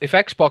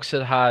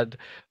Xbox had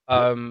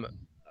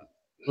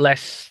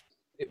less,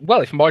 well,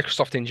 if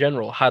Microsoft in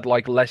general had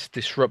like less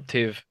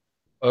disruptive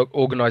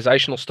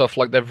organizational stuff,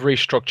 like they've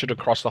restructured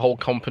across the whole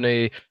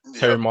company,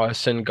 Terry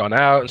Myerson gone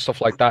out and stuff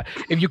like that.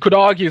 If you could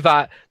argue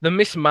that the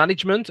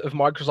mismanagement of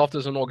Microsoft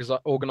as an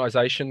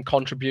organization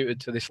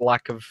contributed to this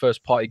lack of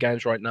first party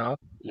games right now,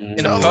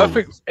 in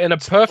a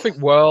perfect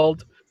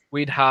world,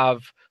 we'd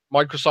have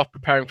Microsoft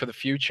preparing for the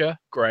future,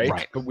 great,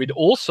 but we'd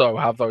also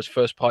have those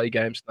first party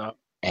games now.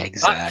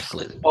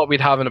 Exactly. That's what we'd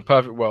have in a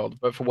perfect world,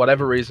 but for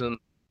whatever reason,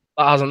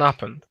 that hasn't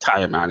happened.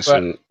 Don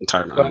Mattrick.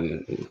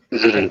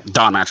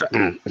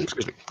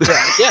 Excuse me.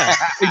 Yeah,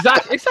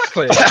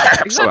 exactly.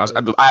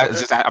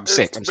 I'm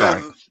sick. I'm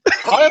sorry.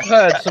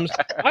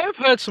 I have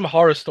heard some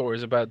horror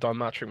stories about Don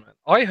Mattrick, man.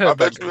 I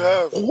bet you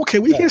have. Oh,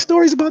 can we hear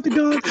stories about the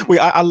Don? Wait,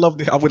 I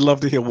would love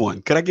to hear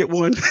one. Can I get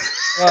one?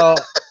 Well,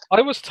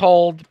 I was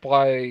told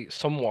by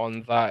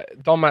someone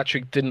that Don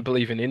Mattrick didn't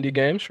believe in indie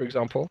games, for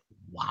example.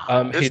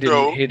 Wow. He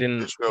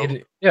didn't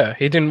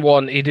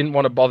want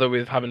to bother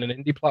with having an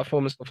indie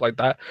platform and stuff like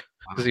that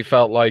because he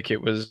felt like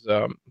it was,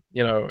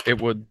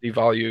 it would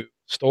devalue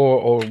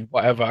store or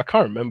whatever. I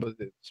can't remember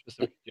the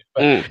specific,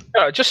 but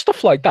just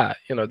stuff like that.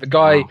 You know, the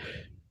guy,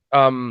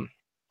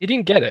 he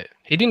didn't get it.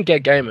 He didn't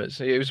get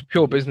gamers. He was a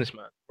pure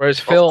businessman. Whereas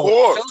Phil's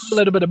a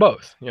little bit of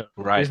both. You know,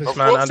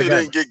 businessman of course he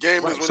didn't get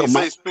gamers when he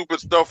say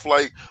stupid stuff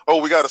like,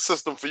 "Oh, we got a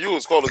system for you.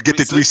 It's called a get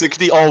the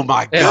 360." Oh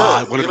my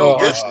God! What one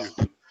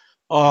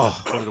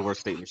of the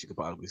worst statements you could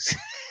possibly say.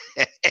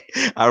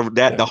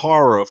 The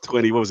horror of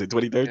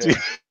 2013.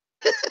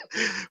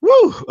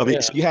 Woo! I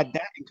mean, so you had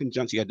that in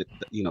conjunction.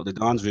 You had the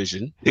Don's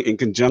vision in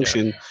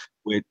conjunction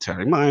with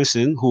Terry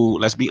Myerson, who,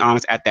 let's be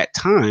honest, at that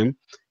time,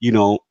 you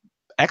know,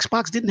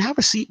 Xbox didn't have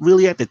a seat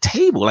really at the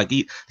table. Like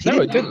they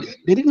didn't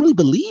really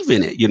believe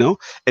in it, you know.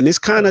 And this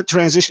kind of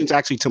transitions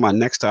actually to my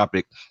next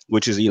topic,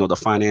 which is, you know, the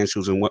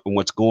financials and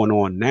what's going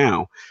on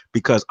now,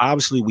 because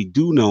obviously we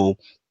do know,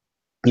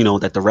 you know,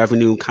 that the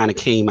revenue kind of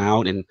came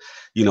out, and,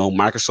 you know,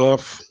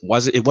 Microsoft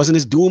wasn't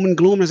as doom and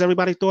gloom as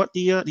everybody thought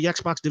the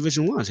Xbox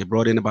division was. It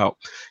brought in about,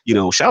 you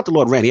know, shout out to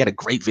Lord Rand. He had a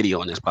great video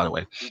on this, by the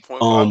way.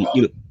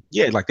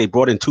 Like they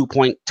brought in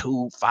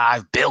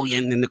 $2.25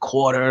 billion in the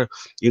quarter.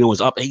 You know, it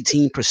was up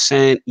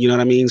 18%. You know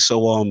what I mean?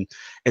 So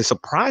and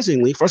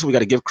surprisingly, first of all, we got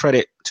to give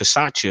credit to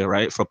Satya,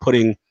 right, for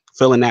putting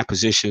Phil in that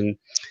position.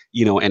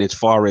 You know, and as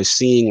far as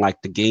seeing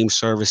like the game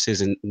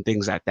services and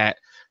things like that,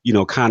 you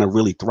know, kind of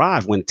really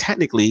thrive, when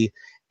technically,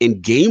 in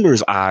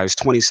gamers' eyes,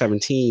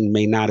 2017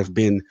 may not have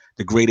been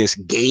the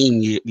greatest game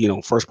year, you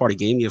know, first party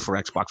game year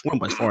for Xbox One,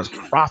 but as far as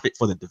profit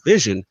for the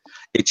division,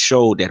 it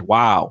showed that,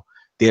 wow,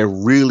 they're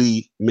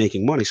really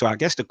making money. So I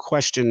guess the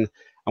question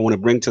I want to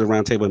bring to the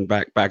roundtable and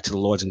back to the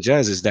Lords and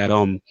Jez is that,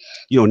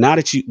 you know, now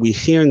that we're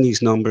hearing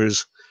these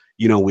numbers,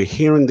 you know, we're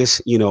hearing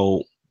this, you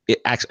know,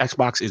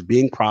 Xbox is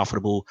being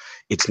profitable.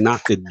 It's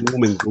not the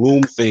doom and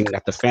gloom thing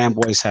that the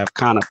fanboys have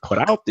kind of put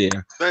out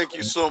there. Thank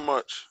you so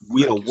much.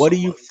 What do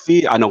you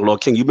feel? I know,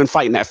 Lord King, you've been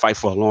fighting that fight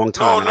for a long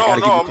time. No.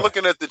 I'm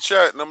looking at the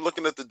chat and I'm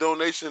looking at the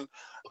donation.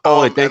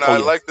 And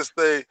I'd like to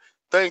say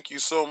thank you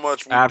so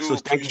much. We do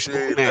appreciate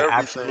everything.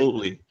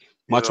 Absolutely.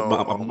 Much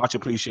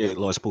appreciated,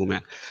 Lord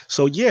Spoonman.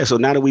 So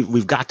now that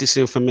we've got this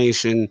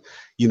information,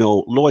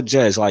 Lord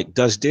Jez, like,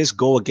 does this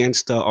go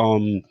against the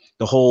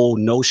whole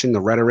notion,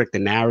 the rhetoric, the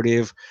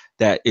narrative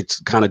that it's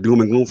kind of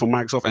doom and gloom for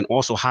Microsoft? And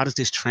also, how does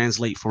this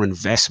translate for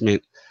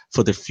investment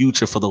for the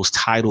future for those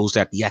titles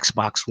that the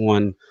Xbox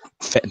One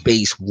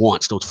base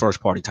wants, those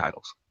first party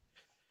titles?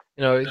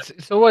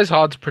 It's always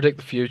hard to predict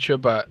the future,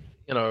 but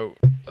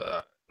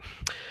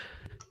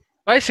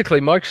basically,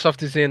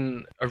 Microsoft is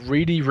in a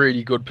really,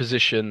 really good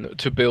position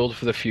to build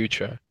for the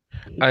future.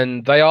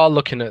 And they are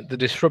looking at the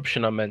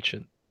disruption I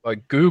mentioned.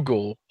 Like,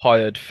 Google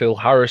hired Phil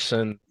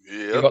Harrison.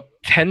 Yep. You got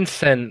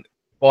Tencent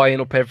buying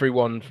up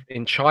everyone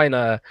in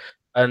China.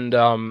 And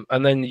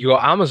then you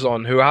got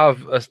Amazon, who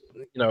have a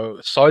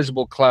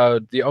sizable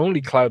cloud, the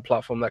only cloud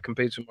platform that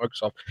competes with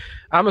Microsoft.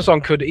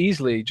 Amazon could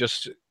easily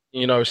just,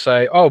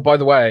 say, oh, by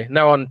the way,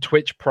 now on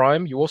Twitch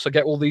Prime, you also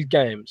get all these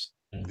games.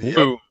 Yep.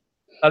 Boom.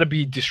 That'd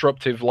be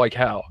disruptive like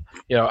hell,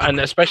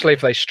 and especially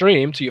if they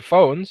stream to your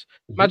phones.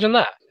 Imagine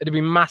that; it'd be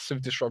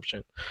massive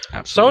disruption.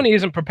 Absolutely. Sony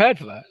isn't prepared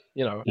for that,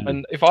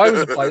 And if I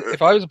was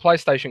a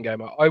PlayStation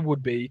gamer, I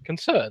would be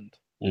concerned,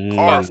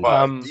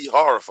 horrified. Be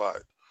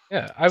horrified.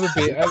 Yeah, I would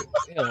be.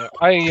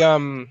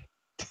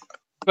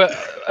 But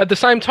at the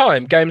same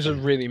time, games are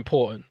really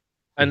important,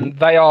 and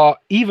they are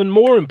even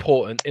more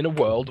important in a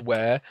world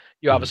where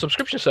you have a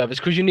subscription service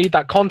because you need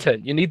that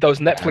content. You need those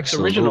Netflix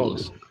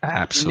originals.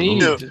 Absolutely.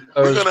 You need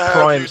we're gonna have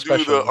Prime you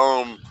specials.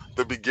 do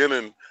the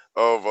beginning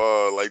of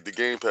like the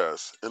Game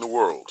Pass in the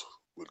world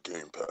with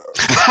Game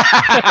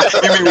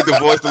Pass. You mean with the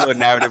voice, the little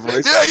narrative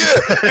voice? Yeah.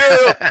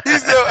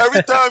 He's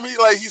every time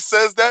he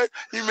says that,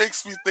 he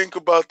makes me think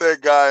about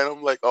that guy, and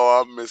I'm like,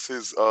 oh, I miss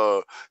his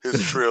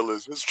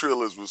trailers. His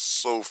trailers was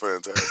so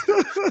fantastic.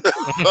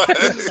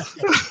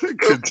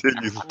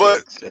 Continue.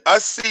 But I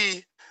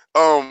see.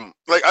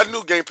 I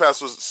knew Game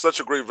Pass was such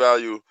a great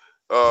value,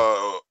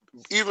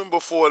 even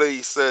before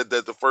they said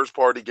that the first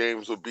party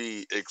games would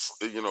be,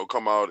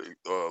 come out,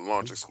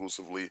 launch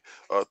exclusively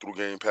through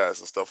Game Pass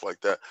and stuff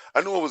like that. I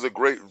knew it was a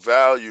great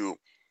value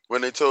when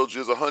they told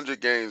you it's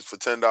 100 games for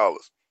 $10.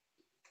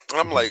 And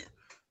I'm like,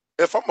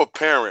 if I'm a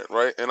parent,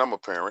 right, and I'm a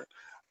parent,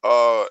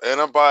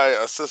 and I buy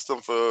a system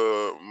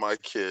for my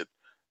kid,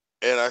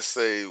 and I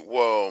say,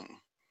 well,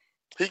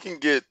 he can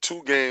get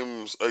 2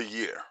 games a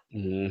year,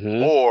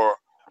 or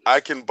I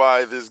can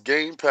buy this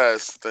Game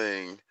Pass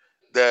thing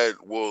that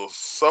will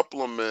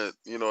supplement,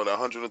 the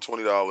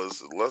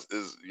 $120 less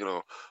is,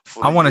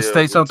 for I want to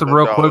say something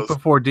real quick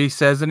before D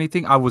says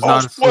anything. I was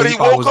not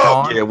asleep. I was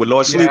gone. Yeah, with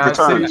Lord Sleep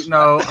returns.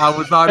 No, I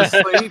was not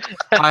asleep.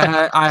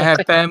 I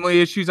had family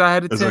issues I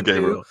had to tend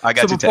to. Bro. I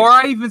got so before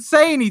I even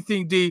say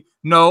anything, D,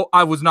 no,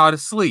 I was not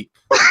asleep.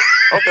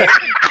 Okay.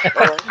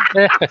 All right.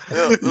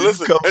 Yeah,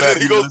 listen, and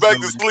then he goes back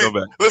to sleep.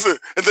 Listen,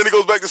 and then he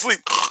goes back to sleep.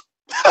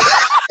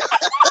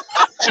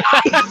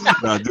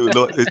 No, dude,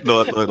 Lord,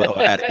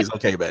 it's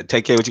okay, man.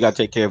 Take care of what you got to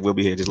take care of. We'll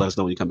be here. Just let us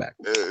know when you come back.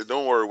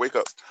 Don't worry. Wake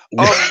up.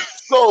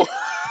 So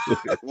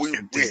we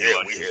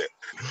here.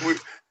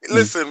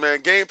 Listen, man.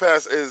 Game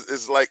Pass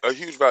is like a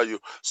huge value.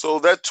 So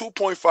that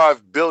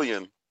 2.5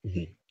 billion,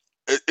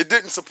 it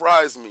didn't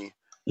surprise me.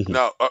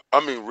 Now,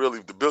 I mean, really,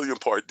 the billion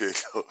part did.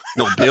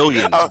 No,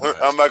 billion.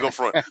 I'm not gonna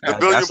front. The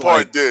billion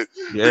part did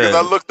because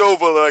I looked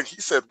over like he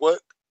said, "What?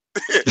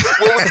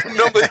 What was the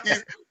number?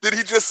 Did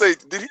he just say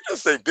billions?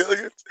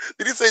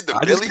 Did he say the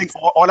billion?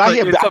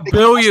 It's a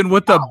billion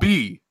with a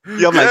B.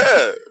 Yeah, I'm like,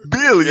 $1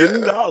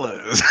 billion.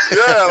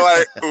 Yeah,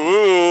 like,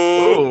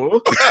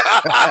 ooh.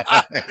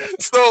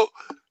 So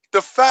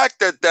the fact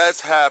that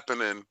that's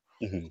happening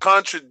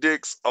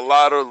contradicts a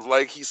lot of,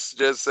 like he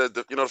just said,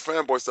 the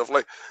fanboy stuff.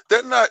 Like,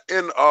 they're not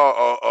in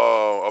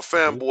a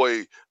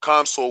fanboy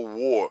console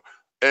war.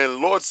 And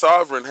Lord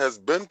Sovereign has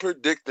been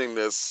predicting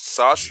this.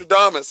 Sasha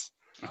Damas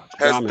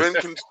has been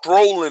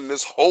controlling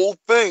this whole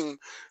thing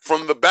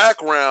from the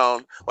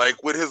background,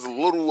 like with his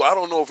little, I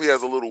don't know if he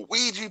has a little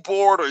Ouija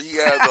board or he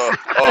has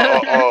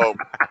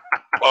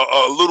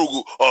a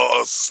little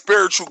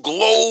spiritual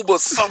globe or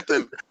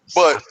something.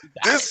 But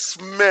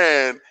this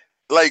man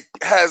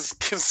has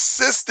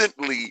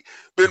consistently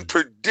been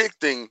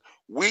predicting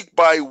week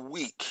by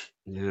week.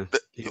 Yeah.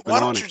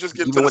 Why don't you just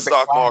get into the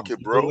stock market,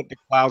 bro? With the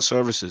cloud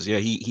services. Yeah,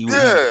 he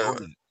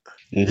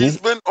He's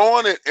been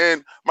on it,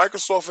 and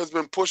Microsoft has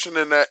been pushing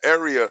in that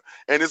area,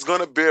 and it's going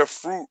to bear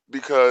fruit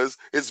because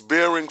it's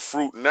bearing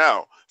fruit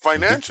now.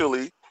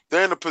 Financially,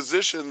 they're in a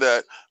position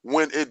that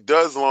when it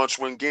does launch,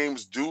 when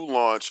games do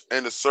launch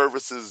and the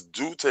services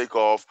do take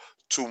off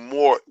to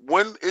more,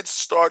 when it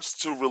starts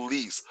to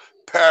release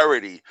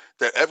parity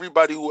that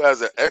everybody who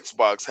has an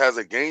Xbox has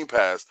a Game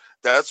Pass,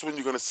 that's when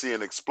you're going to see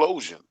an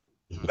explosion.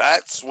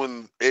 That's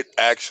when it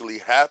actually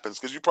happens.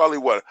 Because you probably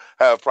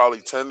have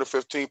probably 10 to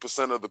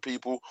 15% of the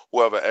people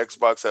who have an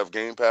Xbox have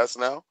Game Pass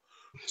now.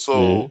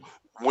 So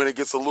when it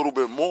gets a little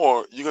bit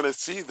more, you're gonna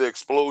see the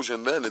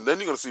explosion then, and then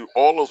you're gonna see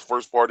all those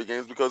first party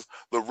games because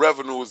the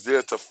revenue is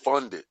there to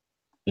fund it.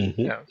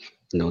 Yeah,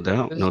 No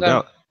doubt, there's, no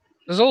doubt.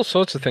 There's all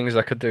sorts of things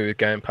I could do with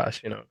Game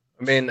Pass. I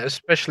mean,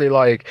 especially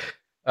like,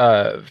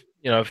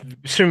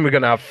 soon we're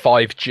gonna have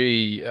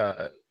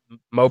 5G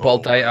mobile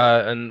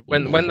data, and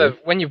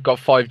when you've got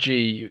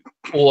 5G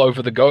all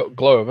over the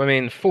globe, I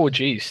mean,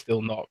 4G is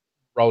still not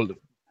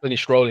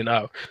finished rolling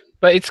out.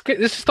 But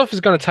this stuff is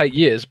going to take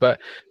years. But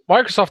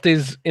Microsoft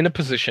is in a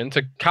position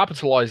to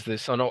capitalize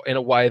this in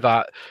a way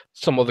that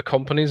some other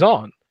companies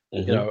aren't.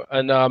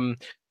 And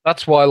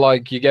that's why,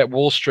 like, you get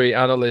Wall Street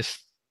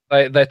analysts.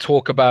 They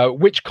talk about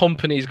which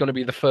company is going to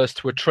be the first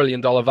to $1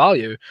 trillion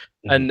value,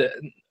 and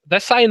they're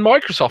saying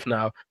Microsoft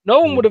now. No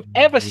one would have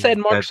ever said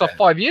Microsoft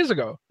 5 years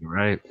ago.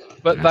 Right.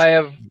 But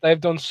they've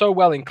done so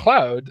well in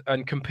cloud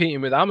and competing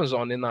with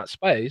Amazon in that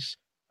space.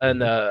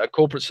 And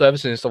corporate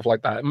services and stuff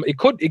like that. It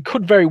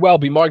could very well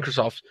be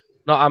Microsoft,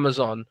 not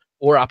Amazon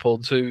or Apple,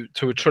 to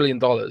 $1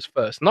 trillion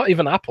first. Not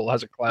even Apple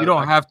has a cloud. You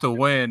don't have to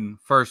win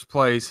first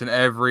place in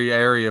every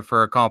area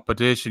for a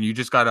competition. You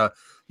just gotta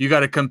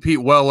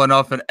compete well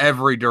enough in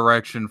every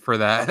direction for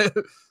that.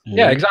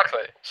 Yeah,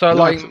 exactly. So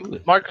absolutely.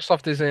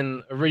 Microsoft is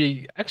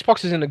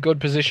Xbox is in a good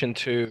position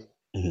to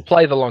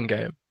play the long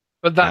game.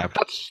 But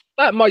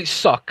that might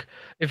suck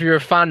if you're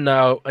a fan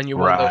now and you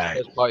want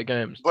those first party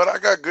games. But I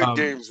got good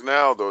games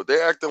now, though.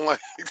 They're acting like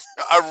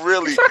I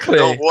really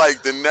don't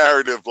like the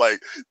narrative.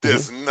 Like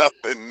there's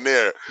nothing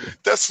there.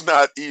 That's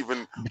not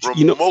even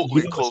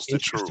remotely close to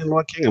true.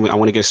 I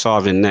want to get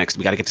Sarvin next.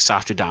 We got to get to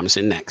Sostradamus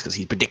in next because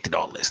he predicted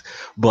all this.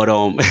 But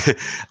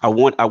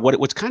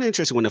what's kind of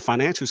interesting when the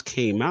financials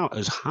came out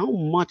is how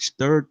much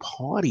third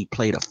party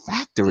played a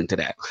factor into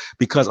that,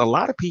 because a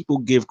lot of people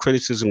give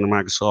criticism to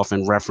Microsoft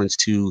in reference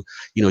to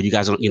you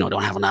guys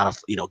don't have a lot of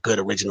good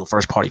original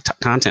first party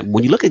content.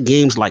 When you look at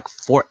games like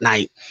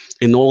Fortnite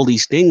and all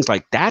these things,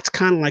 like that's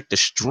kind of like the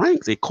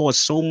strength. It caused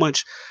so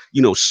much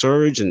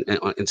surge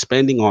and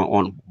spending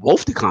on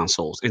both the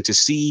consoles, and to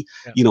see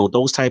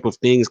those type of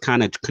things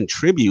kind of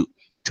contribute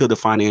to the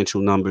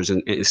financial numbers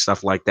and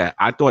stuff like that.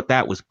 I thought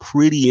that was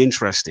pretty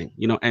interesting,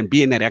 and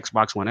being that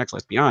Xbox One X,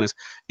 let's be honest,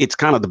 it's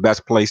kind of the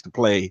best place to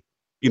play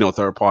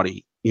third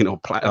party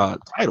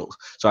titles.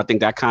 So I think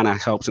that kind of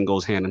helps and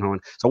goes hand in hand.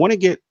 So I want to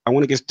get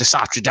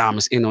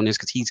Sostradamus in on this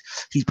because he's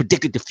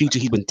predicted the future.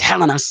 He's been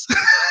telling us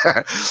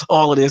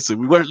all of this and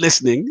we weren't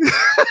listening.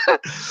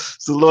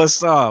 So Lord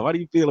Saw, how do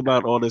you feel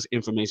about all this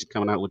information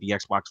coming out with the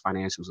Xbox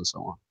financials and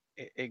so on?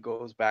 It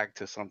goes back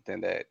to something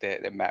that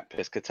Matt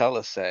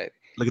Piscatella said.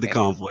 Look at the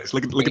convoys.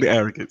 Look at the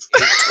arrogance.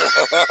 That's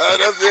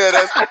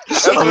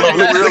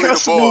look how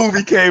smooth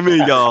he came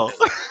in, y'all.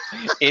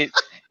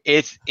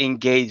 It's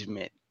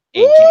engagement,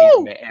 and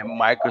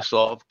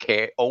Microsoft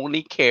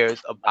only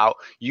cares about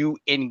you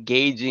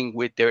engaging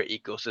with their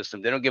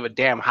ecosystem. They don't give a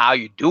damn how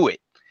you do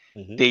it.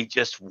 They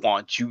just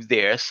want you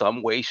there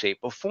some way, shape,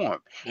 or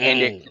form.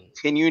 And they're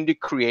continuing to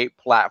create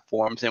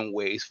platforms and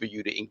ways for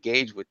you to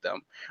engage with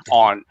them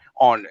on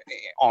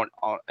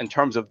in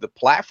terms of the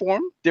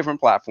platform, different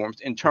platforms,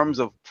 in terms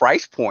of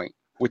price point,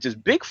 which is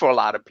big for a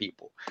lot of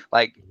people.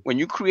 Like when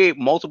you create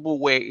multiple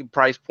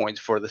price points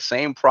for the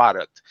same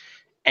product,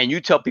 and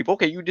you tell people,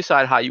 okay, you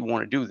decide how you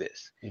want to do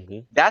this.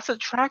 That's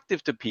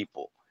attractive to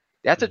people.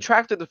 That's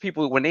attractive to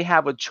people when they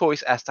have a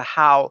choice as to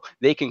how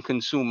they can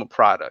consume a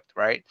product,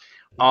 right?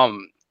 A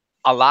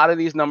lot of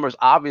these numbers,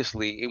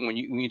 obviously, when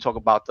you talk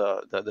about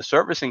the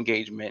service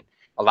engagement,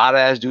 a lot of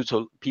that is due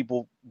to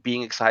people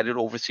being excited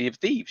over Sea of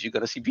Thieves. You're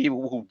going to see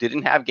people who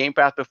didn't have Game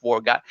Pass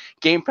before got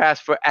Game Pass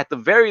for at the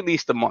very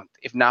least a month,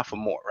 if not for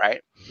more,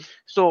 right?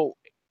 So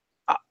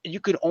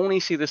you can only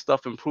see this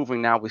stuff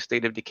improving now with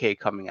State of Decay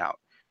coming out.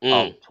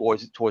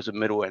 Towards the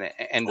middle and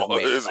end of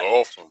May. It is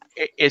awesome.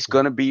 It's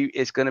gonna be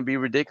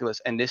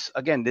ridiculous, and this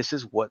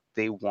is what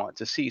they want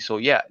to see. So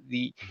yeah,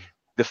 the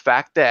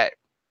fact that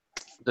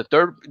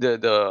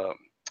the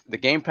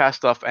Game Pass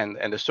stuff and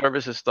the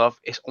services stuff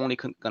is only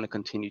gonna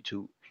continue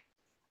to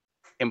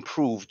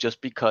improve just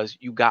because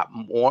you got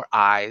more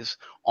eyes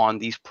on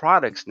these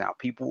products now.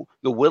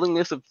 The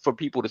willingness for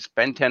people to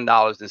spend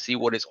 $10 and see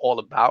what it's all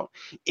about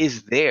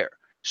is there.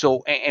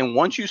 So and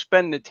once you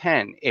spend the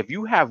 10, if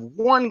you have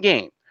one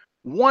game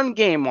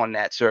on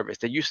that service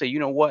that you say, you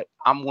know what,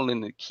 I'm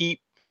willing to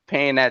keep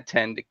paying that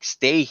 10 to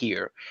stay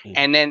here,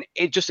 and then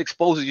it just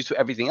exposes you to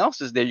everything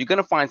else is there, you're going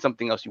to find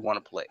something else you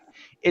want to play.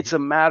 It's a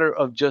matter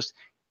of just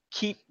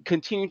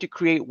continue to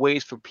create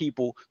ways for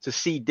people to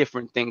see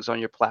different things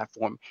on your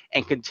platform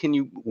and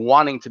continue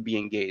wanting to be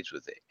engaged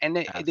with it. And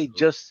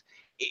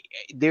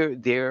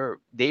they're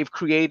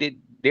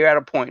at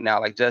a point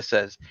now, like Jess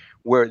says,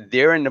 where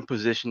they're in a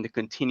position to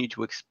continue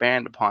to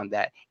expand upon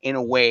that in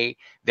a way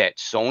that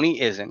Sony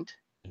isn't.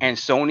 And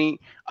Sony,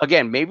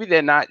 again, maybe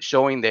they're not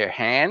showing their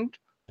hand,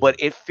 but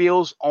it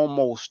feels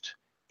almost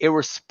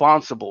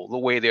irresponsible the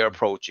way they're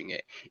approaching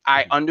it.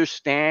 I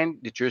understand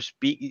that you're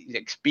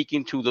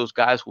speaking to those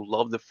guys who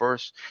love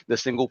the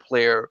single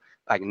player,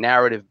 like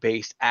narrative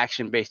based,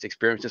 action based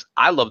experiences.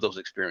 I love those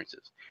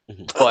experiences,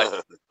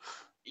 but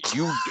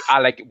I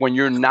like when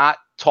you're not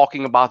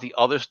talking about the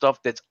other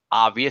stuff that's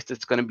obvious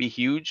that's going to be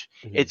huge.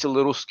 It's a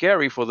little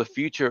scary for the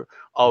future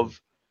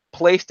of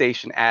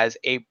PlayStation as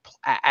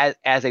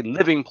a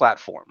living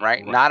platform,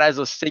 right? Not as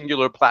a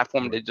singular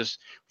platform that just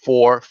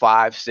 4,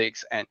 5,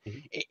 6, and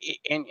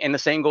the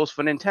same goes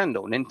for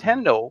Nintendo.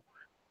 Nintendo,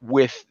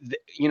 with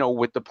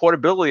with the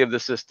portability of the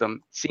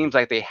system, seems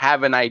like they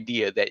have an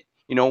idea that,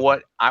 you know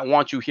what, I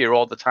want you here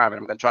all the time, and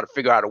I'm going to try to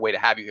figure out a way to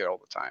have you here all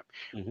the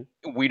time.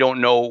 We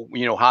don't know,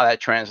 how that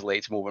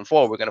translates moving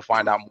forward. We're going to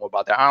find out more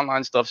about their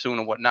online stuff soon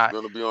and whatnot.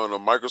 It's going to be on a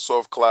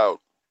Microsoft cloud.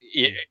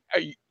 Yeah.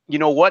 You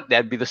know what?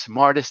 That'd be the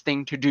smartest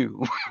thing to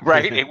do,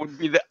 right? It would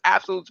be the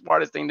absolute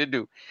smartest thing to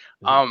do.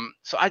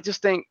 So I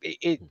just think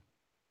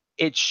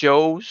it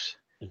shows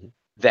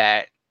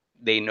that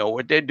they know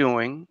what they're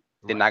doing.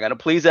 They're not going to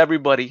please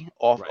everybody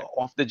off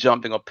the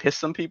jump. They're going to piss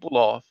some people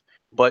off,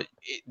 but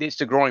it's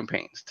the growing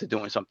pains to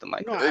doing something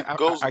like that. It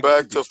goes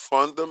back to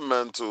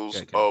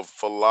fundamentals of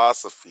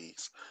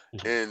philosophies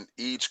in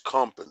each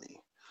company.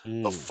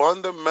 The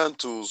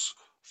fundamentals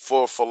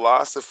for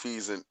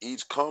philosophies in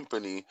each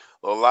company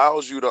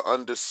allows you to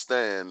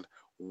understand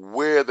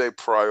where their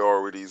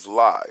priorities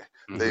lie.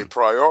 Their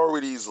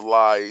priorities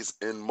lies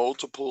in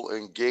multiple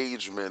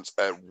engagements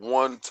at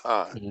one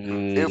time.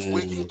 If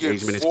we can get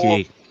engagement is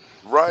key.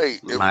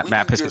 Right.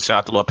 Matt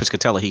Piscatella, Lord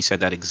Piscatella, he said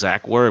that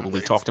exact word when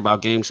we talked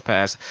about Games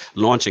Pass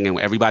launching, and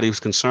everybody was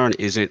concerned,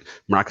 isn't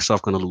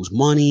Microsoft going to lose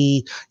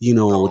money?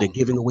 They're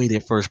giving away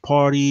their first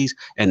parties.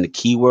 And the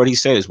key word he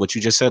said is what you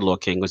just said,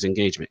 Lord King, was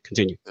engagement.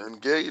 Continue.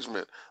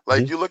 Engagement.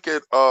 Like you look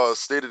at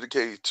State of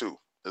Decay 2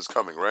 is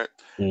coming, right?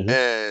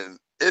 And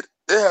it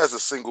has a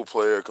single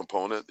player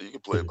component that you can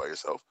play it by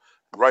yourself,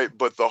 right?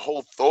 But the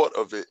whole thought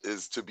of it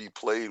is to be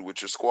played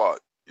with your squad.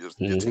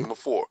 Your team of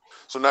 4.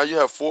 So now you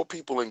have 4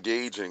 people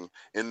engaging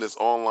in this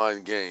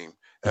online game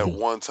at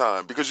one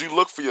time, because you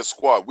look for your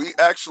squad. We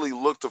actually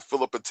look to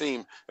fill up a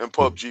team in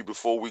PUBG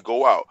before we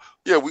go out.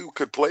 Yeah, we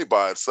could play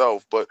by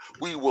itself, but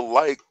we will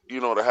like,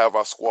 to have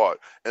our squad.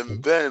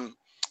 And then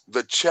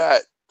the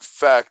chat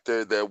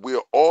factor that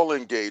we're all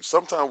engaged.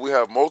 Sometimes we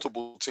have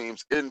multiple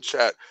teams in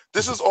chat.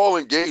 This is all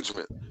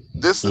engagement.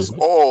 This is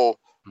all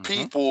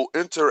people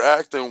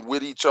interacting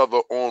with each other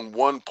on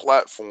one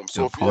platform.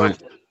 So if you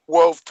have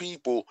 12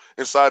 people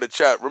inside the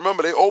chat.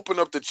 Remember, they open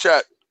up the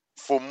chat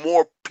for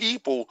more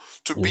people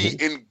to be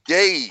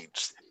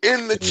engaged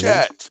in the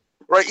chat,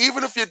 right?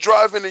 Even if you're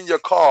driving in your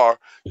car,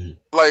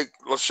 like,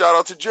 shout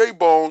out to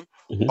J-Bone,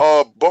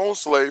 Bone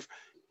Slave.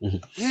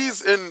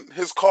 He's in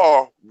his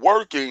car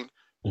working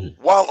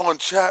while on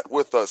chat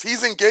with us.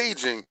 He's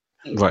engaging.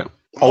 Right.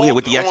 Oh, yeah,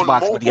 with the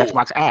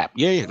Xbox app.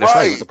 Yeah, that's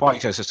right. With the party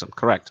chat system.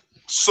 Correct.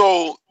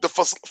 So the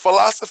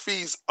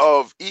philosophies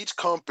of each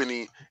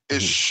company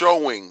is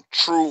showing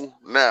true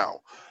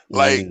now.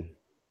 Like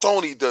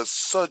Sony does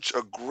such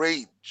a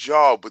great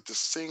job with the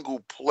single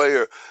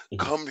player.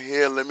 Come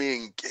here, let me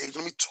engage,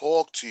 let me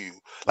talk to you.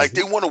 Like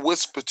they want to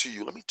whisper to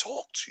you, let me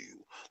talk to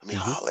you. Let me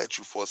holler at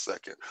you for a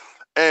second.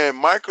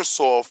 And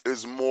Microsoft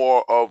is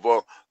more of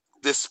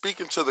they're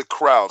speaking to the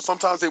crowd.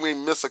 Sometimes they may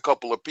miss a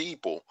couple of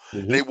people.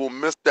 They will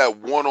miss that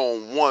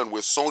one-on-one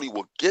where Sony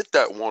will get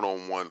that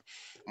one-on-one.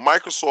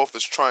 Microsoft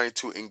is trying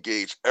to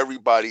engage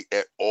everybody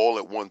at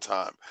one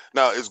time.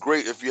 Now, it's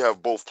great if you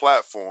have both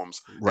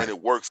platforms and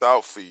it works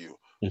out for you.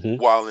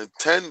 While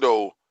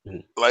Nintendo,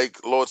 like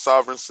Lord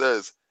Sovereign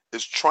says,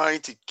 is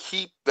trying to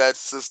keep that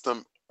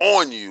system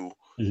on you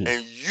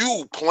and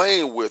you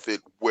playing with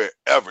it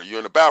wherever. You're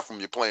in the bathroom,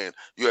 you're playing.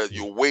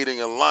 You're waiting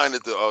in line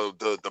at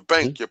the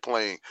bank, you're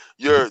playing.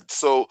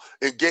 So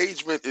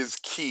engagement is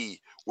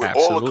key with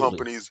all the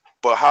companies,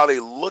 but how they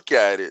look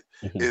at it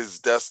is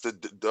that's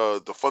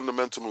the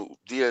fundamental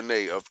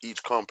DNA of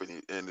each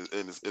company, and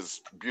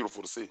it's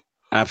beautiful to see.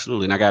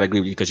 Absolutely, and I gotta agree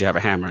with you because you have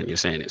a hammer and you're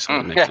saying it. So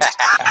it makes sense.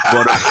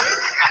 But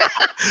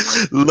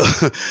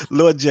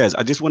Lord Jez,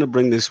 I just want to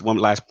bring this one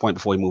last point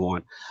before we move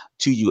on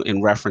to you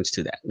in reference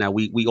to that. Now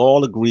we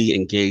all agree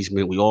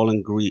engagement. We all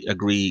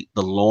agree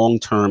the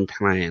long-term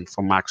plan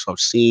for Microsoft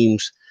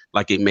seems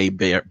like it may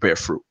bear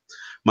fruit.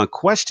 My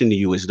question to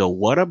you is though,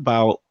 what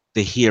about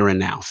the here and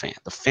now fan,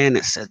 the fan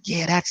that says,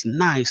 yeah, that's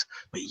nice,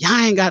 but y'all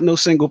ain't got no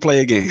single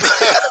player games.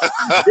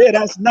 Yeah,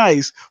 that's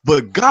nice,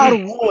 but God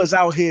of War is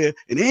out here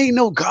and there ain't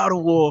no God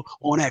of War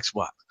on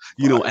Xbox,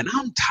 and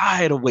I'm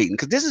tired of waiting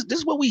because this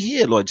is what we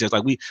hear, Lord. Just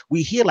like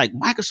we hear like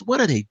Microsoft,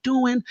 what are they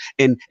doing?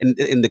 And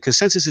the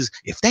consensus is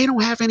if they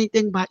don't have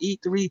anything by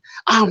E3,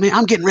 oh man,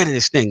 I'm getting rid of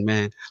this thing,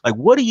 man. Like,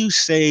 what do you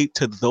say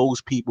to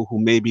those people who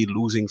may be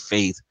losing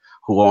faith,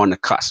 who are on the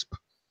cusp?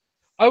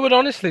 I would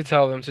honestly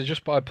tell them to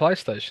just buy a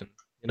PlayStation.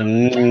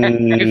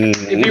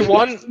 If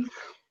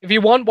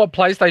you want what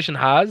PlayStation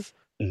has,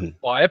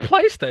 buy a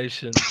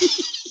PlayStation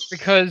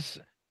because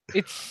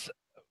it's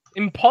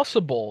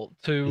impossible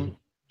to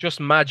just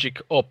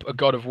magic up a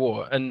God of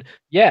War. And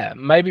yeah,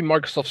 maybe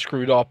Microsoft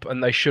screwed up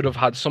and they should have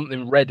had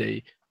something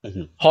ready,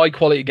 high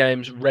quality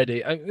games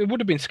ready. And it would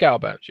have been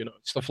Scalebound,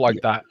 stuff like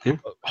that.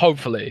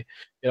 Hopefully,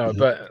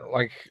 but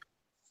like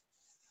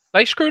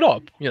they screwed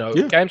up.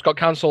 Games got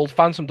cancelled.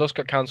 Phantom Dust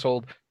got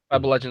cancelled.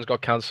 Bible Legends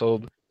got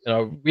cancelled.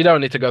 We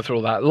don't need to go through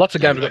all that. Lots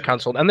of games got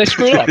cancelled, and they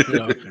screwed up.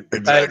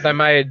 Exactly. They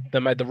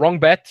made the wrong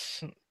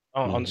bets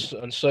on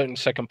certain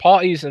second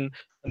parties, and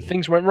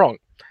things went wrong.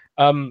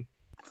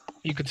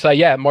 You could say,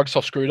 yeah,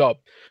 Microsoft screwed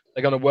up.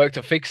 They're going to work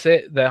to fix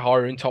it. They're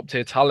hiring top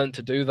tier talent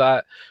to do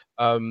that,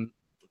 and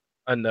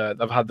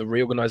they've had the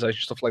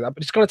reorganization, stuff like that.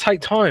 But it's going to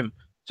take time.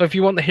 So if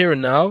you want the here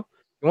and now,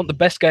 you want the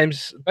best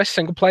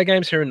single player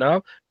games here and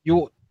now,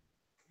 your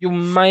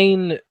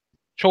main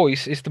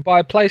choice is to buy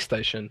a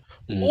PlayStation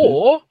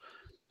or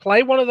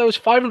play one of those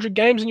 500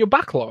 games in your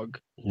backlog.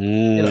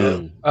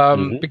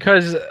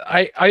 Because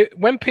I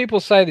when people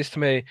say this to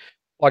me,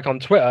 like on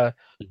Twitter,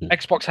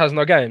 Xbox has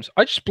no games,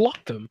 I just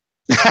block them.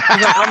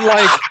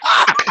 I'm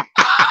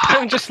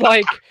just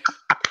like,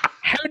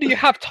 how do you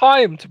have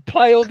time to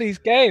play all these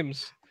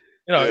games?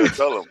 It's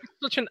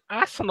such an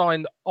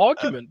asinine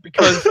argument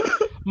because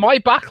my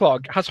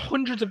backlog has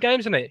hundreds of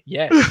games in it.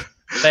 Yes,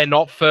 they're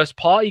not first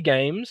party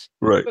games,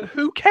 right? But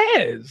who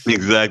cares?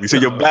 Exactly. So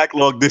your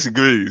backlog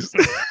disagrees.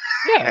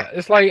 Yeah,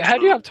 it's like, how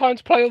do you have time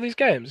to play all these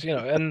games?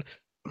 And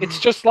it's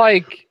just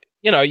like,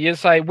 you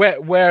say,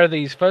 where are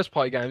these first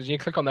party games? And you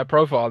click on their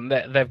profile and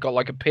they've got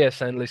like a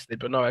PSN listed,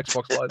 but no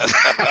Xbox Live.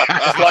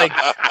 It's like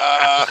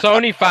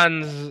Sony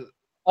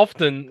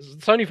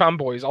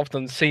fanboys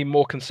often seem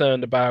more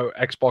concerned about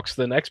Xbox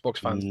than Xbox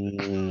fans.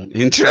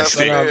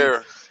 Interesting.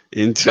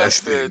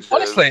 Interesting.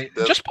 Honestly,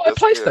 just buy a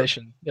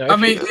PlayStation.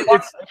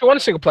 If you want a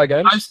single player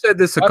game, I've said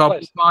this a couple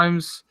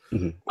times.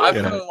 I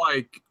feel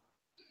like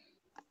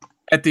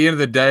at the end of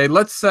the day,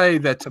 let's say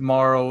that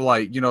tomorrow,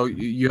 like,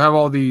 you have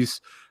all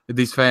these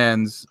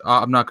fans.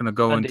 I'm not going to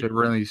go into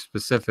really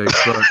specifics,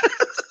 but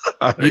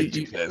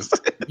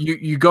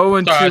you go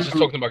into. Sorry, I was just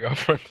talking to my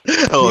girlfriend.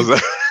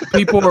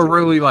 People are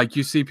really like,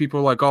 you see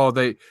people like, oh,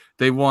 they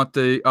want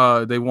they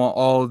want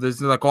all of this.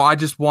 They're like, oh, I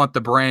just want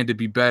the brand to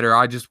be better.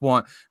 I'm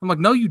like,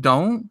 no, you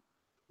don't.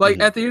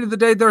 Like, at the end of the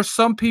day, there are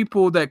some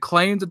people that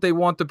claim that they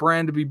want the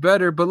brand to be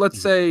better, but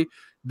let's say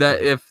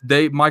that if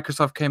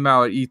Microsoft came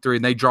out at E3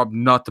 and they dropped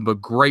nothing but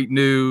great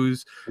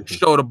news,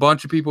 showed a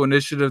bunch of people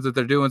initiatives that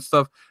they're doing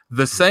stuff,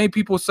 the same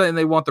people saying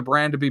they want the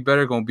brand to be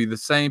better are going to be the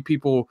same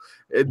people.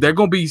 They're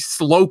going to be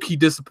low-key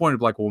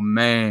disappointed. Like, well,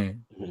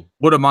 man,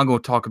 what am I going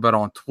to talk about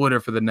on Twitter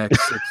for the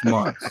next 6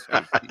 months?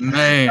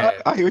 Man,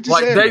 I hear what you're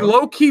like saying, they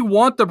low-key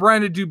want the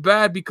brand to do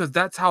bad because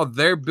that's how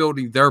they're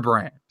building their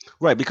brand.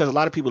 Right, because a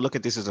lot of people look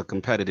at this as a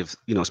competitive,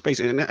 space,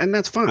 and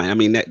that's fine. I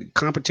mean, that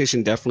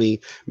competition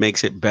definitely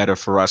makes it better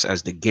for us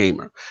as the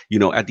gamer.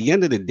 At the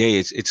end of the day,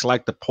 it's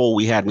like the poll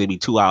we had maybe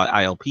 2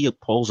 ILP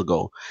polls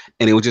ago,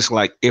 and it was just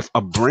like, if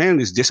a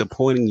brand is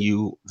disappointing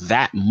you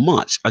that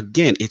much,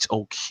 again, it's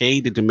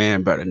okay to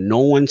demand better. No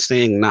one's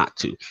saying not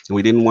to, and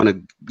we didn't want to,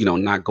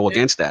 not go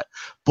against that.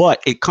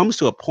 But it comes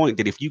to a point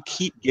that if you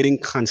keep getting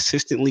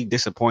consistently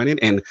disappointed,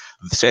 and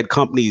said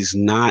company is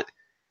not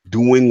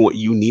doing what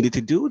you needed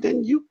to do,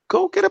 then you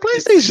go get a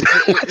PlayStation,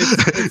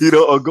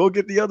 or go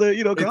get the other,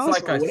 it's console,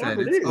 like I said,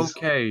 it's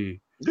okay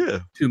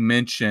to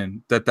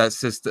mention that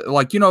system,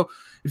 like,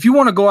 if you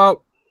want to go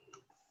out,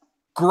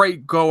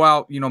 great, go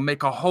out,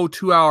 make a whole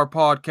 2-hour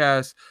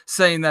podcast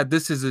saying that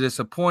this is a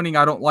disappointing,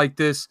 I don't like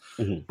this.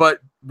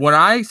 But when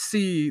I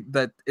see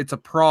that it's a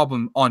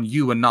problem on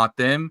you and not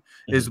them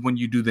is when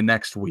you do the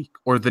next week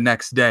or the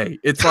next day.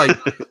 It's like,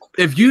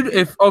 if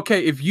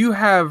you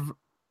have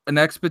an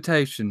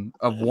expectation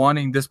of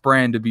wanting this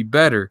brand to be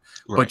better,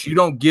 but you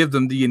don't give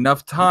them the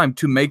enough time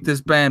to make this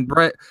band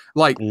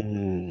like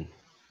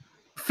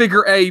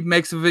Figure A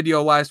makes a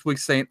video last week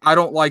saying, I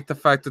don't like the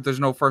fact that there's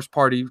no first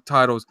party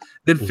titles.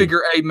 Then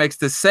Figure A makes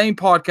the same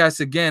podcast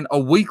again a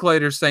week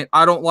later saying,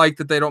 I don't like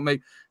that they don't make.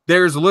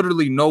 There's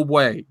literally no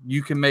way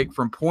you can make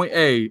from point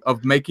A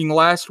of making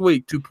last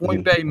week to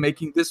point B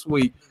making this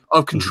week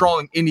of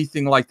controlling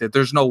anything like that.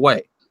 There's no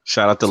way.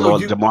 Shout out to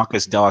Lord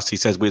DeMarcus Doss. He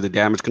says we're the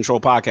Damage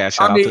Control Podcast.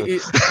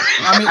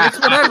 It's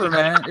whatever,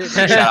 man.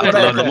 Shout out to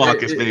Lord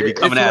DeMarcus, baby,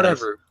 coming at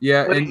us.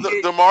 Yeah, and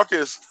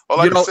DeMarcus, all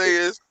I can say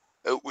is,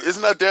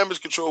 isn't that Damage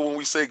Control when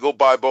we say go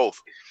buy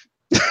both?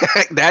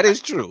 That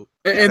is true.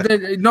 And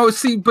then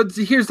but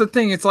here's the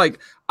thing. It's like,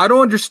 I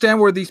don't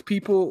understand where these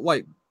people,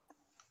 like,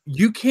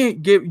 you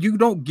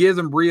don't give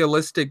them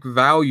realistic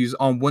values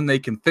on when they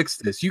can fix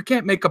this. You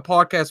can't make a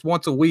podcast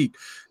once a week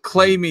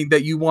claiming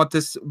that you want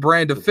this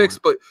brand to fix,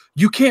 but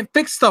you can't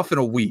fix stuff in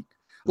a week.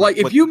 Like,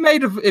 if you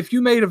made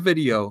a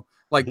video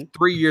like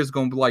 3 years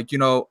ago, and be like,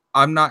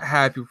 I'm not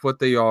happy with what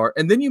they are,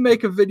 and then you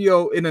make a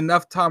video in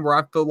enough time where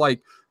I feel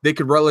like they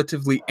could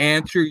relatively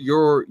answer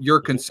your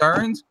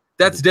concerns,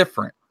 that's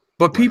different.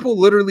 But people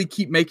literally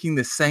keep making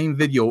the same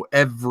video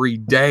every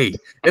day.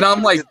 And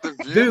I'm like,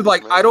 dude,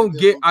 like, I don't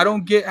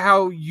get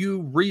how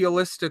you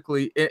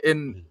realistically,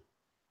 in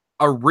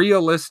a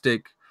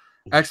realistic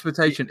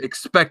expectation,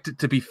 expect it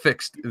to be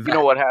fixed. You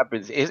know what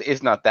happens?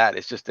 It's not that.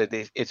 It's just that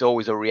it's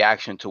always a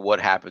reaction to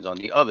what happens on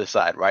the other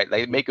side, right?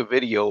 They make a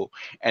video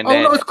and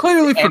then no, it's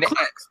clearly for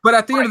clicks. But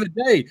at the end of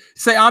the day,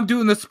 say I'm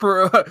doing this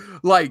for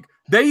like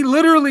they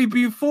literally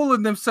be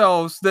fooling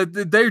themselves that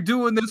they're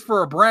doing this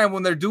for a brand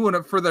when they're doing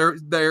it for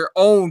their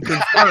own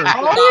concern.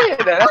 Oh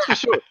yeah, that's for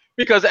sure.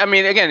 Because I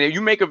mean, again, if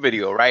you make a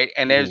video, right,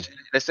 and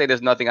let's say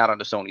there's nothing out on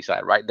the Sony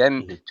side, right?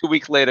 Then 2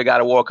 weeks later,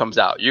 God of War comes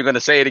out. You're gonna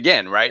say it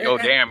again, right? Oh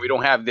damn, we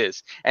don't have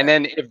this. And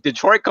then if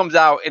Detroit comes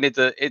out and it's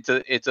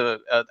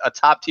a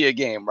top tier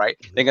game, right?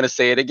 They're gonna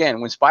say it again.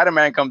 When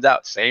Spider-Man comes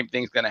out, same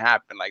thing's gonna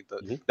happen. Like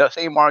the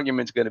same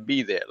argument's gonna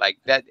be there. Like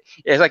that.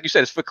 It's like you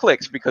said, it's for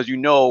clicks because you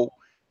know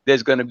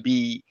there's gonna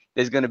be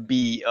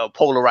a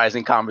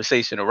polarizing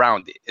conversation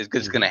around it.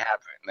 It's gonna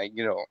happen, like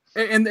you know.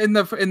 And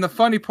the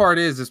funny part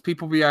is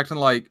people be acting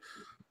like.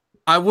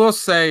 I will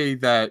say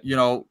that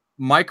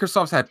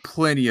Microsoft's had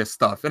plenty of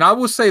stuff, and I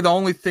will say the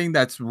only thing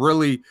that's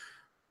really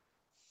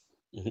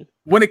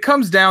when it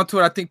comes down to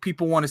it, I think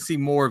people want to see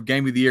more of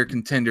Game of the Year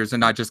contenders and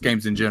not just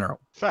games in general.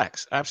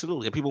 Facts,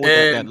 absolutely. People want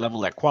that level,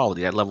 that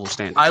quality, that level of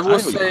standard. I will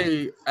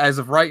say, as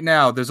of right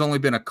now, there's only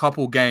been a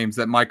couple games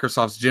that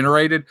Microsoft's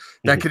generated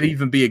that could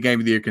even be a Game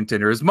of the Year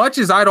contender. As much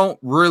as I don't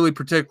really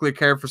particularly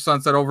care for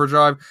Sunset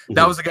Overdrive,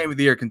 that was a Game of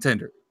the Year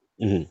contender.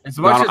 As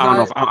much I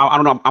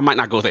don't know. I might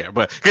not go there,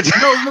 but I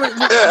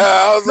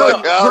was like,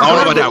 I don't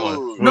know about that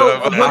one. No,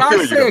 when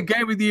I say a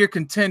Game of the Year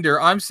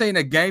contender, I'm saying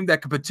a game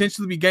that could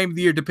potentially be Game of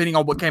the Year depending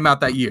on what came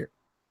out that year.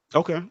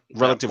 Okay,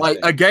 relatively. Like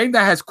a game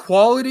that has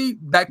quality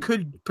that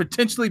could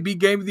potentially be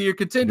Game of the Year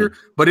contender,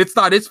 but it's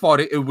not its fault.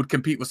 It would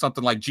compete with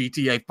something like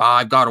GTA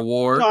 5, God of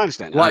War. No, I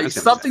understand. Like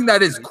something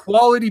that is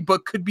quality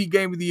but could be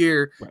Game of the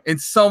Year in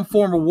some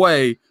form or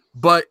way.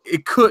 But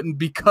it couldn't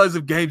because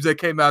of games that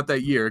came out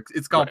that year.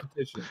 It's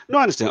competition. Right. No,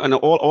 I understand. And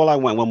all I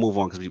want, we'll move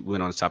on because we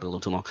went on this topic a little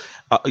too long.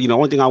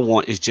 One thing I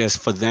want is just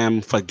for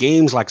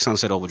games like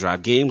Sunset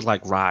Overdrive, games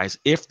like Rise,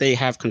 if they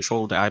have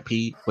control of the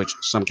IP, which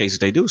some cases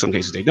they do, some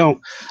cases they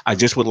don't. I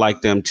just would like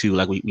them to,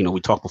 like we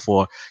talked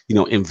before,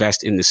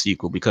 invest in the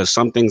sequel, because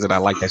some things that I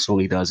like that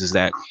Sony does is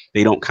that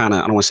they don't I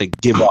don't want to say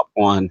give up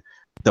on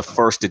the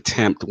first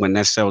attempt when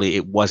necessarily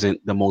it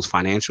wasn't the most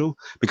financial,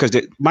 because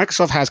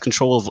Microsoft has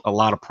control of a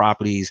lot of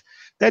properties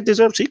that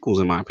deserve sequels,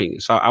 in my opinion.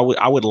 So I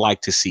would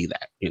like to see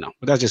that,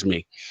 but that's just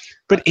me.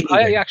 But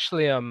anyway, I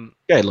actually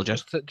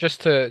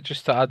just to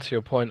add to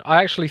your point,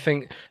 I actually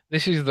think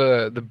this is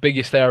the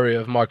biggest area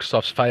of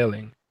Microsoft's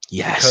failing.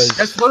 Yes,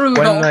 that's literally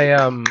when they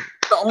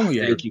the only.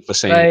 Thank you for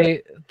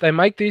saying they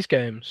make these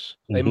games,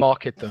 they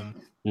market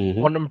them,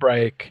 Quantum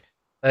Break.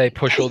 They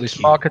push all this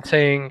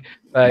marketing.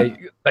 They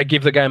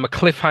give the game a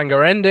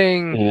cliffhanger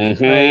ending.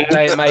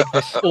 They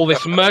make all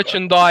this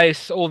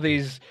merchandise, all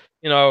these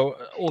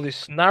all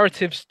this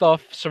narrative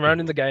stuff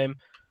surrounding the game.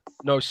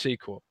 No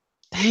sequel.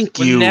 Thank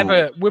you.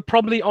 We'll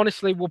probably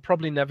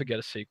never get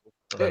a sequel.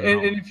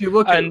 And if you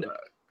look at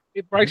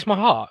it breaks my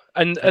heart.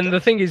 And the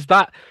thing is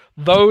that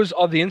those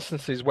are the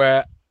instances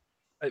where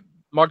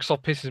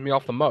Microsoft pisses me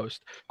off the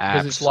most,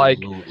 because it's like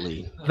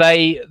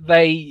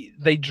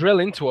they drill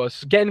into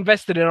us, get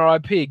invested in our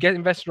IP,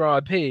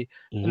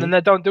 and then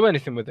they don't do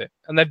anything with it.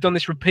 And they've done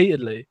this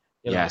repeatedly.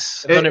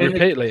 Yes, they've done it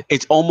repeatedly.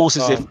 It's almost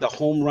as if the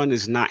home run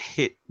is not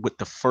hit with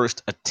the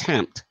first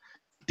attempt.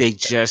 They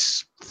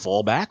just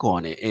fall back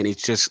on it, and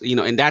it's just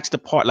and that's the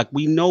part. Like,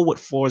 we know what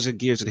Forza,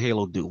 Gears, and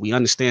Halo do. We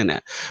understand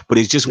that, but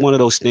it's just one of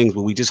those things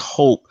where we just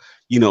hope.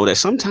 That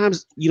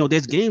sometimes,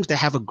 there's games that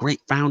have a great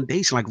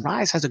foundation. Like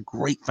Rise has a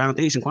great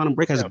foundation. Quantum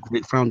Break has a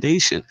great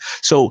foundation.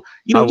 So,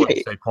 I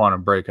wouldn't say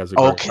Quantum Break has a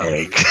great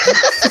foundation.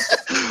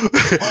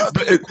 Why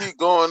do you keep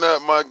going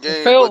at my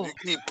game, but you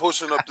keep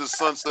pushing up this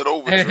Sunset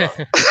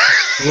Overdrive?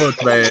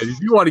 Look, man,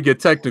 if you want to get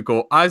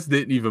technical, I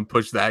didn't even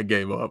push that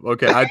game up.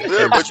 Okay,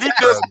 but you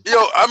just,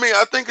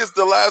 I think it's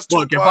the last two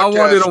podcasts. If I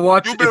wanted to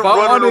watch, you've been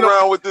running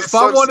around with this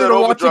Sunset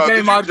Overdrive. A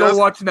game, I'd go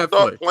watch Netflix.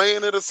 Start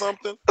playing it or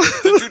something?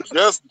 Did you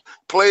just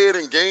play it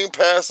in Game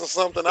Pass or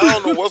something? I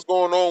don't know what's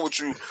going on with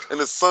you and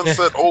the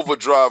Sunset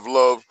Overdrive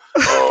love.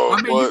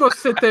 You're gonna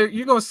sit there,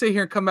 you're gonna sit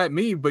here and come at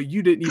me, but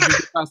you didn't even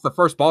get past the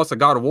first boss of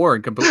God of War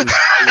and completely.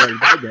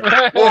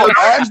 Well,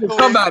 actually,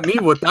 come at me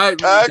with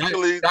that.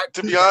 Actually,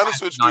 to be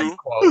honest with you,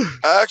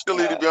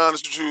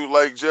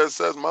 like Jez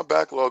says, my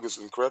backlog is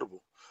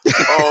incredible.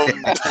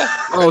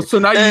 So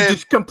now you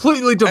just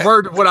completely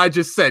diverted what I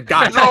just said,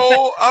 guys.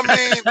 No,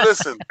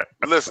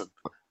 listen.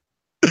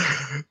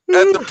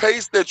 At the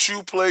pace that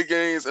you play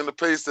games and the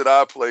pace that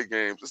I play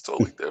games, it's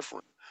totally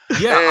different.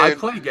 Yeah, I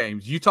play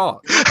games. You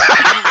talk.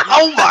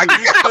 Oh my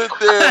God! You sit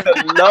there,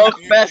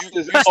 you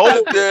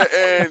sit there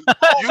and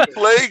you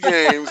play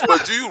games,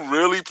 but do you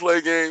really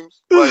play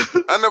games? Like,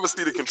 I never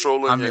see the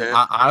controller in your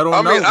hand. I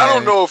don't know. I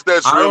don't know if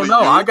that's really. I don't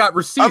know. You. I got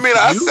receipts.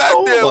 I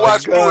sat there and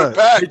watched you and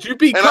Pat. Did you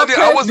beat Cuphead?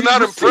 I was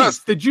not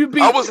impressed. Did you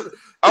beat?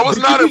 I was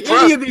not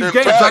impressed. Any of these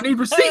games, I need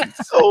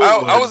receipts.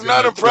 I was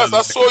not impressed.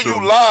 I saw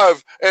you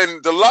live,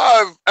 and the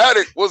live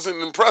addict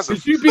wasn't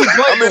impressive. Did you beat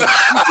Bloodborne?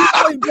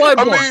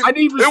 I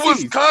need receipts. It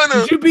was kind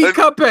of. Did you beat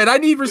Cuphead? I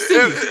need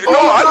receipts. No,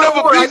 I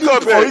never beat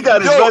Cuphead. Oh, he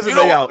got his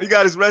resume out. He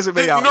got his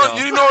resume out.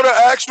 You know the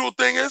actual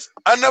thing is,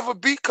 I never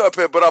beat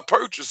Cuphead, but I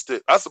purchased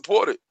it. I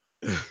support it.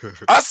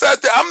 I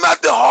sat there. I'm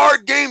not the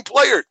hard game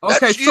player.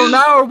 Okay, so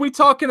now are we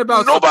talking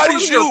about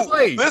nobody's you?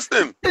 Play?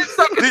 Listen, 10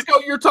 seconds ago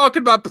you're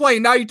talking about play.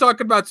 Now you're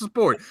talking about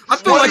support. I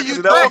feel what like are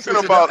you talking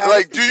about?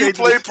 Like, do you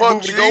play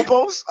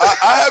PUBG?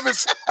 I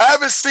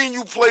haven't seen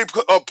you play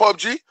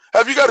PUBG.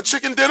 Have you got a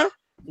chicken dinner?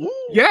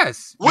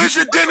 Yes. Where's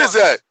your dinners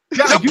at?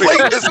 Yeah, your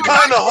plate is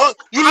kind of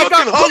you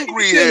looking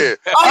hungry here.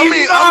 I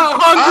mean, I'm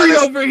hungry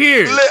over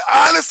here.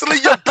 Honestly,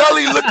 your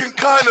belly looking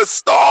kind of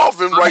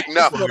starving right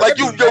now. Like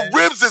your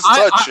ribs is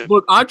touching.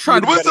 Look, I'm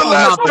trying to be tone,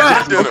 not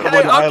fat.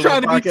 Okay? I'm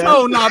trying to be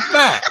tone, not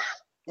fat.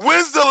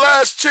 When's the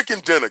last chicken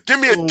dinner? Give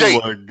me a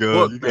date. Oh my God,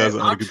 look, you guys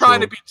I'm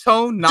trying to be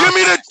tone, not Give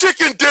me the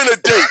chicken dinner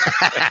date.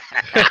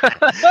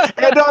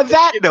 And on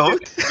that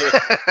note,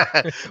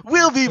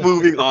 we'll be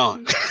moving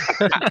on.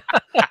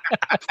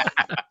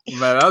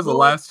 Man, that was the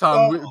last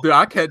time. Dude,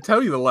 I can't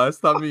tell you the last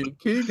time me and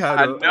King had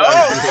a.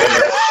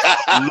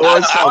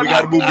 Lord Saul, we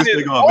gotta move this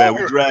thing on, man.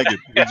 We're dragging.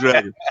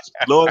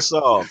 Lord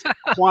Saul,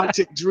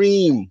 Quantic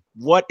Dream,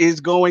 what is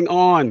going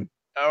on?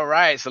 All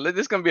right, so this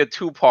is gonna be a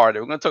two-parter.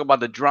 We're gonna talk about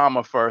the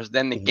drama first,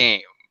 then the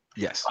game.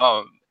 Yes.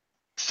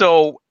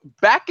 So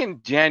back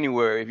in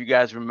January, if you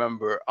guys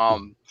remember,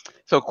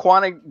 so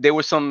Quantic, there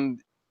were some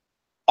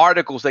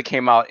articles that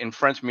came out in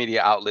French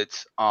media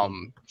outlets,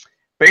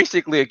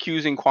 basically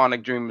accusing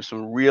Quantic Dream of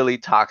some really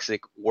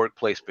toxic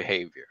workplace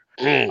behavior,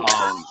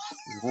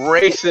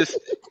 racist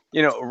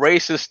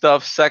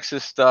stuff,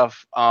 sexist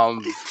stuff,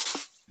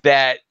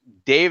 that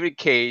David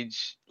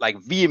Cage like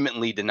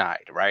vehemently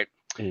denied, right?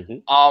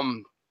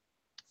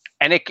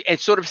 And it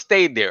sort of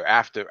stayed there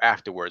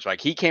afterwards. Like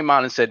he came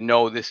out and said,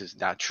 no, this is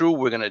not true.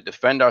 We're going to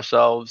defend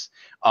ourselves,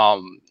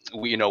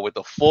 with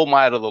the full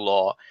might of the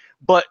law.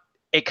 But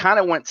it kind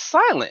of went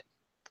silent.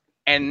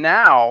 And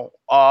now,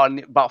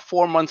 about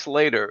 4 months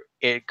later,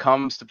 it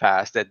comes to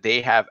pass that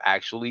they have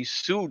actually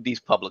sued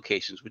these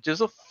publications, which is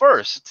a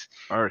first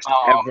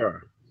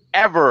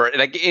ever,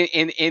 like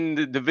in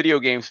the video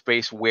game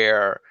space,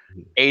 where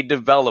a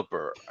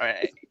developer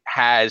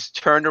has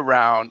turned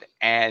around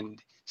and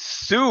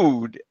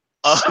sued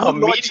a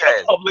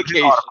media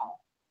publication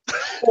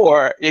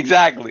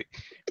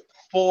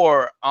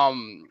for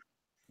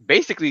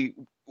basically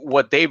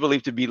what they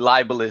believe to be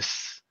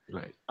libelous.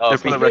 Right.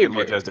 For the record,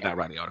 Lord Jez did not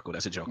write the article.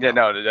 That's a joke. Yeah,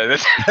 no. I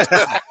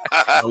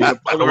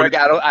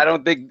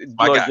don't think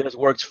Lord Jez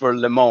works for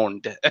Le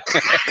Monde.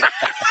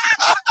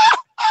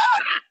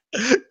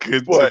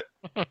 Good. But,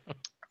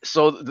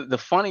 so the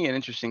funny and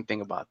interesting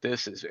thing about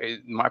this is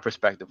my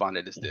perspective on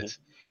it is this: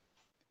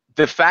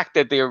 the fact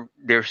that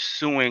they're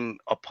suing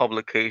a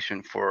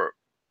publication for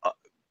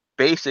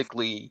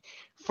basically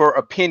for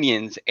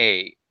opinions,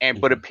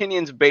 but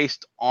opinions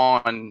based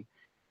on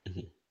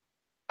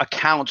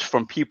accounts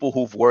from people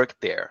who've worked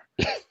there,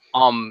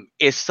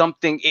 is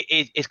something.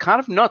 It's kind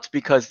of nuts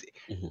because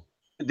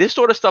this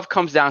sort of stuff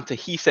comes down to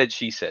he said,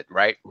 she said,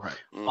 right? Right.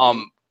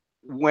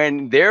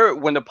 When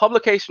the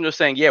publications are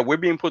saying, yeah, we're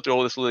being put through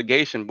all this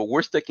litigation, but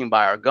we're sticking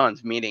by our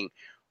guns, meaning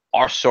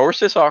our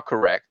sources are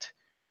correct.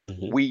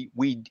 We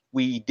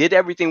did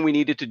everything we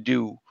needed to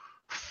do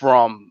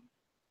from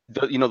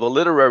the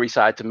literary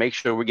side to make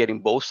sure we're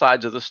getting both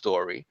sides of the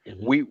story.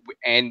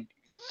 And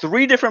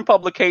 3 different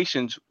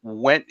publications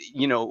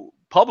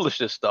published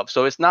this stuff.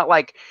 So it's not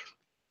like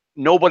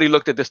nobody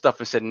looked at this stuff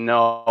and said,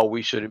 no,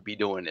 we shouldn't be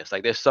doing this.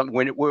 Like there's something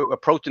when we're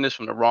approaching this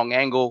from the wrong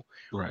angle.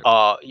 Right.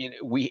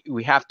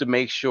 We have to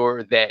make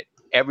sure that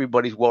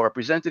everybody's well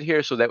represented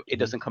here so that it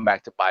doesn't come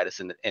back to bite us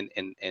in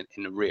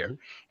the rear.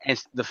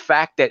 And the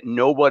fact that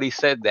nobody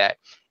said that,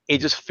 it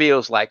just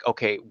feels like,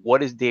 okay,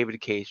 what is David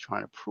Cage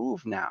trying to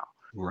prove now?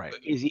 Right.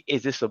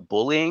 Is this a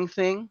bullying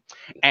thing?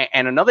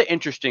 And another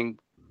interesting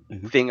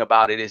thing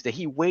about it is that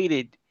he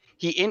waited.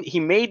 He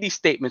made these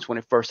statements when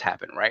it first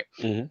happened, right?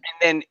 And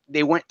then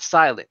they went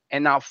silent.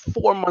 And now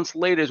 4 months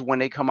later is when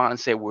they come out and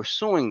say we're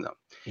suing them.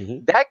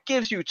 That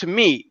gives you, to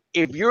me,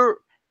 if you're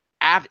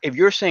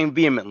saying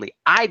vehemently,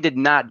 I did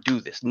not do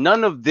this,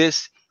 none of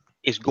this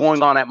is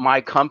going on at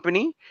my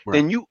company,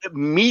 then you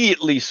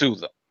immediately sue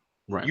them.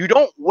 Right. You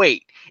don't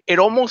wait. It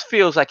almost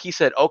feels like he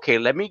said, okay,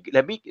 let me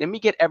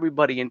get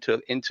everybody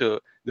into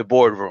the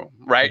boardroom,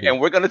 right? And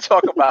we're going to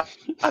talk about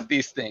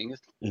these things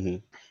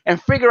and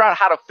figure out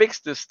how to fix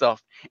this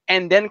stuff,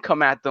 and then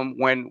come at them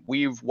when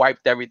we've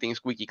wiped everything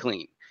squeaky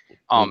clean.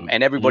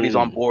 And everybody's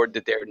on board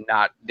that they're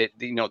not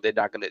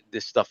gonna,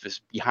 this stuff is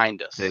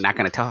behind us. They're not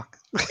gonna talk.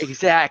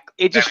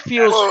 Exactly. It just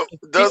feels. Well,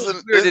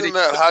 isn't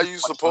that how you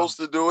supposed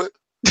to do it?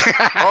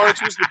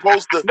 Aren't you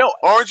supposed to?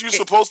 Aren't you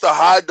supposed to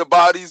hide the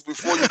bodies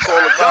before you call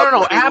a cop?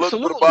 No, absolutely.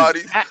 Look for the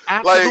bodies?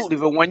 Absolutely.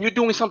 But when you're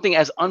doing something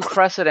as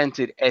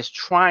unprecedented as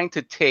trying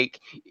to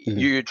take,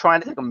 you're trying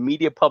to take a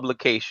media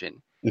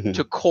publication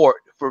to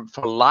court for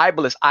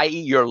libelous, i.e.,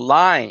 you're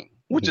lying.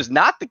 which is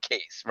not the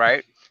case,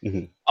 right?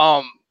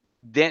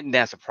 Then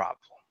that's a problem.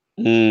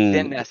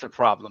 Then that's a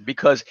problem,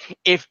 because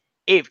if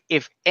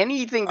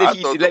anything that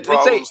I thought the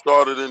problem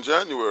started in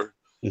January.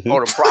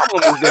 Or the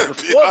problem is there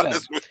before then.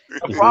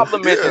 The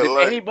problem is that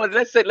if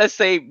anybody, let's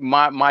say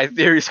my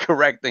theory is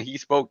correct, and he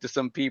spoke to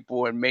some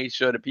people and made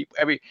sure the people,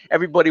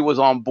 everybody was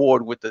on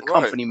board with the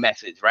company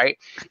message, right?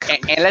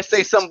 And let's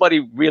say somebody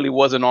really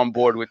wasn't on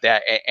board with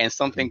that, and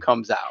something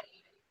comes out,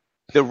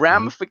 the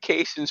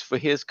ramifications for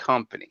his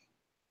company,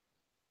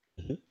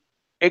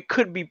 it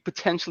could be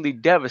potentially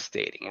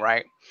devastating,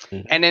 right?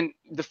 And then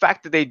the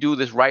fact that they do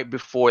this right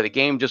before the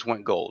game just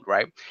went gold,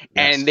 right?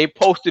 And they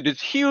posted this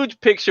huge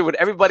picture with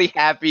everybody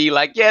happy,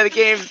 like, yeah, the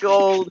game's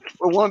gold.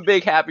 We're one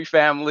big happy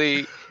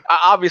family.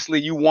 Obviously,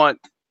 you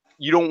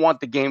don't want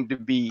the game to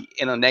be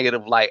in a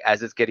negative light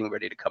as it's getting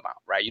ready to come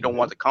out, right? You don't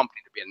want the company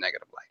to be in a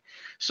negative light.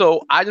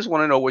 So I just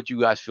want to know what you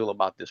guys feel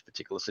about this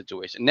particular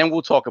situation. And then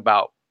we'll talk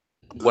about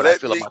what I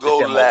feel about the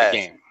demo of the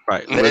game.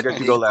 Right, we'll get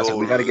you go last.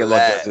 We got to get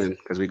Lord Jez in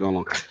because we're going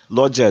long.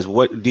 Lord Jez,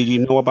 what did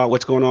you know about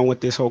what's going on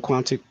with this whole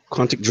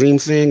Quantic Dream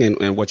thing,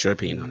 and what's your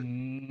opinion on it?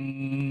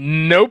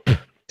 Nope.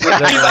 He's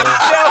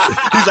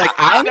like,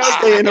 I'm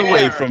staying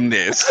away from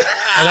this.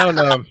 I don't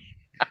know.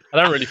 I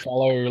don't really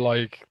follow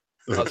like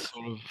that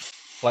sort of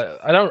like.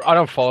 I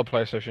don't follow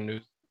PlayStation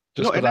news.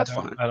 Just no, that's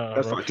fine. I don't know.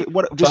 That's fine.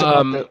 What? Just go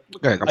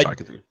ahead. I'm sorry.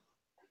 Continue.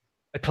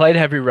 I played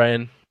Heavy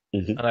Rain,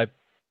 and I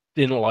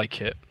didn't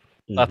like it.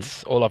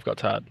 That's all I've got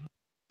to add.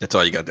 That's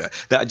all you got there.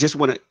 I just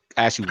want to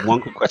ask you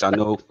one quick question. I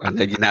know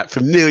you're not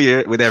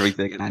familiar with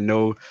everything, and I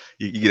know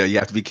you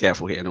have to be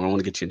careful here, and I don't want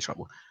to get you in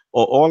trouble.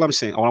 All I'm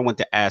saying, all I want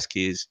to ask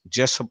is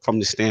just from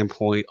the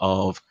standpoint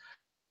of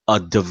a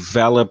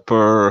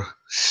developer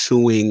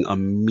suing a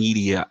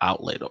media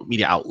outlet or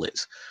media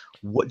outlets.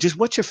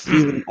 What's your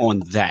feeling on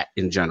that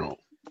in general?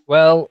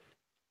 Well,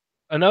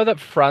 I know that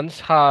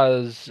France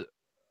has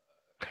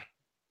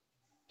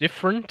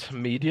different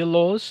media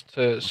laws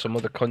to some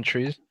other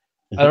countries.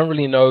 I don't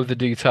really know the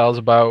details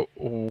about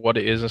what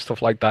it is and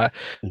stuff like that.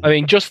 I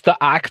mean, just the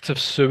act of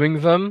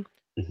suing them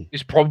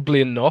is probably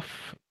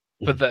enough.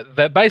 But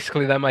they're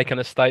making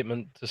a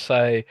statement to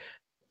say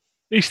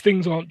these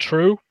things aren't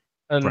true,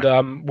 and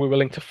we're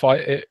willing to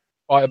fight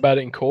about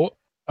it in court.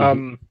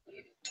 I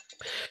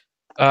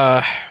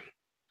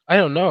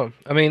don't know.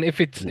 I mean,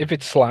 if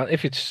it's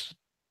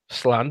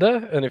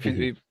slander, and if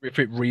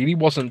it really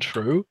wasn't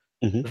true,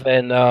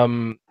 then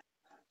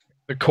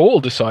the court will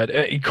decide.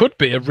 It could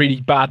be a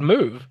really bad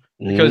move,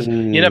 because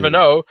you never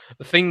know.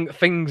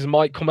 Things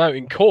might come out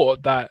in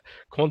court that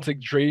Quantic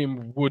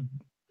Dream would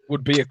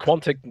be a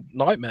Quantic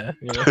nightmare.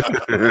 You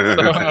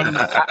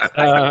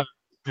know?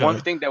 One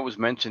thing that was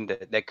mentioned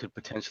that could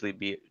potentially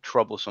be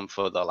troublesome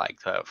for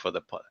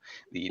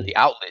the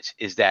outlets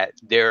is that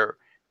they're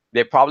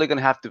probably going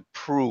to have to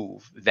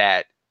prove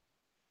that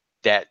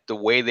the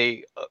way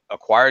they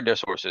acquired their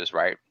sources,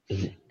 right,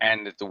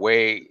 and that the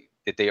way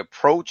that they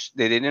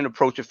didn't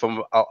approach it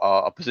from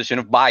a position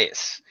of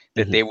bias,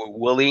 that they were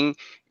willing,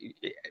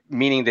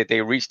 meaning that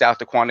they reached out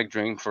to Quantic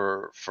Dream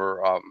for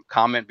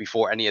comment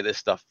before any of this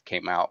stuff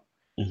came out.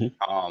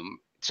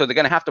 So they're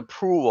going to have to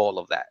prove all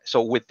of that.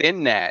 So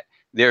within that,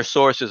 their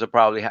sources are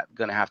probably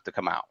going to have to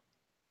come out.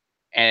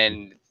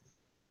 And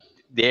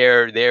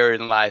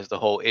therein lies the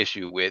whole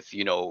issue with,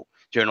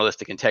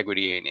 journalistic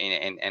integrity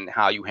and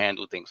how you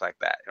handle things like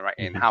that, right?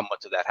 And how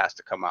much of that has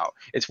to come out.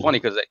 It's funny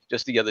because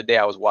just the other day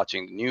I was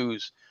watching the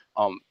news.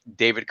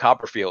 David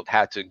Copperfield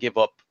had to give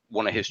up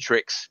one of his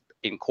tricks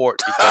in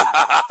court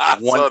because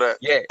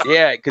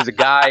because a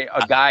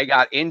guy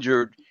got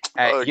injured.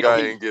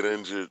 Didn't get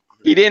injured.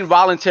 He didn't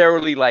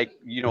voluntarily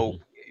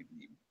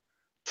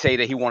say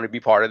that he wanted to be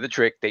part of the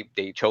trick.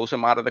 They chose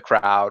him out of the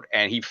crowd,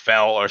 and he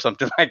fell or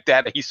something like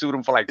that. He sued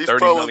him for $30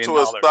 million. He fell into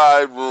a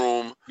side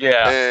room.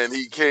 Yeah, and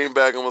he came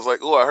back and was like,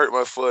 "Oh, I hurt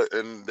my foot."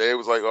 And they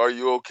was like, "Are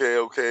you okay?"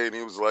 Okay, and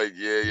he was like,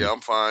 "Yeah,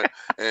 I'm fine."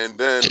 And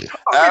then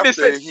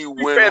after he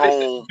went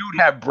home,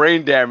 dude had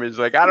brain damage.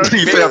 Like, I don't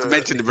even have to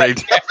mention the brain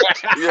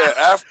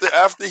damage.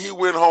 After he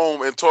went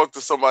home and talked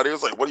to somebody, it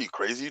was like, "What are you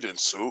crazy? You didn't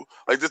sue?"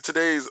 Like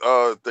today's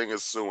thing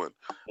is suing.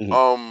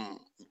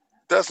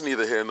 That's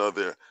neither here nor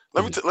there.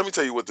 Let me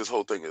tell you what this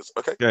whole thing is,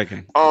 okay?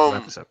 Okay.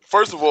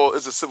 First of all,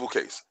 it's a civil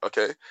case,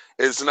 okay?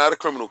 It's not a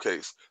criminal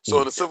case. So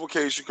in a civil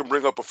case, you can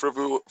bring up a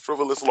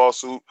frivolous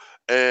lawsuit,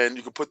 and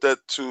you can put that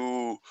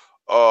to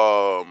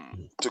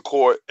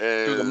court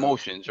and through the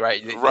motions,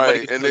 right?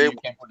 Right, and it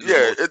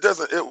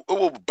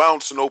will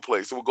bounce to no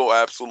place. It will go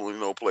absolutely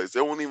no place.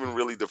 They won't even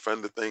really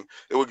defend the thing.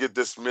 It will get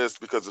dismissed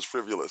because it's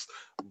frivolous.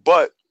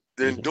 But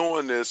in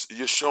doing this,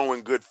 you're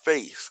showing good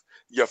faith.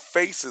 Your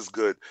face is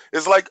good.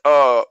 It's like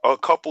a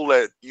couple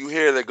that you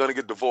hear they're gonna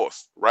get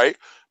divorced, right?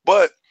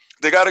 But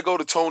they got to go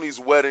to Tony's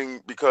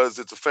wedding because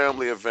it's a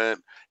family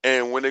event.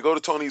 And when they go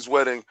to Tony's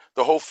wedding,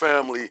 the whole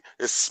family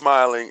is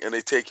smiling and they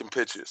taking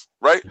pictures,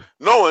 right?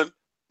 Knowing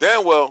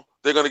damn well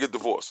they're gonna get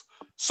divorced.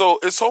 So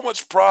it's so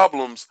much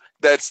problems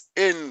that's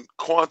in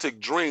Quantic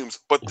Dreams,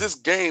 but this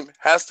game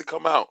has to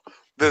come out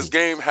This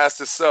game has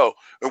to sell.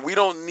 And we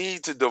don't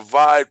need to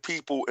divide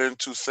people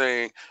into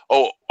saying,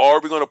 oh, are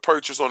we going to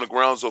purchase on the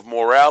grounds of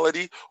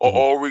morality,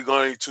 or are we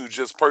going to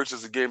just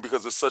purchase a game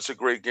because it's such a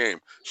great game?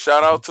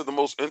 Shout out to the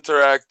most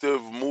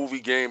interactive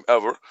movie game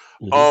ever.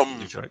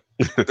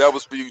 That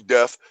was for you,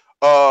 Death.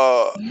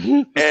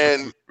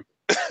 And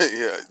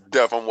yeah,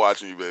 Def, I'm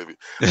watching you, baby.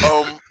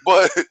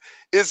 But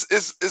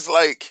it's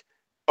like,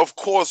 of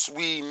course,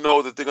 we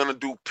know that they're gonna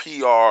do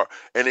PR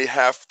and they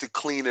have to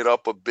clean it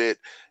up a bit.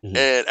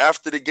 And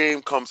after the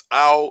game comes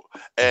out,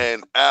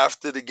 and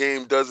after the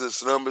game does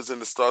its numbers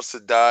and it starts to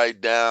die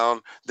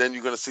down, then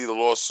you're gonna see the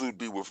lawsuit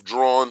be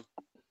withdrawn.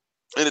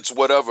 And it's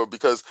whatever,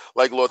 because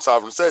like Lord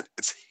Sovereign said,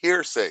 it's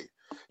hearsay.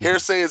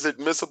 Hearsay is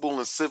admissible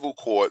in civil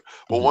court,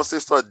 but once they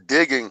start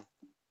digging,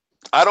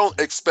 I don't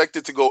expect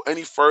it to go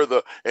any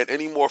further and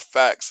any more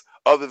facts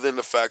other than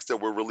the facts that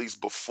were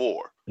released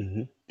before.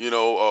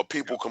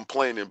 People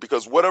complaining,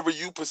 because whatever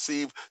you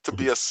perceive to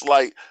be a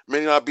slight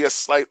may not be a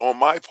slight on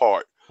my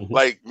part.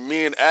 Like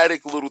me and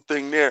Attic, little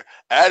thing there.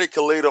 Attic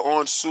can later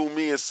on sue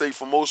me and say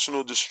for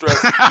emotional distress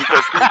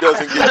because he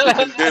doesn't get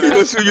to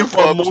dinner. Sue you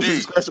for emotional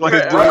distress.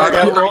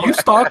 Are you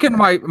stalking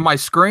my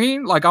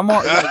screen? Like I'm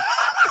on.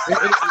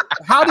 Like,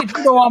 how did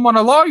you know I'm on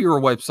a lawyer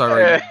website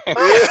right now?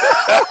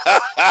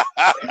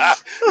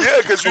 Yeah,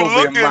 because you're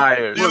looking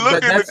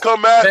to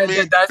come at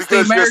me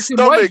because your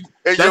stomach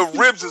and your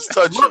ribs is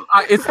touching. Look,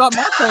 it's not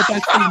my fault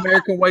that's the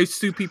American way.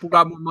 Two people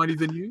got more money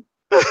than you.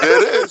 There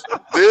it is.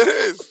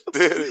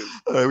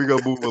 All right, we're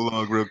gonna move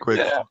along real quick.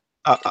 Yeah.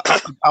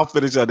 I'll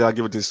finish that. Then I'll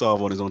give it to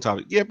Solve on his own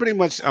topic. Yeah, pretty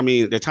much. I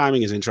mean, the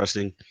timing is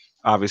interesting.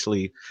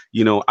 Obviously,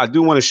 I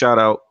do want to shout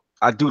out.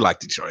 I do like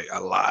Detroit a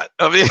lot.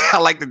 I mean, I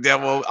like the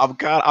demo.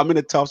 I'm in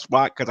a tough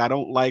spot because I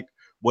don't like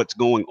what's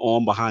going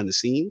on behind the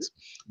scenes,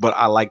 but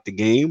I like the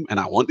game and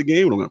I want the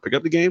game and I'm going to pick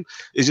up the game.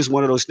 It's just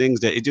one of those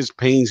things that it just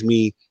pains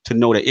me to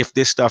know that if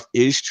this stuff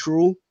is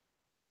true,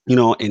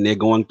 and they're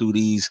going through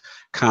these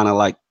kind of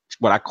like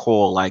what I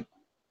call like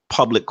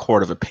public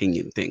court of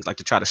opinion things, like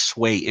to try to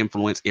sway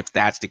influence. If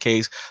that's the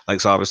case,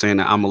 like so I was saying,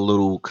 that I'm a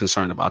little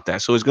concerned about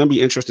that. So it's going to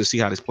be interesting to see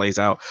how this plays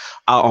out.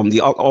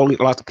 The only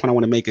last point I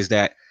want to make is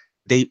that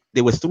there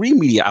were 3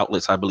 media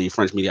outlets, I believe,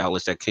 French media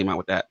outlets that came out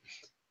with that,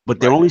 but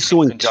they're only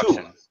suing 2.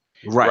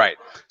 Right.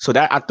 So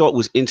that I thought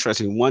was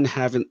interesting. One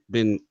haven't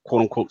been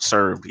quote unquote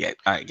served yet,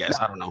 I guess.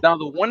 I don't know. Now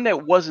the one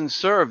that wasn't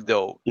served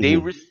though, they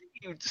received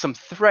some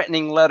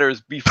threatening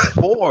letters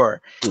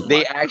before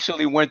they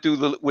actually went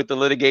through with the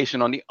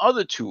litigation on the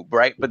other 2,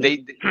 right? But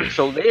they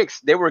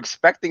were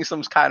expecting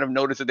some kind of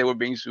notice that they were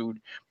being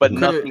sued, but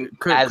nothing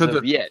as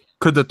of yet.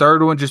 Could the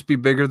third one just be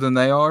bigger than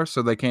they are,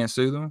 so they can't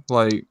sue them?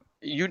 Like.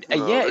 It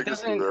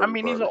doesn't. I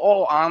mean, these are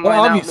all online.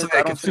 Well, obviously,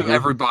 they can sue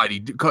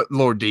everybody.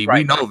 Lord D,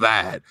 we know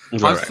that.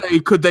 I'm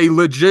saying, could they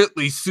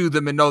legitimately sue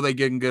them and know they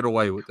can get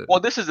away with it?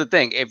 Well, this is the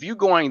thing. If you're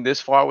going this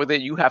far with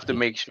it, you have to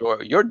make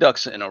sure your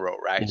ducks are in a row,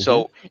 right?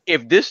 So,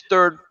 if this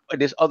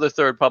other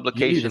third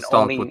publication, you need to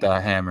stop with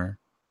that hammer.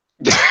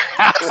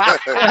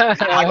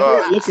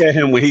 Look at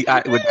him when with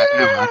that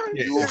hammer.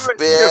 You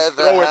bear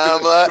the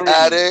hammer,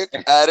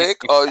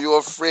 Attic. Are you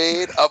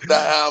afraid of the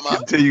hammer?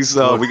 Continue,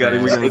 so we got.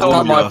 It's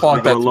not my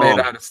fault that's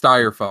made out of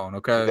styrofoam.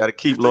 Okay, we got to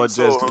keep Lord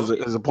Jess to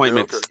his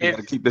appointment. We got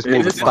to keep this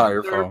moving.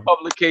 Styrofoam.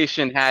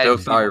 Publication had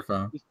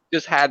styrofoam.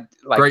 Just had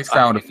like great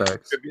sound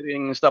effects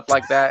and stuff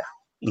like that.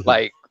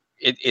 Like.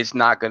 It's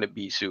not going to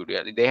be sued.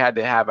 They had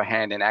to have a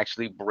hand in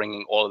actually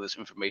bringing all of this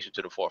information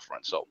to the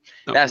forefront. So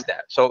that's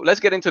that. So let's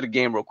get into the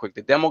game real quick.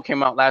 The demo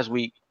came out last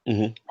week.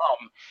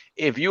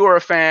 If you are a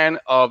fan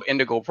of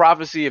Indigo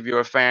Prophecy, if you're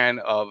a fan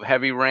of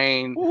Heavy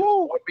Rain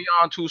or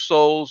Beyond Two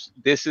Souls,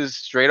 this is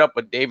straight up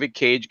a David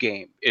Cage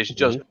game. It's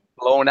just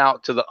blown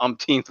out to the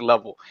umpteenth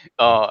level.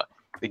 The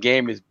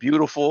game is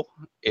beautiful.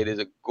 It is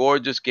a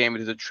gorgeous game.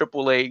 It is a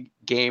AAA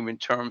game in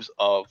terms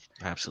of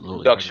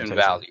production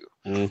value.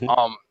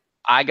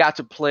 I got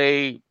to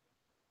play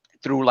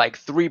through like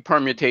 3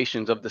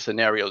 permutations of the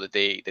scenario that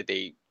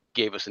they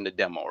gave us in the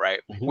demo, right?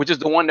 Which is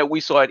the one that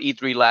we saw at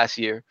E3 last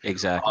year.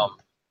 Exactly.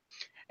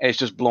 And it's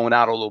just blown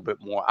out a little bit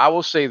more. I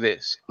will say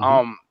this.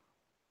 I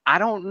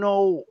don't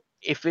know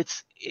if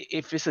it's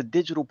a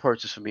digital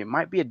purchase for me. It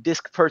might be a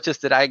disc purchase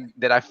that I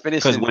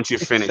finished. Because once you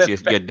finish,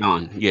 you're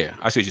done. Yeah,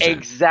 I see what you're saying.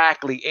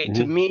 Exactly.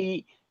 To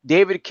me,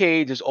 David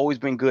Cage has always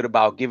been good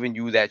about giving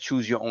you that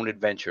choose your own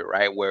adventure,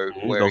 right? Where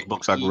those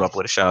books I grew up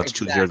with. Shout out to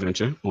Choose Your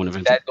Adventure, Own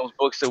Adventure. Those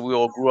books that we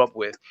all grew up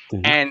with,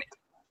 and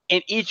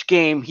in each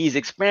game he's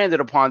expanded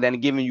upon that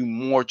and giving you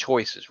more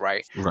choices,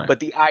 right? But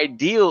the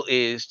ideal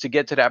is to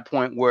get to that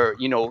point where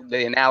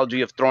the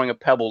analogy of throwing a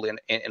pebble in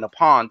a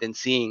pond and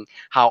seeing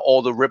how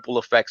all the ripple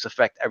effects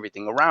affect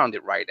everything around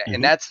it, right?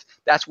 And that's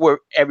where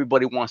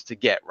everybody wants to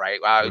get, right?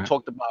 I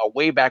talked about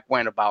way back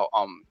when about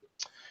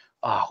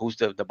who's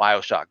the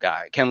BioShock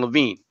guy, Ken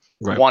Levine,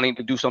 wanting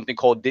to do something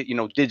called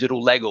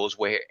digital Legos,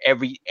 where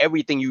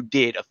everything you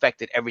did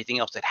affected everything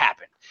else that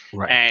happened,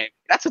 and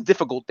that's a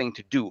difficult thing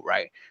to do,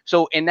 right?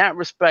 So in that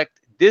respect,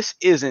 this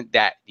isn't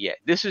that yet.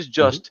 This is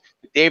just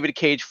the David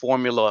Cage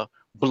formula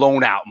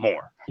blown out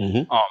more.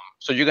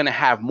 So you're going to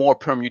have more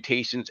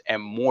permutations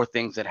and more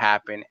things that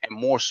happen and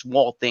more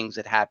small things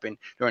that happen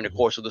during the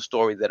course of the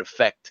story that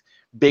affect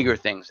bigger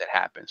things that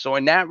happen. So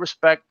in that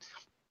respect,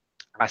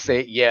 I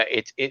say, yeah,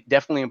 it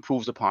definitely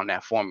improves upon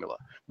that formula,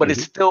 but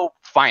it's still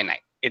finite.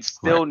 It's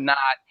still not,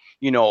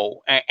 you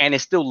know, and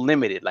it's still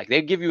limited. Like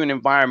they give you an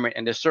environment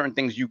and there's certain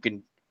things you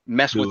can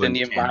mess within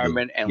the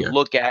environment and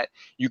look at.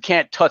 You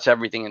can't touch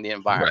everything in the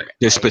environment. Right.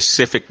 There's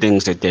specific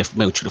things that they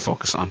want you to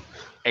focus on.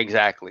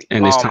 Exactly.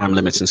 And there's time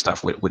limits and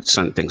stuff with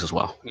certain things as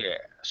well. Yeah.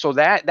 So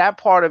that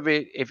part of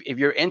it, if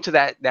you're into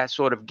that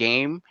sort of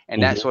game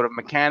and that sort of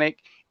mechanic,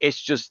 it's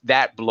just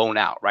that blown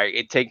out, right?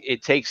 It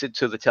takes it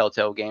to the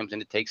Telltale games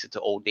and it takes it to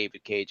old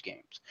David Cage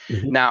games.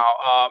 Now,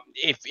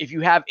 if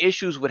you have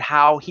issues with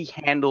how he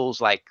handles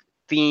like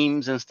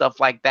themes and stuff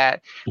like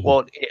that,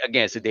 well,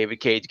 again, it's a David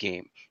Cage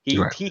game.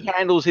 He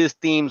handles his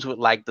themes with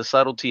like the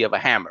subtlety of a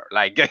hammer.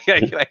 Like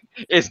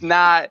it's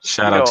not.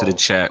 Shout out to the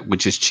chat,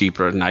 which is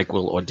cheaper,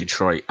 NyQuil or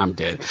Detroit. I'm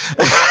dead.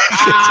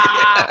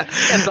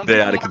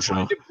 They're out of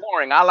control.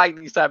 Boring. I like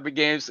these type of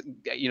games.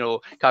 You know,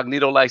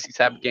 Cognito likes these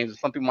type of games.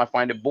 Some people might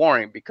find it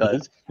boring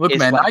because look, it's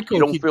man, like you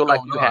don't feel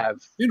like you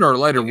have. Sooner or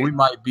later, it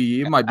might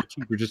be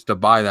cheaper just to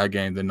buy that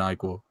game than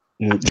NyQuil.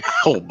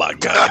 Oh my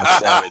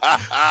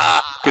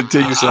God!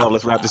 Continue, Saul.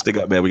 Let's wrap this thing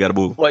up, man. We got to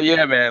move. Well,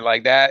 yeah, man.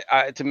 Like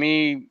that, to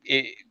me,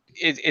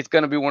 it's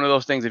gonna be one of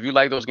those things. If you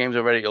like those games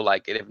already, you'll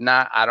like it. If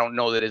not, I don't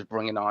know that it's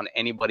bringing on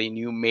anybody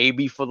new.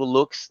 Maybe for the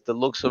looks. The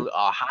looks are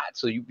hot,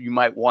 so you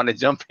might want to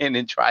jump in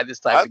and try this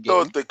type of game.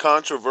 I thought the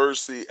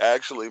controversy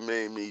actually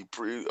made me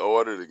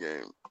pre-order the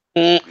game.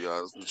 To be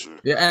honest with you.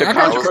 Yeah, and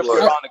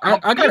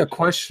I got a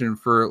question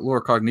for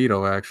Lord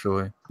Cognito,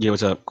 actually. Yeah,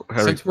 what's up?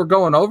 Harry? Since we're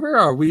going over,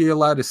 are we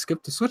allowed to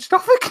skip the Switch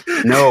topic?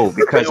 No,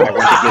 because I want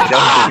to get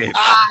done with it.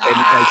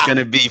 And it's going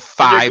to be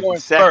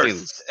 5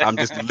 seconds. I'm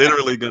just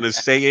literally going to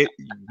say it,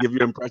 give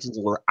your impressions,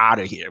 and we're out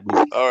of here.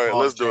 All right,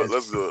 let's do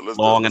it.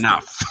 Long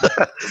enough.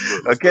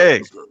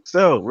 Okay,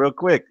 so real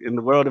quick, in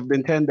the world of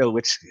Nintendo,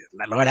 which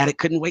Lord had it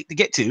couldn't wait to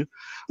get to.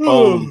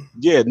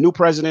 Yeah, new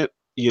president.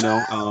 You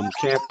know,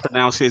 can't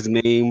pronounce his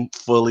name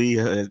fully,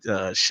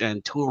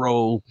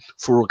 Shantaro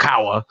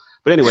Furukawa.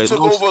 But anyway, he took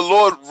over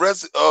Lord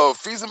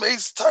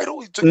Fizume's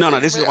title. No,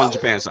 this is on the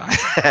Japan side.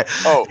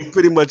 He's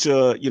pretty much,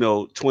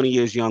 20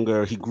 years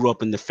younger. He grew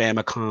up in the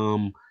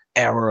Famicom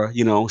era,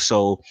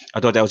 so I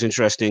thought that was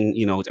interesting.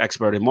 It's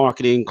expert in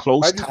marketing,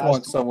 close. I just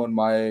want someone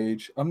my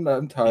age. I'm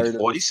tired of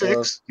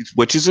 46,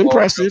 which is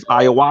impressive.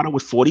 Iwata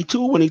was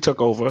 42 when he took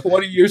over.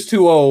 20 years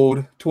too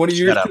old. 20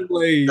 years too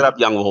late. Shut up,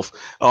 young wolf.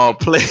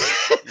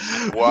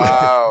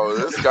 Wow,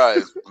 this guy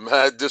is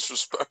mad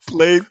disrespectful.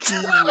 Played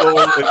too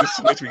long in the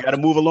Switch. We got to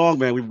move along,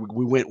 man.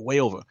 We went way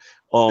over.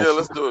 Yeah,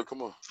 let's do it.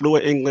 Come on.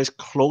 Fluent English,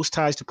 close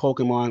ties to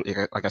Pokemon,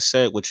 like I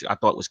said, which I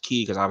thought was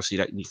key because obviously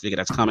that you figure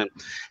that's coming.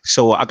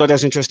 So I thought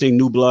that's interesting.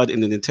 New blood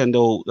in the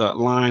Nintendo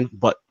line.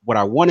 But what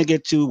I want to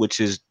get to, which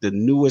is the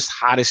newest,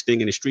 hottest thing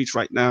in the streets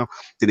right now,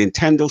 the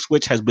Nintendo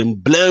Switch has been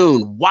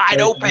blown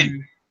wide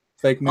open.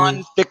 Fake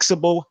news.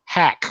 Unfixable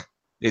hack.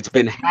 It's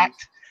been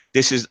hacked.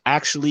 This is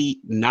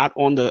actually not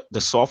on the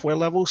software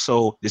level,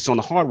 so it's on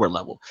the hardware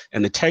level.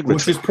 And the Tegra,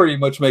 which just pretty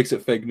much makes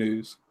it fake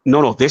news.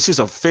 No, this is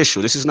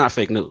official. This is not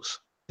fake news.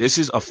 This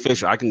is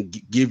official. I can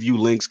give you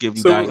links, give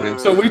you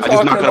diagrams. So we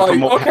talking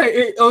like,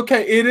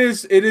 it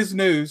is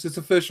news. It's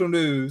official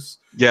news.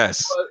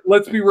 Yes. But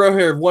let's be real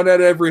here. 1 out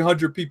of every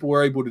 100 people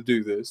are able to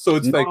do this. So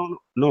it's fake.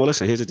 No,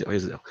 listen, here's the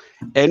deal.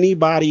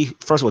 Anybody,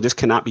 first of all, this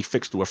cannot be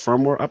fixed through a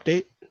firmware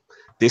update.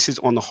 This is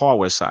on the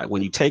hardware side.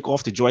 When you take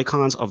off the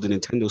Joy-Cons of the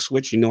Nintendo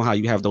Switch, you know how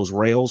you have those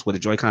rails where the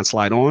Joy-Cons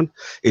slide on?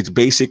 It's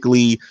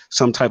basically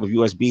some type of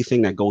USB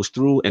thing that goes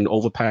through and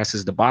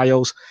overpasses the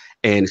BIOS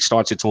and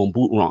starts its own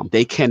boot ROM.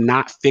 They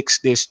cannot fix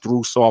this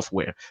through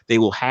software. They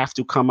will have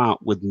to come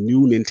out with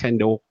new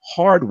Nintendo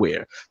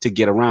hardware to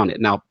get around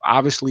it. Now,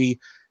 obviously,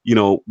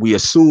 we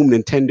assume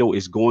Nintendo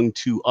is going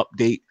to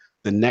update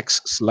the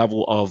next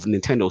level of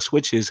Nintendo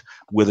Switches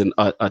with a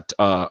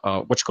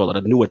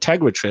newer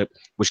Tegra chip,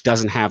 which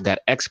doesn't have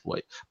that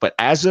exploit. But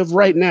as of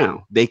right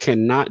now, they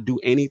cannot do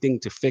anything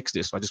to fix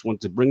this. So I just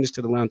wanted to bring this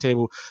to the round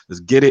table. Let's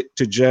get it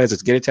to Jez.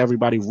 Let's get it to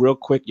everybody real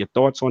quick. Your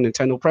thoughts on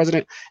Nintendo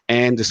president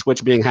and the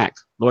Switch being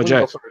hacked. Lord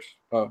Jez.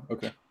 Oh,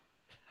 okay.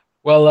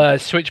 Well,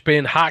 Switch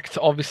being hacked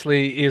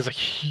obviously is a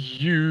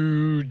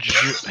huge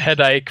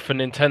headache for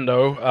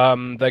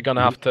Nintendo. They're going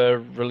to have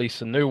to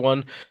release a new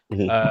one.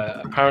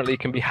 Apparently,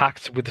 it can be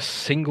hacked with a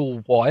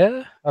single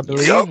wire, I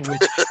believe. Yep.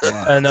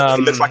 And it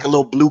looks like a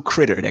little blue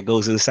critter that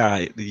goes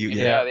inside. They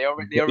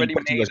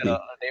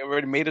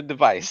already made a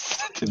device.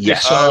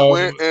 Yes. I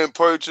went and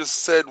purchased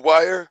said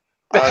wire.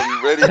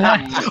 I'm ready.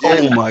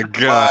 Oh my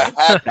God!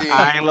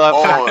 I love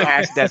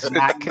podcast. That's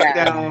not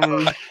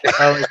down.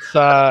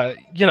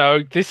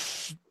 Well,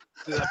 it's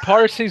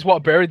piracy is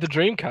what buried the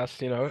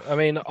Dreamcast. I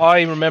mean,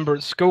 I remember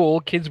at school,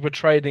 kids were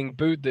trading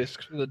boot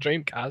discs for the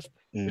Dreamcast,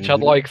 which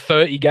had like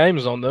 30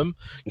 games on them.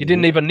 You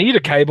didn't even need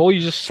a cable;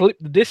 you just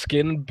slipped the disc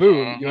in, and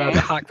boom, you had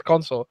a hacked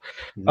console.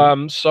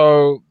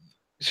 So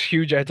it's a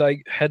huge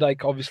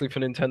headache, obviously, for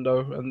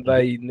Nintendo, and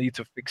they need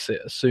to fix it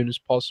as soon as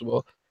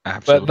possible.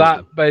 Absolutely. But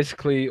that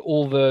basically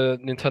all the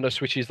Nintendo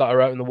Switches that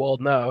are out in the world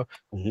now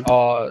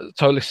are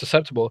totally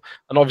susceptible.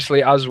 And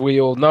obviously, as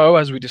we all know,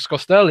 as we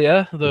discussed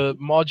earlier, the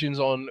margins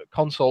on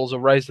consoles are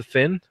razor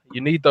thin. You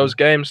need those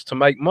games to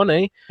make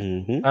money,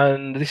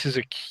 and this is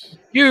a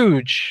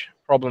huge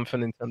problem for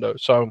Nintendo.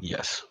 So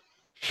yes,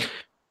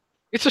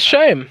 it's a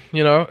shame,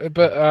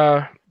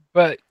 but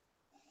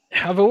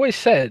I've always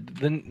said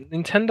the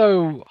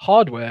Nintendo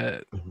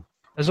hardware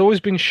has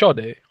always been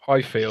shoddy.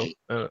 I feel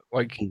and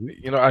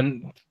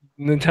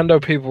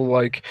Nintendo people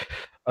are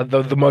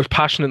the most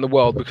passionate in the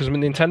world because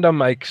Nintendo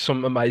makes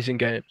some amazing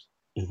games,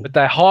 but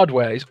their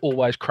hardware is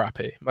always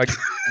crappy. My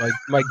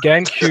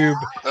GameCube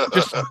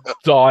just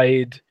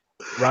died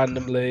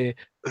randomly.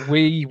 The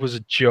Wii was a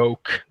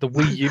joke. The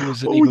Wii U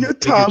was an even your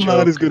bigger timeline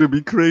joke. is gonna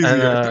be crazy.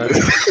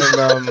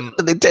 The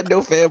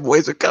Nintendo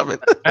fanboys are coming.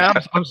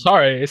 I'm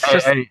sorry. It's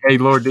just hey,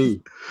 Lord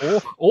D.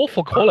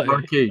 Awful quality.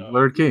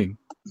 Lord King.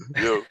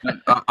 Yo.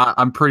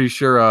 I'm pretty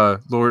sure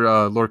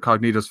Lord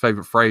Cognito's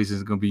favorite phrase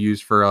isn't going to be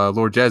used for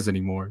Lord Jez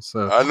anymore.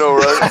 So I know,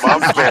 right? My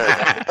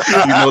man.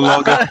 You no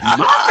longer my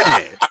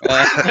man.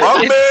 My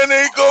man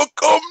ain't gonna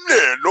come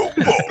there no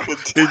more.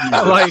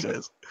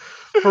 Continue.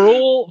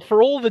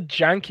 For all the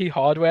janky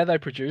hardware they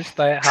produce,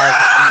 they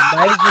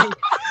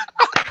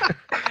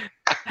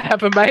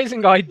have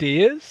amazing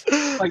ideas.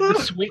 Like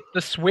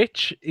the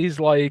Switch is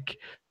like.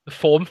 The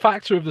form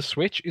factor of the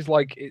Switch is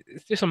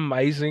it's this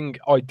amazing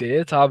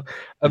idea to have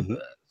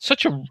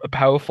such a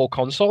powerful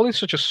console in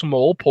such a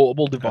small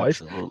portable device.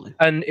 Absolutely.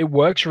 And it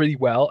works really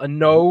well. And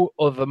no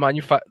other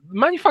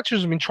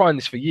manufacturers have been trying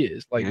this for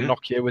years, like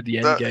Nokia with the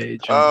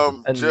N-Gage.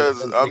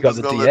 Jez, I'm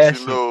just gonna let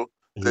you know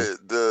the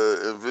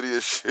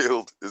Nvidia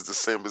Shield is the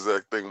same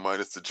exact thing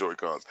minus the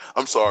Joy-Cons.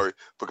 I'm sorry,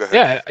 but go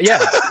ahead. Yeah.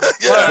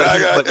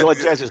 But Lord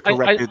Jez is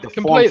correct. The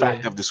form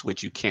factor of the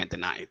Switch, you can't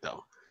deny it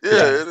though. Yeah,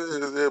 it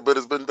is. Yeah, but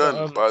it's been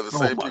done by the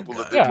same people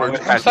that did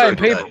purchase. I'm saying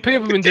people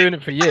have been doing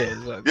it for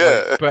years. But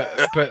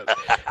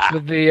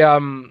the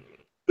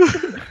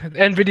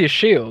Nvidia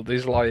Shield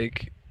is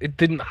it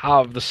didn't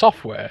have the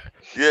software.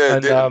 Yeah,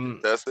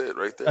 and, that's it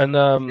right there. And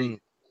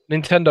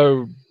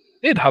Nintendo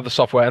did have the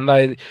software, and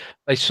they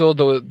saw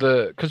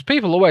the because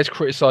people always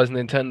criticize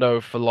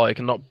Nintendo for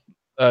not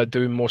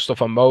doing more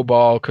stuff on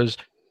mobile because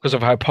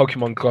of how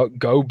Pokemon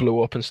Go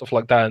blew up and stuff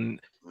like that.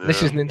 And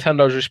this is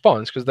Nintendo's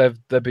response because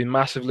they've been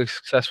massively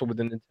successful with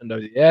the Nintendo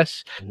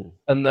DS,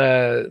 and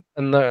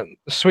the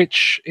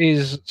Switch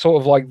is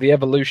sort of like the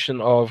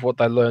evolution of what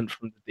they learned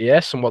from the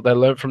DS and what they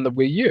learned from the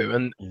Wii U.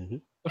 And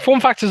the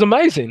form factor is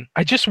amazing.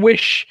 I just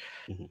wish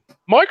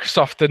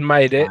Microsoft had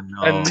made it,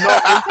 and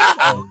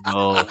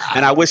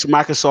and I wish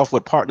Microsoft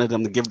would partner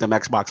them to give them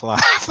Xbox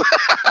Live.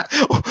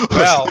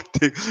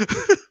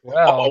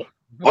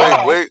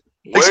 Wait.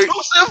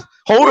 Exclusive.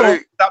 Hold on.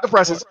 Stop the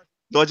presses.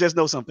 Don't just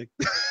know something.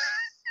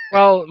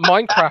 Well,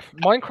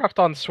 Minecraft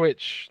on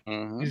Switch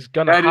is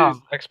gonna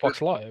have Xbox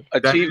Live.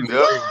 Achievement.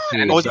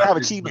 Have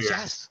achievements,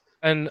 yes.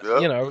 And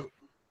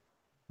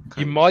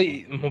you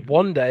might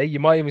one day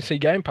even see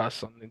Game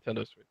Pass on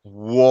Nintendo Switch.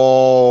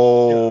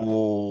 Whoa!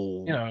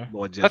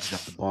 Lord Jez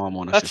got the bomb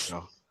on us.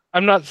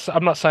 I'm not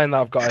saying that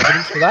I've got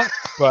evidence for that,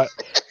 but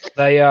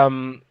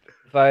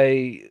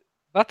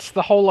that's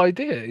the whole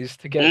idea is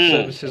to get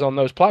services on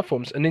those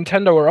platforms, and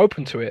Nintendo are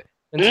open to it.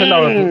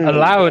 Nintendo have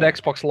allowed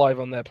Xbox Live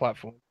on their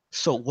platform.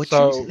 So let's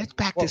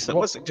back this up.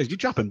 You're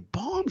dropping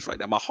bombs right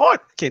now. My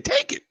heart can't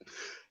take it.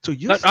 So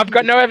I've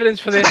got no evidence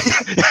for this.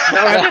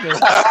 No evidence.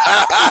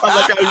 I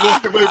like how he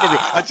walked away from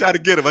it. I tried to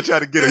get him.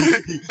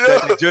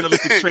 That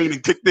journalistic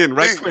training kicked in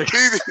right quick.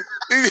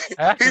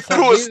 He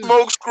threw a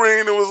smoke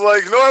screen and was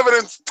like, "No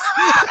evidence."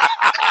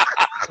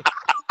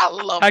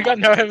 I got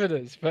no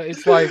evidence, but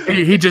it's like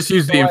he just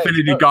used the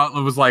Infinity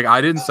Gauntlet. Was like,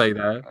 I didn't say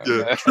that.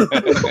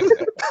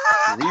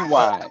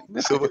 Rewind.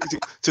 So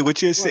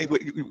what you're saying?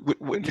 What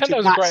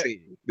you're not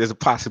saying? There's a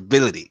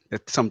possibility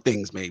that some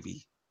things may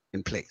be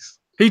in place.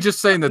 He's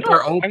just saying that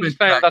they're open to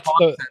that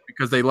concept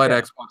because they let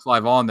Xbox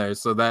Live on there,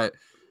 so that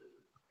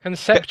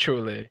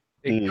conceptually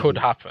it could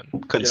happen.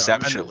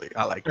 Conceptually,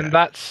 I like that. And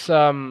that's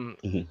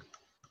the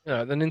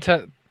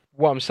Nintendo.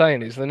 What I'm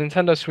saying is the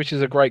Nintendo Switch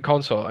is a great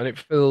console, and it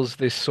fills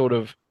this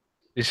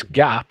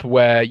gap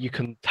where you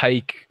can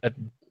take a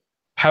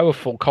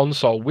powerful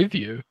console with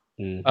you,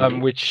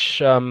 which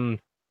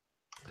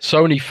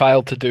Sony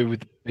failed to do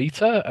with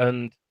Vita,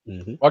 and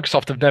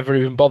Microsoft have never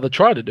even bothered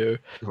trying to do.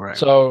 Right.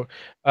 So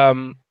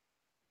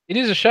it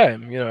is a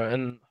shame,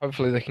 and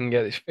hopefully they can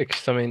get it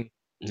fixed. I mean,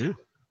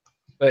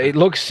 but it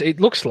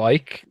looks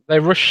like they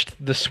rushed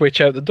the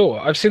Switch out the door.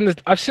 I've seen the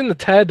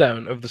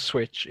teardown of the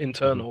Switch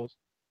internals,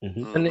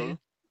 and it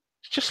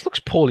just looks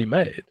poorly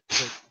made,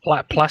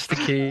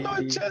 plasticky.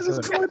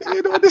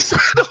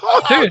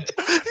 Dude,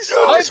 he's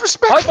so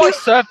disrespectful.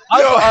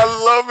 I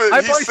love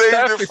it. He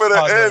saved it for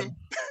the end.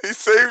 He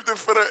saved it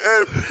for the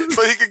end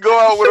so he could go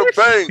out with a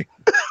bang.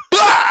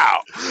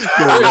 Wow!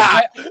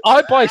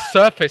 I buy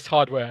Surface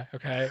hardware,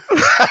 okay?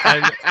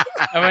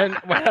 And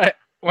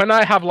when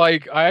I have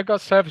I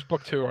got Surface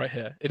Book 2 right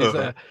here. It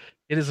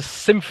is a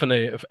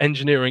symphony of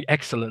engineering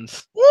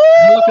excellence.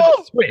 Look at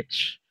the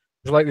Switch.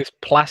 It's like this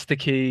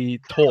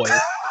plasticky toy.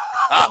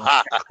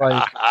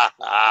 Like,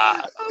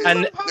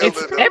 and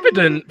it's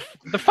evident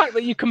the fact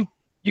that you can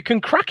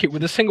crack it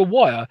with a single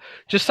wire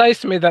just says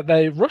to me that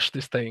they rushed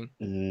this thing,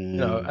 you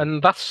know,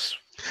 and that's.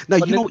 Now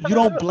you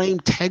don't blame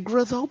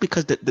Tegra though,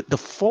 because the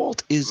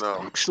fault is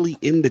actually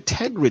in the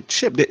Tegra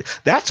chip.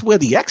 That's where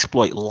the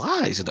exploit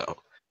lies, though.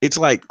 It's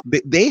like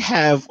they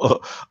have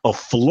a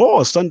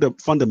flaw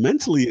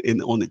fundamentally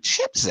on the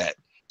chipset.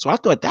 So I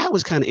thought that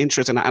was kind of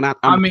interesting, and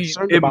I'm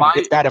concerned about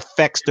if that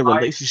affects the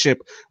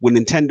relationship with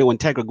Nintendo and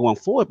Tegra going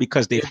forward,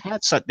 because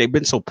they've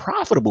been so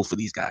profitable for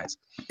these guys.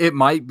 It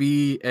might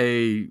be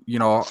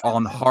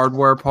on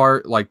hardware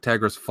part like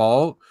Tegra's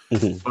fault,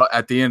 but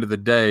at the end of the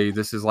day,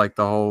 this is like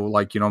the whole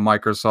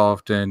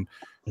Microsoft and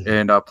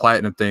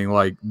Platinum thing.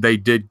 Like they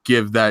did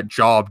give that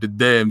job to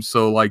them,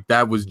 so like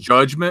that was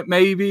judgment.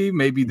 Maybe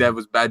that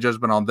was bad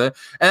judgment on them.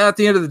 And at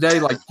the end of the day,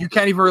 like you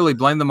can't even really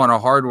blame them on a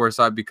hardware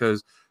side,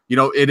 because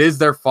it is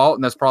their fault,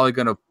 and that's probably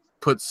going to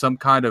put some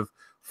kind of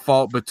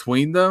fault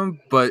between them.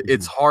 But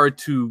it's hard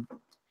to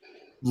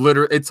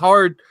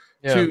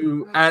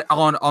to add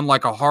on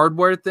like a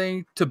hardware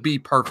thing to be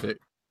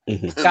perfect.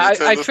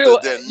 I feel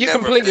you're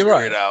completely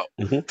right.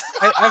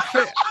 I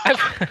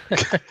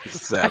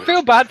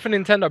feel bad for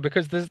Nintendo,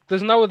 because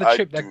there's no other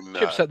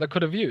chipset they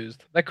could have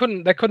used. They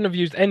couldn't have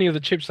used any of the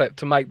chipset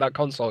to make that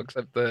console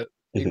except the.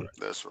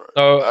 That's right.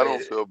 So, I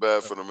don't feel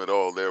bad for them at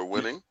all. They're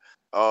winning.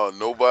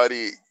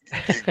 Nobody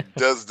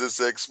does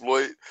this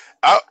exploit.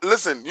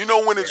 Listen,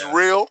 when it's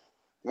real?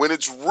 When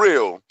it's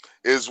real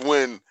is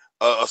when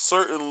a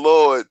certain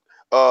lord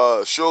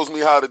shows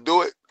me how to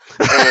do it.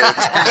 And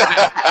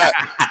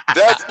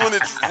that's when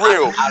it's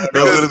real.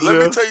 Because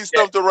let me tell you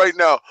something right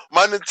now.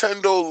 My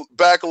Nintendo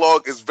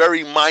backlog is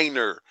very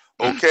minor.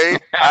 Okay,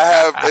 I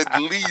have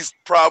at least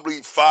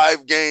probably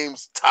 5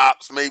 games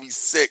tops, maybe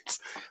 6.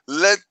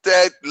 Let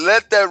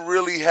that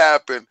really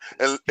happen,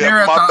 and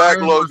my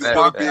backlog is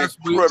going to be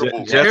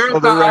incredible. Just for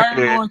the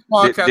record,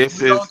 we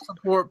don't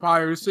support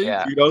piracy.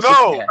 Yeah. We do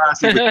not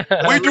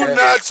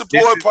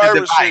support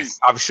piracy.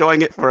 I'm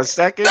showing it for a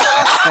second. Yo,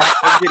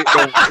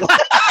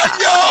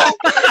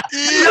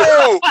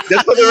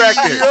 just for the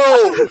record.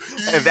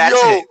 And that's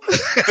it.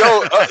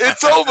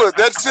 It's over.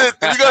 That's it.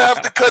 We're gonna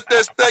have to cut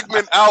that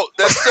segment out.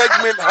 That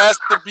segment has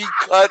to be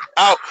cut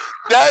out.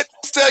 That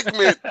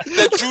segment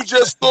that you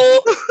just saw,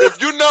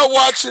 if you're not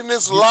watching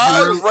this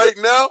live right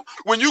now,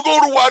 when you go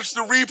to watch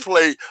the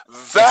replay,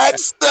 that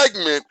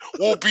segment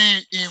will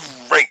be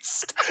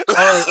erased.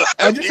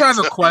 I just have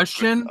a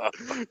question.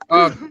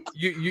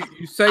 You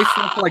say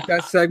something like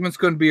that segment's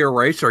going to be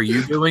erased. Are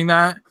you doing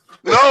that?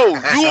 No,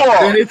 you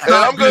are. And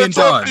I'm going to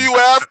talk to you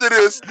after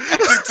this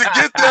to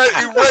get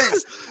that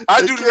erased.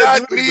 I do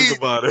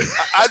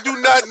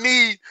not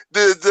need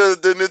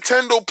the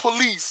Nintendo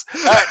police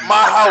at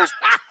my house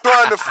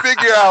trying to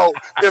figure out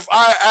if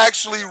I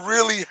actually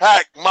really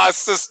hacked my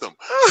system.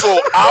 So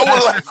I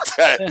would like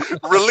that.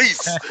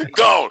 Release.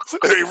 Gone.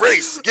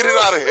 Erase. Get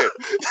it out of here.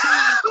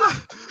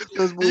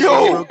 Let's move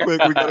on real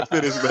quick. We gotta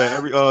finish,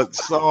 man.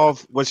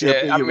 Solve. What's your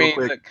opinion? Real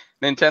quick? Look,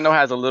 Nintendo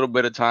has a little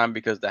bit of time,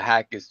 because the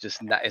hack is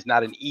just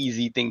not an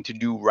easy thing to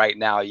do right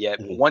now yet.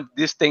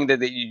 This thing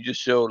that you just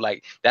showed,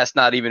 like that's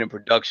not even in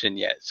production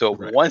yet. So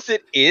once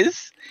it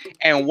is,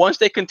 and once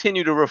they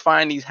continue to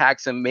refine these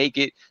hacks and make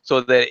it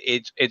so that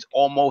it's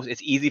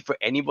easy for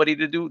anybody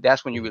to do,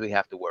 that's when you really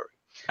have to worry.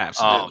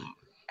 Absolutely.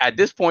 At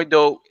this point,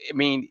 though, I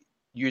mean,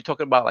 you're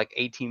talking about like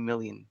 18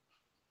 million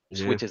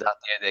switches out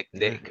there that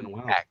they can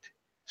hack.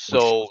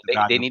 So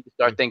they need to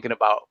start thinking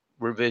about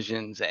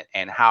revisions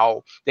and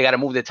how they got to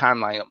move the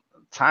timeline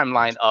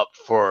up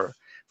for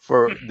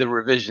the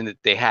revision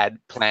that they had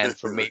planned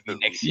for maybe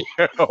next year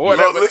or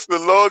whatever.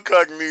 Listen, Lord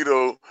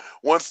Cognito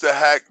wants the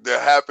hack to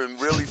happen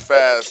really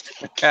fast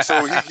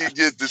so he can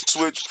get the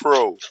Switch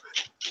Pro.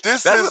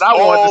 This is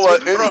all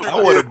an intricate.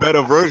 I want a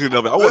better version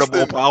of it. I want a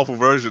more powerful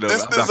version of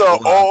it. This is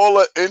all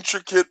an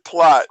intricate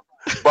plot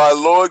by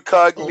Lord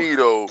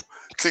Cognito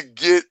to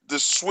get the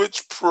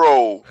Switch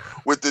Pro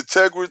with the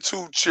Tegra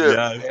 2 chip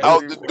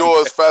out the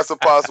door as fast as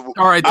possible.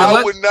 All right,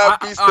 I would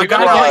not be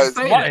surprised.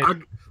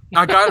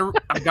 I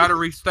gotta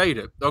restate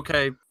it.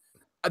 Okay,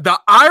 the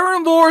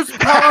Iron Lords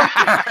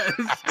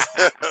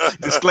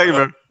podcast.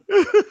 Disclaimer.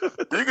 You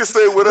can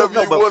say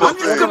whatever you want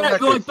to say.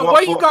 The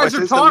way you guys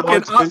are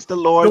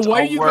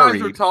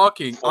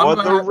talking, On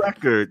the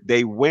record,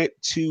 they went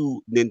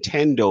to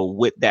Nintendo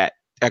with that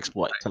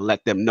exploit to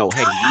let them know,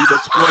 hey, we've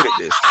exploited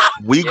this.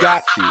 We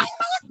got you.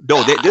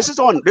 No, this is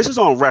on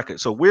record,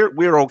 so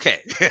we're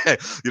okay. You know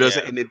what I'm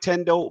saying? And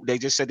Nintendo, they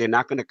just said they're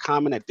not going to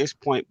comment at this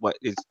point, but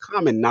it's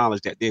common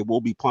knowledge that they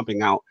will be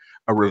pumping out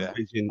a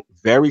revision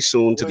very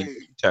soon to the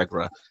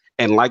Tegra.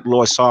 And like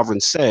Lord Sovereign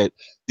said,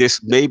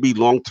 this maybe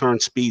long-term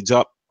speeds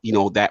up,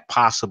 that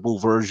possible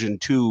version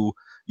 2,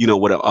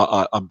 with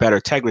a better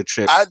Tegra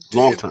chip. I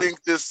didn't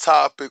think this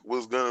topic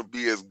was going to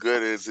be as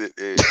good as it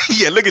is.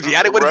 Yeah, look at you.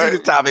 I didn't want to do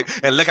this topic,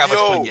 and look how much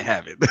fun you're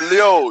having.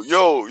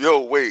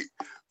 Yo, wait.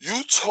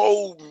 You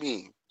told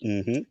me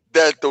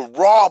that the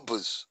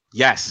robbers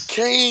Yes.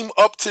 came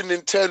up to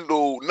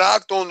Nintendo,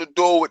 knocked on the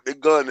door with the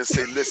gun and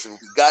said, listen,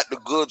 we got the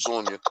goods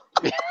on you.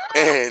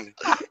 And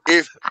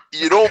if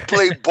you don't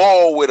play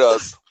ball with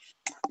us,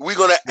 we're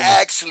going to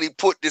actually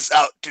put this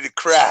out to the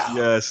crowd.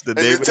 Yes. And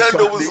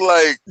Nintendo was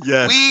like,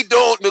 we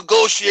don't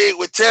negotiate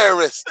with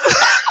terrorists.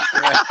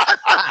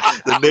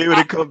 The name of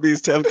the company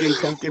is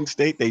Pumpkin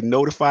State. They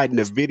notified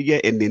NVIDIA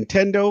and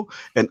Nintendo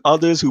and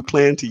others who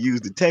plan to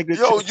use the Tegra.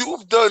 Yo,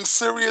 you've done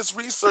serious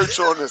research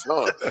on this,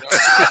 huh?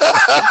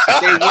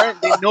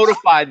 They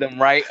notified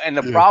them, right? And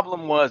the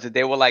problem was that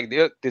they were like,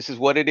 this is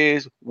what it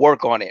is,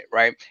 work on it,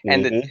 right?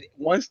 And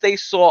once they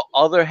saw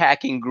other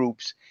hacking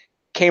groups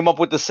came up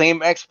with the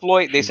same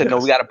exploit, they said, no,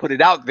 we got to put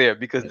it out there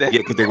because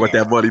they want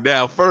that money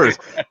now first.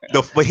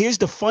 But here's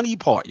the funny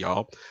part,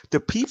 y'all. The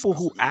people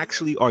who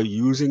actually are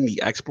using the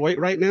exploit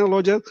right now,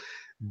 Lord Jeff,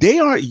 they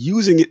aren't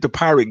using it to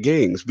pirate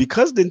games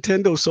because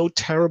Nintendo's so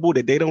terrible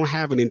that they don't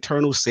have an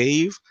internal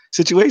save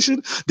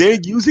situation. They're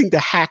using the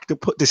hack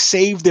to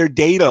save their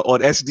data on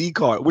SD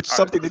card, which is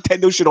something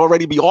Nintendo should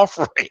already be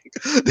offering.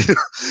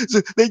 So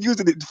they're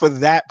using it for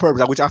that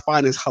purpose, which I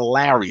find is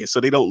hilarious.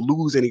 So they don't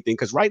lose anything.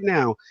 Because right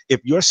now,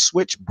 if your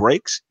Switch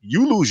breaks,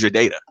 you lose your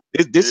data.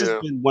 This has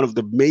been one of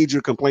the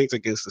major complaints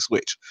against the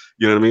Switch.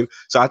 You know what I mean?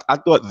 So I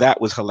thought that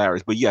was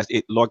hilarious. But yes,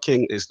 Lord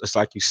King it's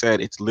like you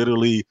said, it's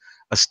literally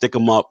a stick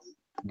 'em up.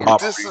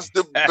 This is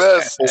the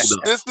best.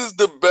 This is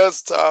the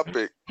best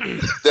topic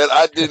that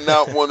I did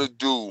not want to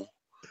do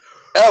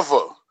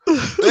ever.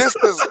 This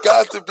has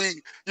got to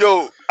be,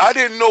 yo. I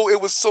didn't know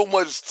it was so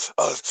much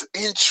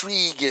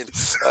intrigue and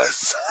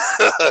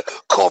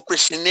corporate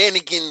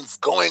shenanigans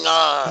going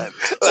on.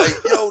 Like,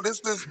 yo,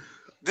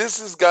 this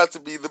has got to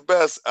be the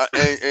best.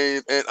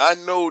 And I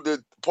know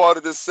that part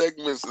of this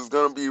segment is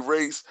gonna be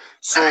race.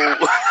 So.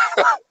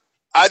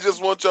 I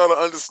just want y'all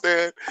to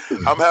understand,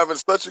 I'm having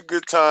such a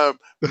good time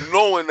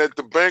knowing that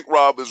the bank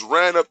robbers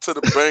ran up to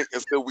the bank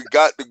and said, we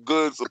got the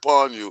goods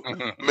upon you.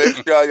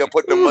 Make sure you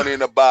put the money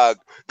in the bag.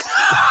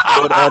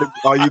 Lord Attic,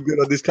 are you good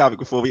on this topic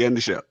before we end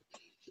the show?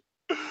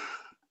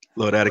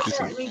 Lord Attic.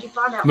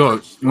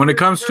 Look, when it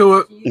comes to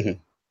it,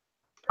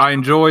 I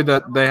enjoy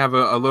that they have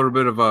a little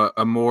bit of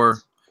a more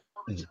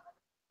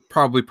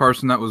probably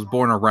person that was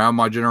born around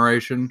my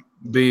generation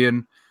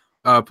being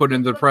put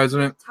into the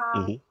president.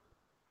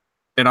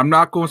 And I'm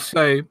not going to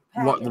say,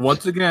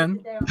 once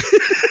again,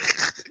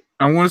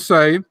 I'm going to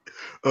say,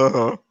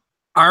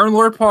 Iron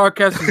Lord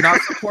Podcast does not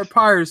support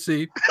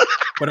piracy,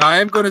 but I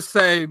am going to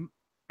say,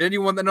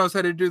 anyone that knows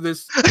how to do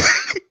this,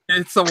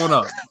 hit someone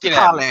up.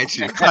 Holla at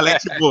you. Holla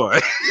at you, boy.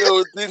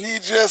 Yo, did he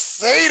just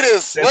say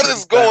this? What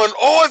is going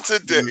on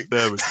today?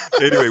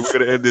 Anyway, we're going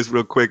to end this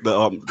real quick.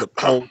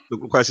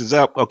 The question's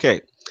up. Okay.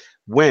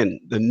 When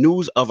the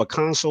news of a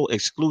console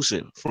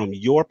exclusive from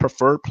your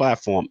preferred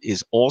platform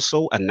is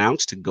also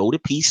announced to go to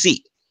PC,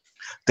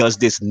 does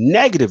this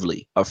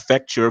negatively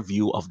affect your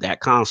view of that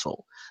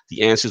console?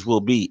 The answers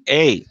will be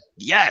A,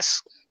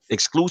 yes,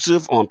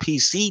 exclusive on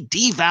PC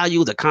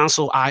devalue the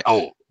console I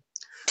own.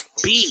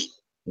 B,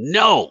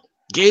 no,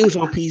 games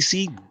on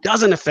PC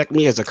doesn't affect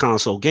me as a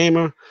console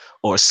gamer.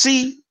 Or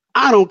C,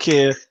 I don't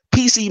care,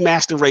 PC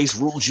Master Race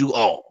rules you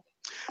all.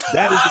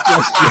 That is the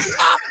question.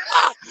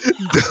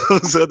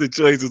 Those are the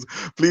choices.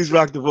 Please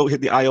rock the vote.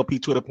 Hit the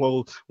ILP Twitter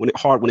poll when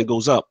it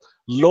goes up.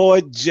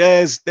 Lord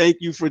Jez, thank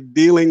you for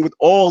dealing with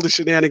all the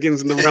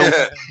shenanigans in the realm.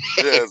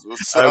 Yes,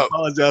 what's I up?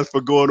 apologize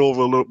for going over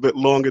a little bit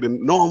longer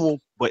than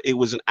normal, but it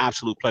was an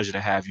absolute pleasure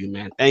to have you,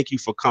 man. Thank you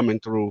for coming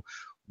through.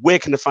 Where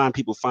can the fine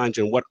people find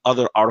you, and what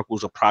other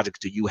articles or projects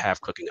do you have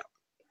cooking up?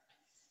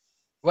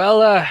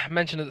 Well, I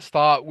mentioned at the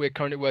start, we're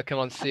currently working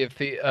on State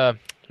of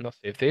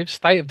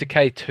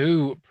Decay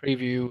 2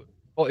 preview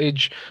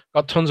footage.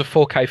 Got tons of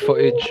 4K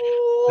footage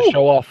to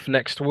show off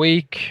next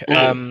week.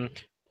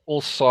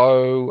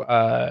 Also,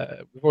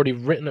 we've already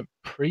written a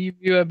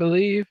preview, I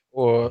believe,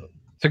 or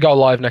to go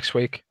live next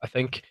week, I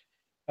think.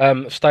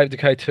 State of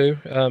Decay 2.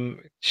 I'm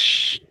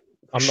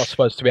not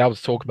supposed to be able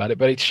to talk about it,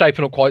 but it's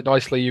shaping up quite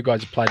nicely. You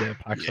guys have played it at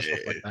PAX or stuff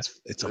like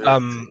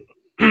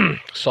that.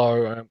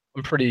 So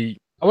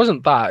I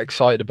wasn't that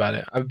excited about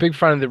it. I'm a big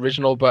fan of the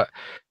original, but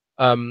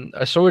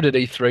I saw it at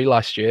E3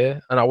 last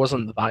year, and I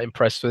wasn't that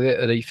impressed with it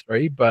at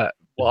E3. But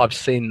what I've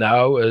seen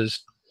now has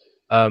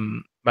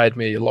made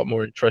me a lot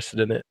more interested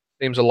in it.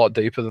 Seems a lot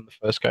deeper than the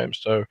first game.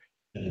 So,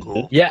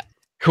 yeah,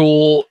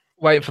 cool.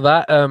 Waiting for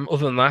that.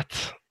 Other than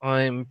that,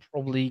 I'm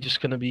probably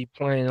just going to be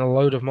playing a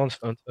load of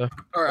Monster Hunter.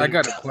 All right, I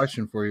got a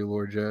question for you,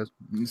 Lord Jazz.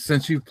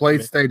 Since you've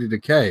played State of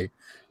Decay,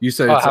 you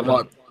said it's a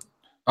lot.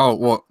 Oh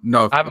well,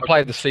 no, I haven't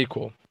played the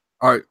sequel.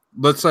 All right,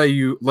 let's say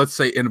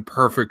in a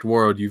perfect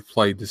world you've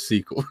played the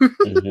sequel.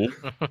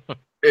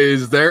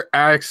 Is there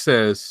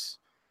access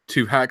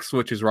to hack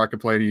switches where I can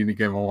play the indie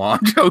game while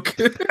I'm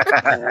joking?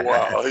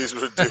 Wow, he's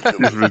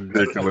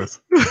ridiculous.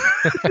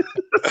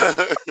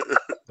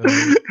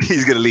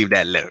 He's gonna leave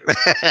that alone.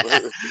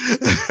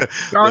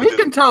 No, he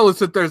can tell us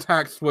that there's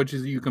hack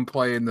switches you can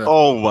play in the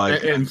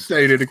in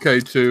State of Decay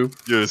 2.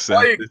 You're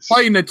play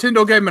a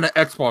Nintendo game and an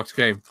Xbox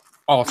game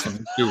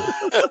Awesome. Dude.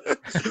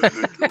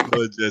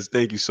 Lord Jess,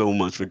 thank you so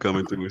much for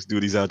coming through. Let's do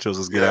these outros.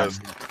 Let's get out.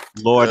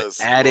 Lord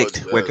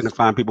Addict, where can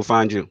people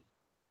find you?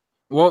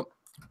 Well,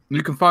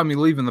 you can find me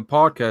leaving the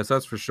podcast,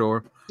 that's for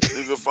sure.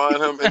 You can find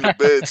him in the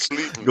bed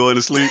sleeping. Going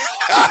to sleep.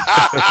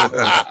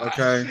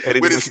 Okay.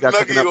 With his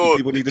snuggie on.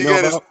 People need to He know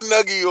had his about?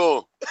 Snuggie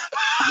on.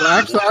 Well,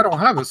 actually, I don't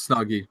have a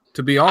Snuggie.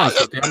 To be honest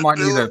with you, I might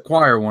need to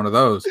acquire one of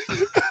those. A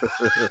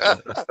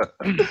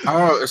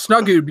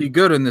Snuggie would be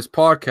good in this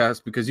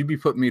podcast because you'd be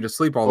putting me to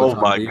sleep all the time.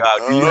 Oh my God!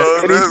 Do you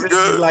have anything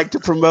you'd like to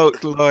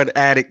promote, Lord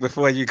Addict,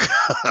 before you go?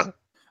 I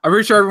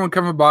appreciate everyone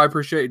coming by. I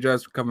appreciate you,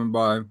 Jess, for coming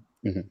by.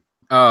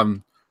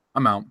 I'm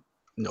out.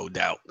 No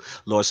doubt,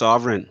 Lord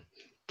Sovereign.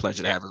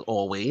 Pleasure to have as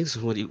always.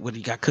 What do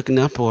you got cooking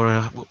up, or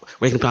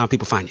where can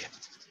people find you?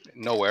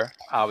 Nowhere.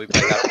 I'll be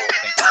playing God of War.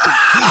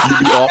 You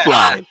be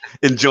offline,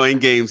 enjoying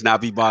games,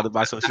 not be bothered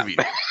by social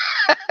media.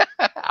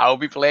 I'll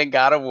be playing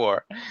God of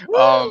War.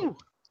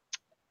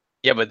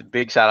 Yeah, but the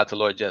big shout out to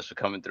Lord Jess for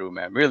coming through,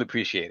 man. Really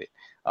appreciate it.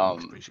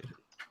 Appreciate it.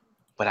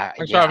 But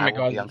Thanks for having me,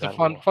 guys. It's a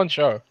fun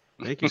show.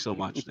 Thank you so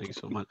much. Thank you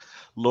so much.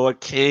 Lord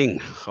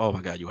King. Oh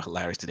my God, you are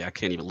hilarious today. I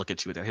can't even look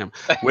at you without him.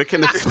 Where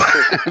can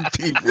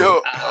people?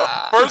 Yo,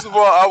 first of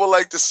all, I would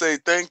like to say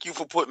thank you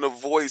for putting a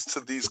voice to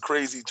these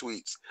crazy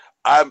tweets.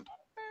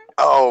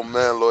 Oh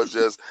man, Lord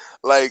Jess.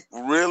 Like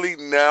really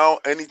now,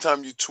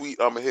 anytime you tweet,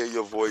 I'm gonna hear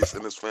your voice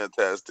and it's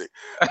fantastic.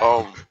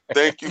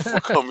 Thank you for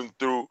coming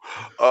through.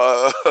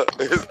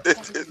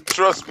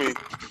 Trust me.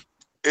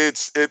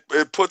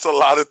 It puts a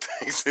lot of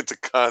things into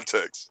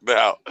context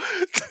now.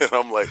 And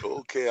I'm like,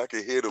 okay, I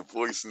can hear the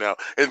voice now.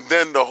 And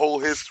then the whole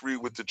history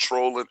with the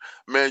trolling,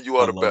 man, you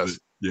are the best.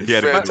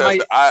 Yeah,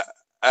 fantastic.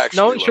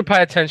 No one should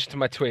pay attention to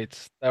my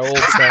tweets. They're all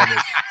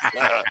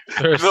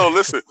garbage. No,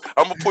 listen,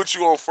 I'm gonna put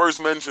you on first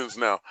mentions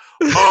now.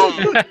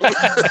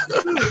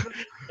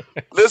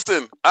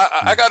 Listen,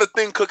 I got a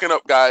thing cooking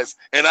up, guys,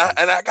 and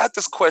I got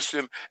this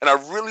question, and I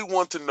really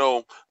want to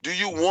know: do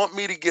you want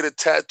me to get a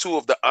tattoo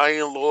of the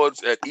Iron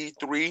Lords at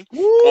E3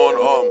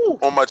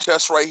 on my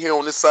chest right here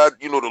on this side?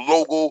 You know, the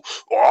logo.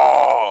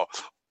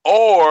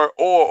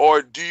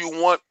 Or do you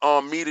want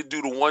me to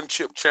do the one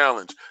chip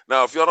challenge?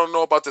 Now, if y'all don't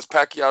know about this,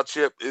 Pacquiao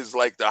chip is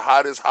like the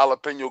hottest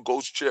jalapeno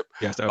ghost chip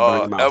ever.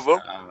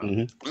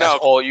 Now, that's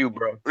all you,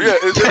 bro. Yeah,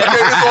 it's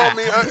all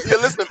me.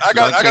 Yeah, listen, I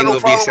got no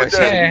problem with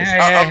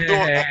that. I'm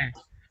doing.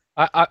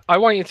 I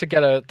want you to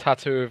get a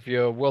tattoo of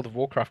your World of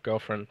Warcraft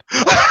girlfriend.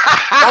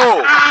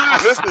 Oh,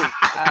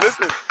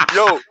 listen,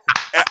 yo,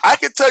 I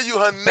can tell you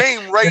her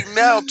name right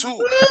now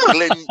too,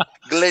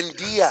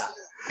 Glendia.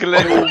 So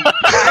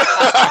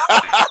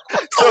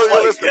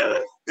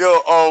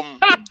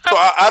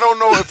I don't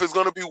know if it's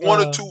gonna be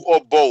one or two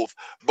or both,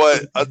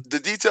 but the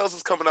details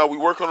is coming out. We're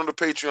working on the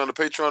Patreon. The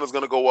Patreon is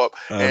gonna go up,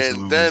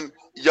 and then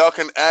y'all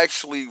can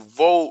actually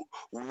vote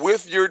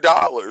with your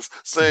dollars,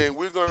 saying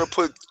we're gonna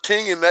put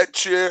King in that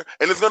chair,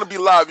 and it's gonna be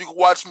live. You can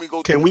watch me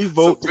go. Can we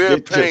vote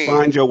to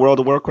find your World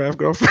of Warcraft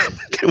girlfriend?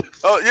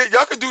 Yeah,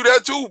 y'all can do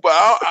that too, but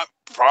I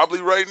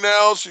probably right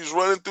now she's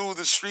running through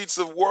the streets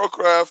of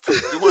Warcraft,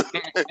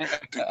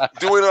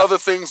 doing other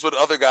things with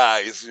other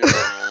guys. You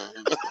know?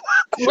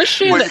 Was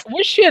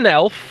she an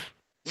elf?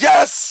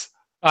 Yes.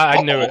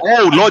 I knew it.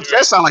 Oh, Lord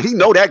Jess sound like he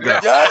know that girl.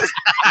 Yes.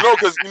 No,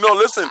 because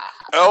listen,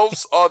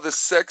 elves are the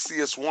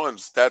sexiest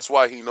ones. That's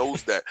why he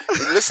knows that.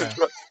 And listen,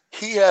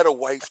 he had a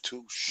wife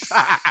too.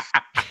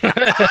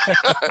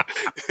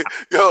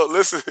 Yo,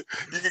 listen,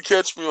 you can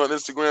catch me on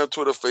Instagram,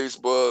 Twitter,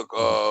 Facebook,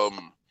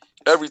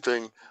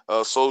 everything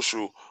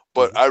social.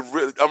 But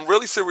I'm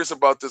really serious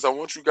about this. I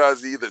want you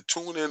guys to either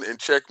tune in and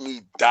check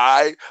me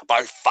die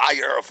by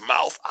fire of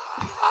mouth,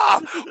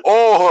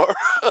 or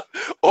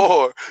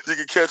you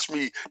can catch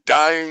me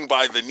dying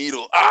by the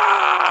needle.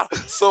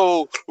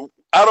 So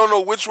I don't know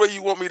which way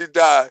you want me to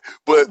die,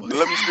 but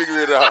let me figure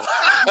it out.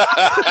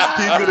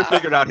 He's gonna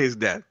figure out his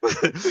death.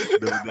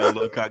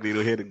 Lord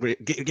Cognito here.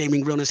 The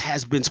gaming realness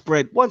has been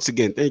spread once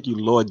again. Thank you,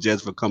 Lord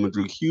Jess, for coming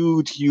through.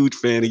 Huge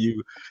fan of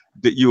you.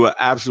 That you are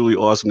absolutely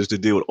awesome just to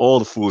deal with all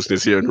the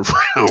foolishness here in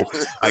the round.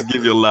 I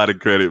give you a lot of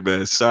credit,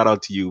 man. Shout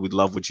out to you. We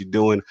love what you're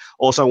doing.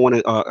 Also, I want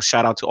to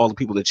shout out to all the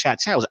people in the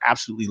chat. Chat was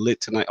absolutely lit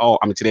tonight.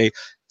 Today.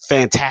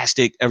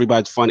 Fantastic.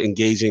 Everybody's fun,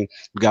 engaging.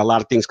 We got a lot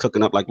of things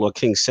cooking up, like Lord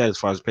King said, as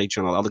far as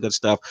Patreon, all the other good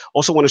stuff.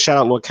 Also want to shout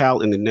out Lord Cal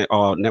in the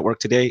network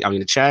today.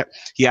 The chat.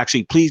 He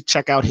actually, please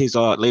check out his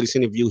latest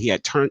interview. He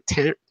had Turn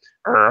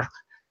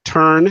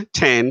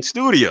 10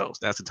 Studios.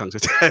 That's the tongue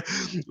twister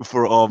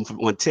for on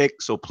Tick.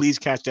 So please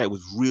catch that. It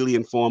was really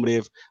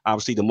informative.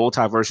 Obviously, the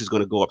multiverse is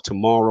going to go up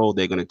tomorrow.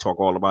 They're going to talk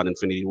all about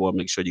Infinity War.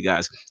 Make sure you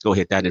guys go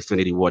hit that.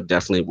 Infinity War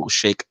definitely will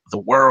shake the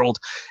world.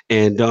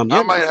 And I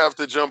might have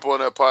to jump on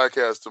that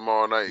podcast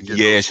tomorrow night.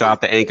 Shout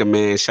out to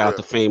Anchorman. Shout out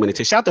to Fame. And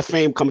shout out to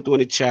Fame coming through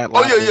in the chat.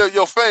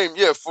 Yo, Fame.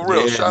 Yeah, for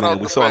real. Shout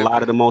out. We saw Fame. A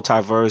lot of the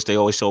multiverse. They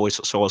always show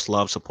us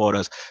love, support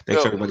us.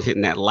 Thanks for everybody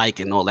hitting that like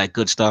and all that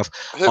good stuff.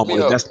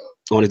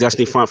 On the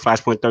Destiny front,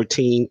 Flashpoint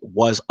 13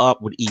 was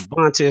up with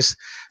Ebontis.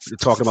 We're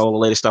talking about all the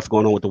latest stuff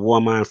going on with the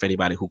Warmind for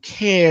anybody who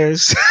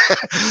cares.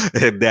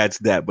 And that's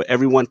that. But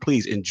everyone,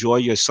 please enjoy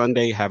your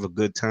Sunday. Have a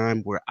good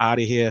time. We're out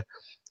of here.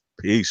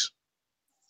 Peace.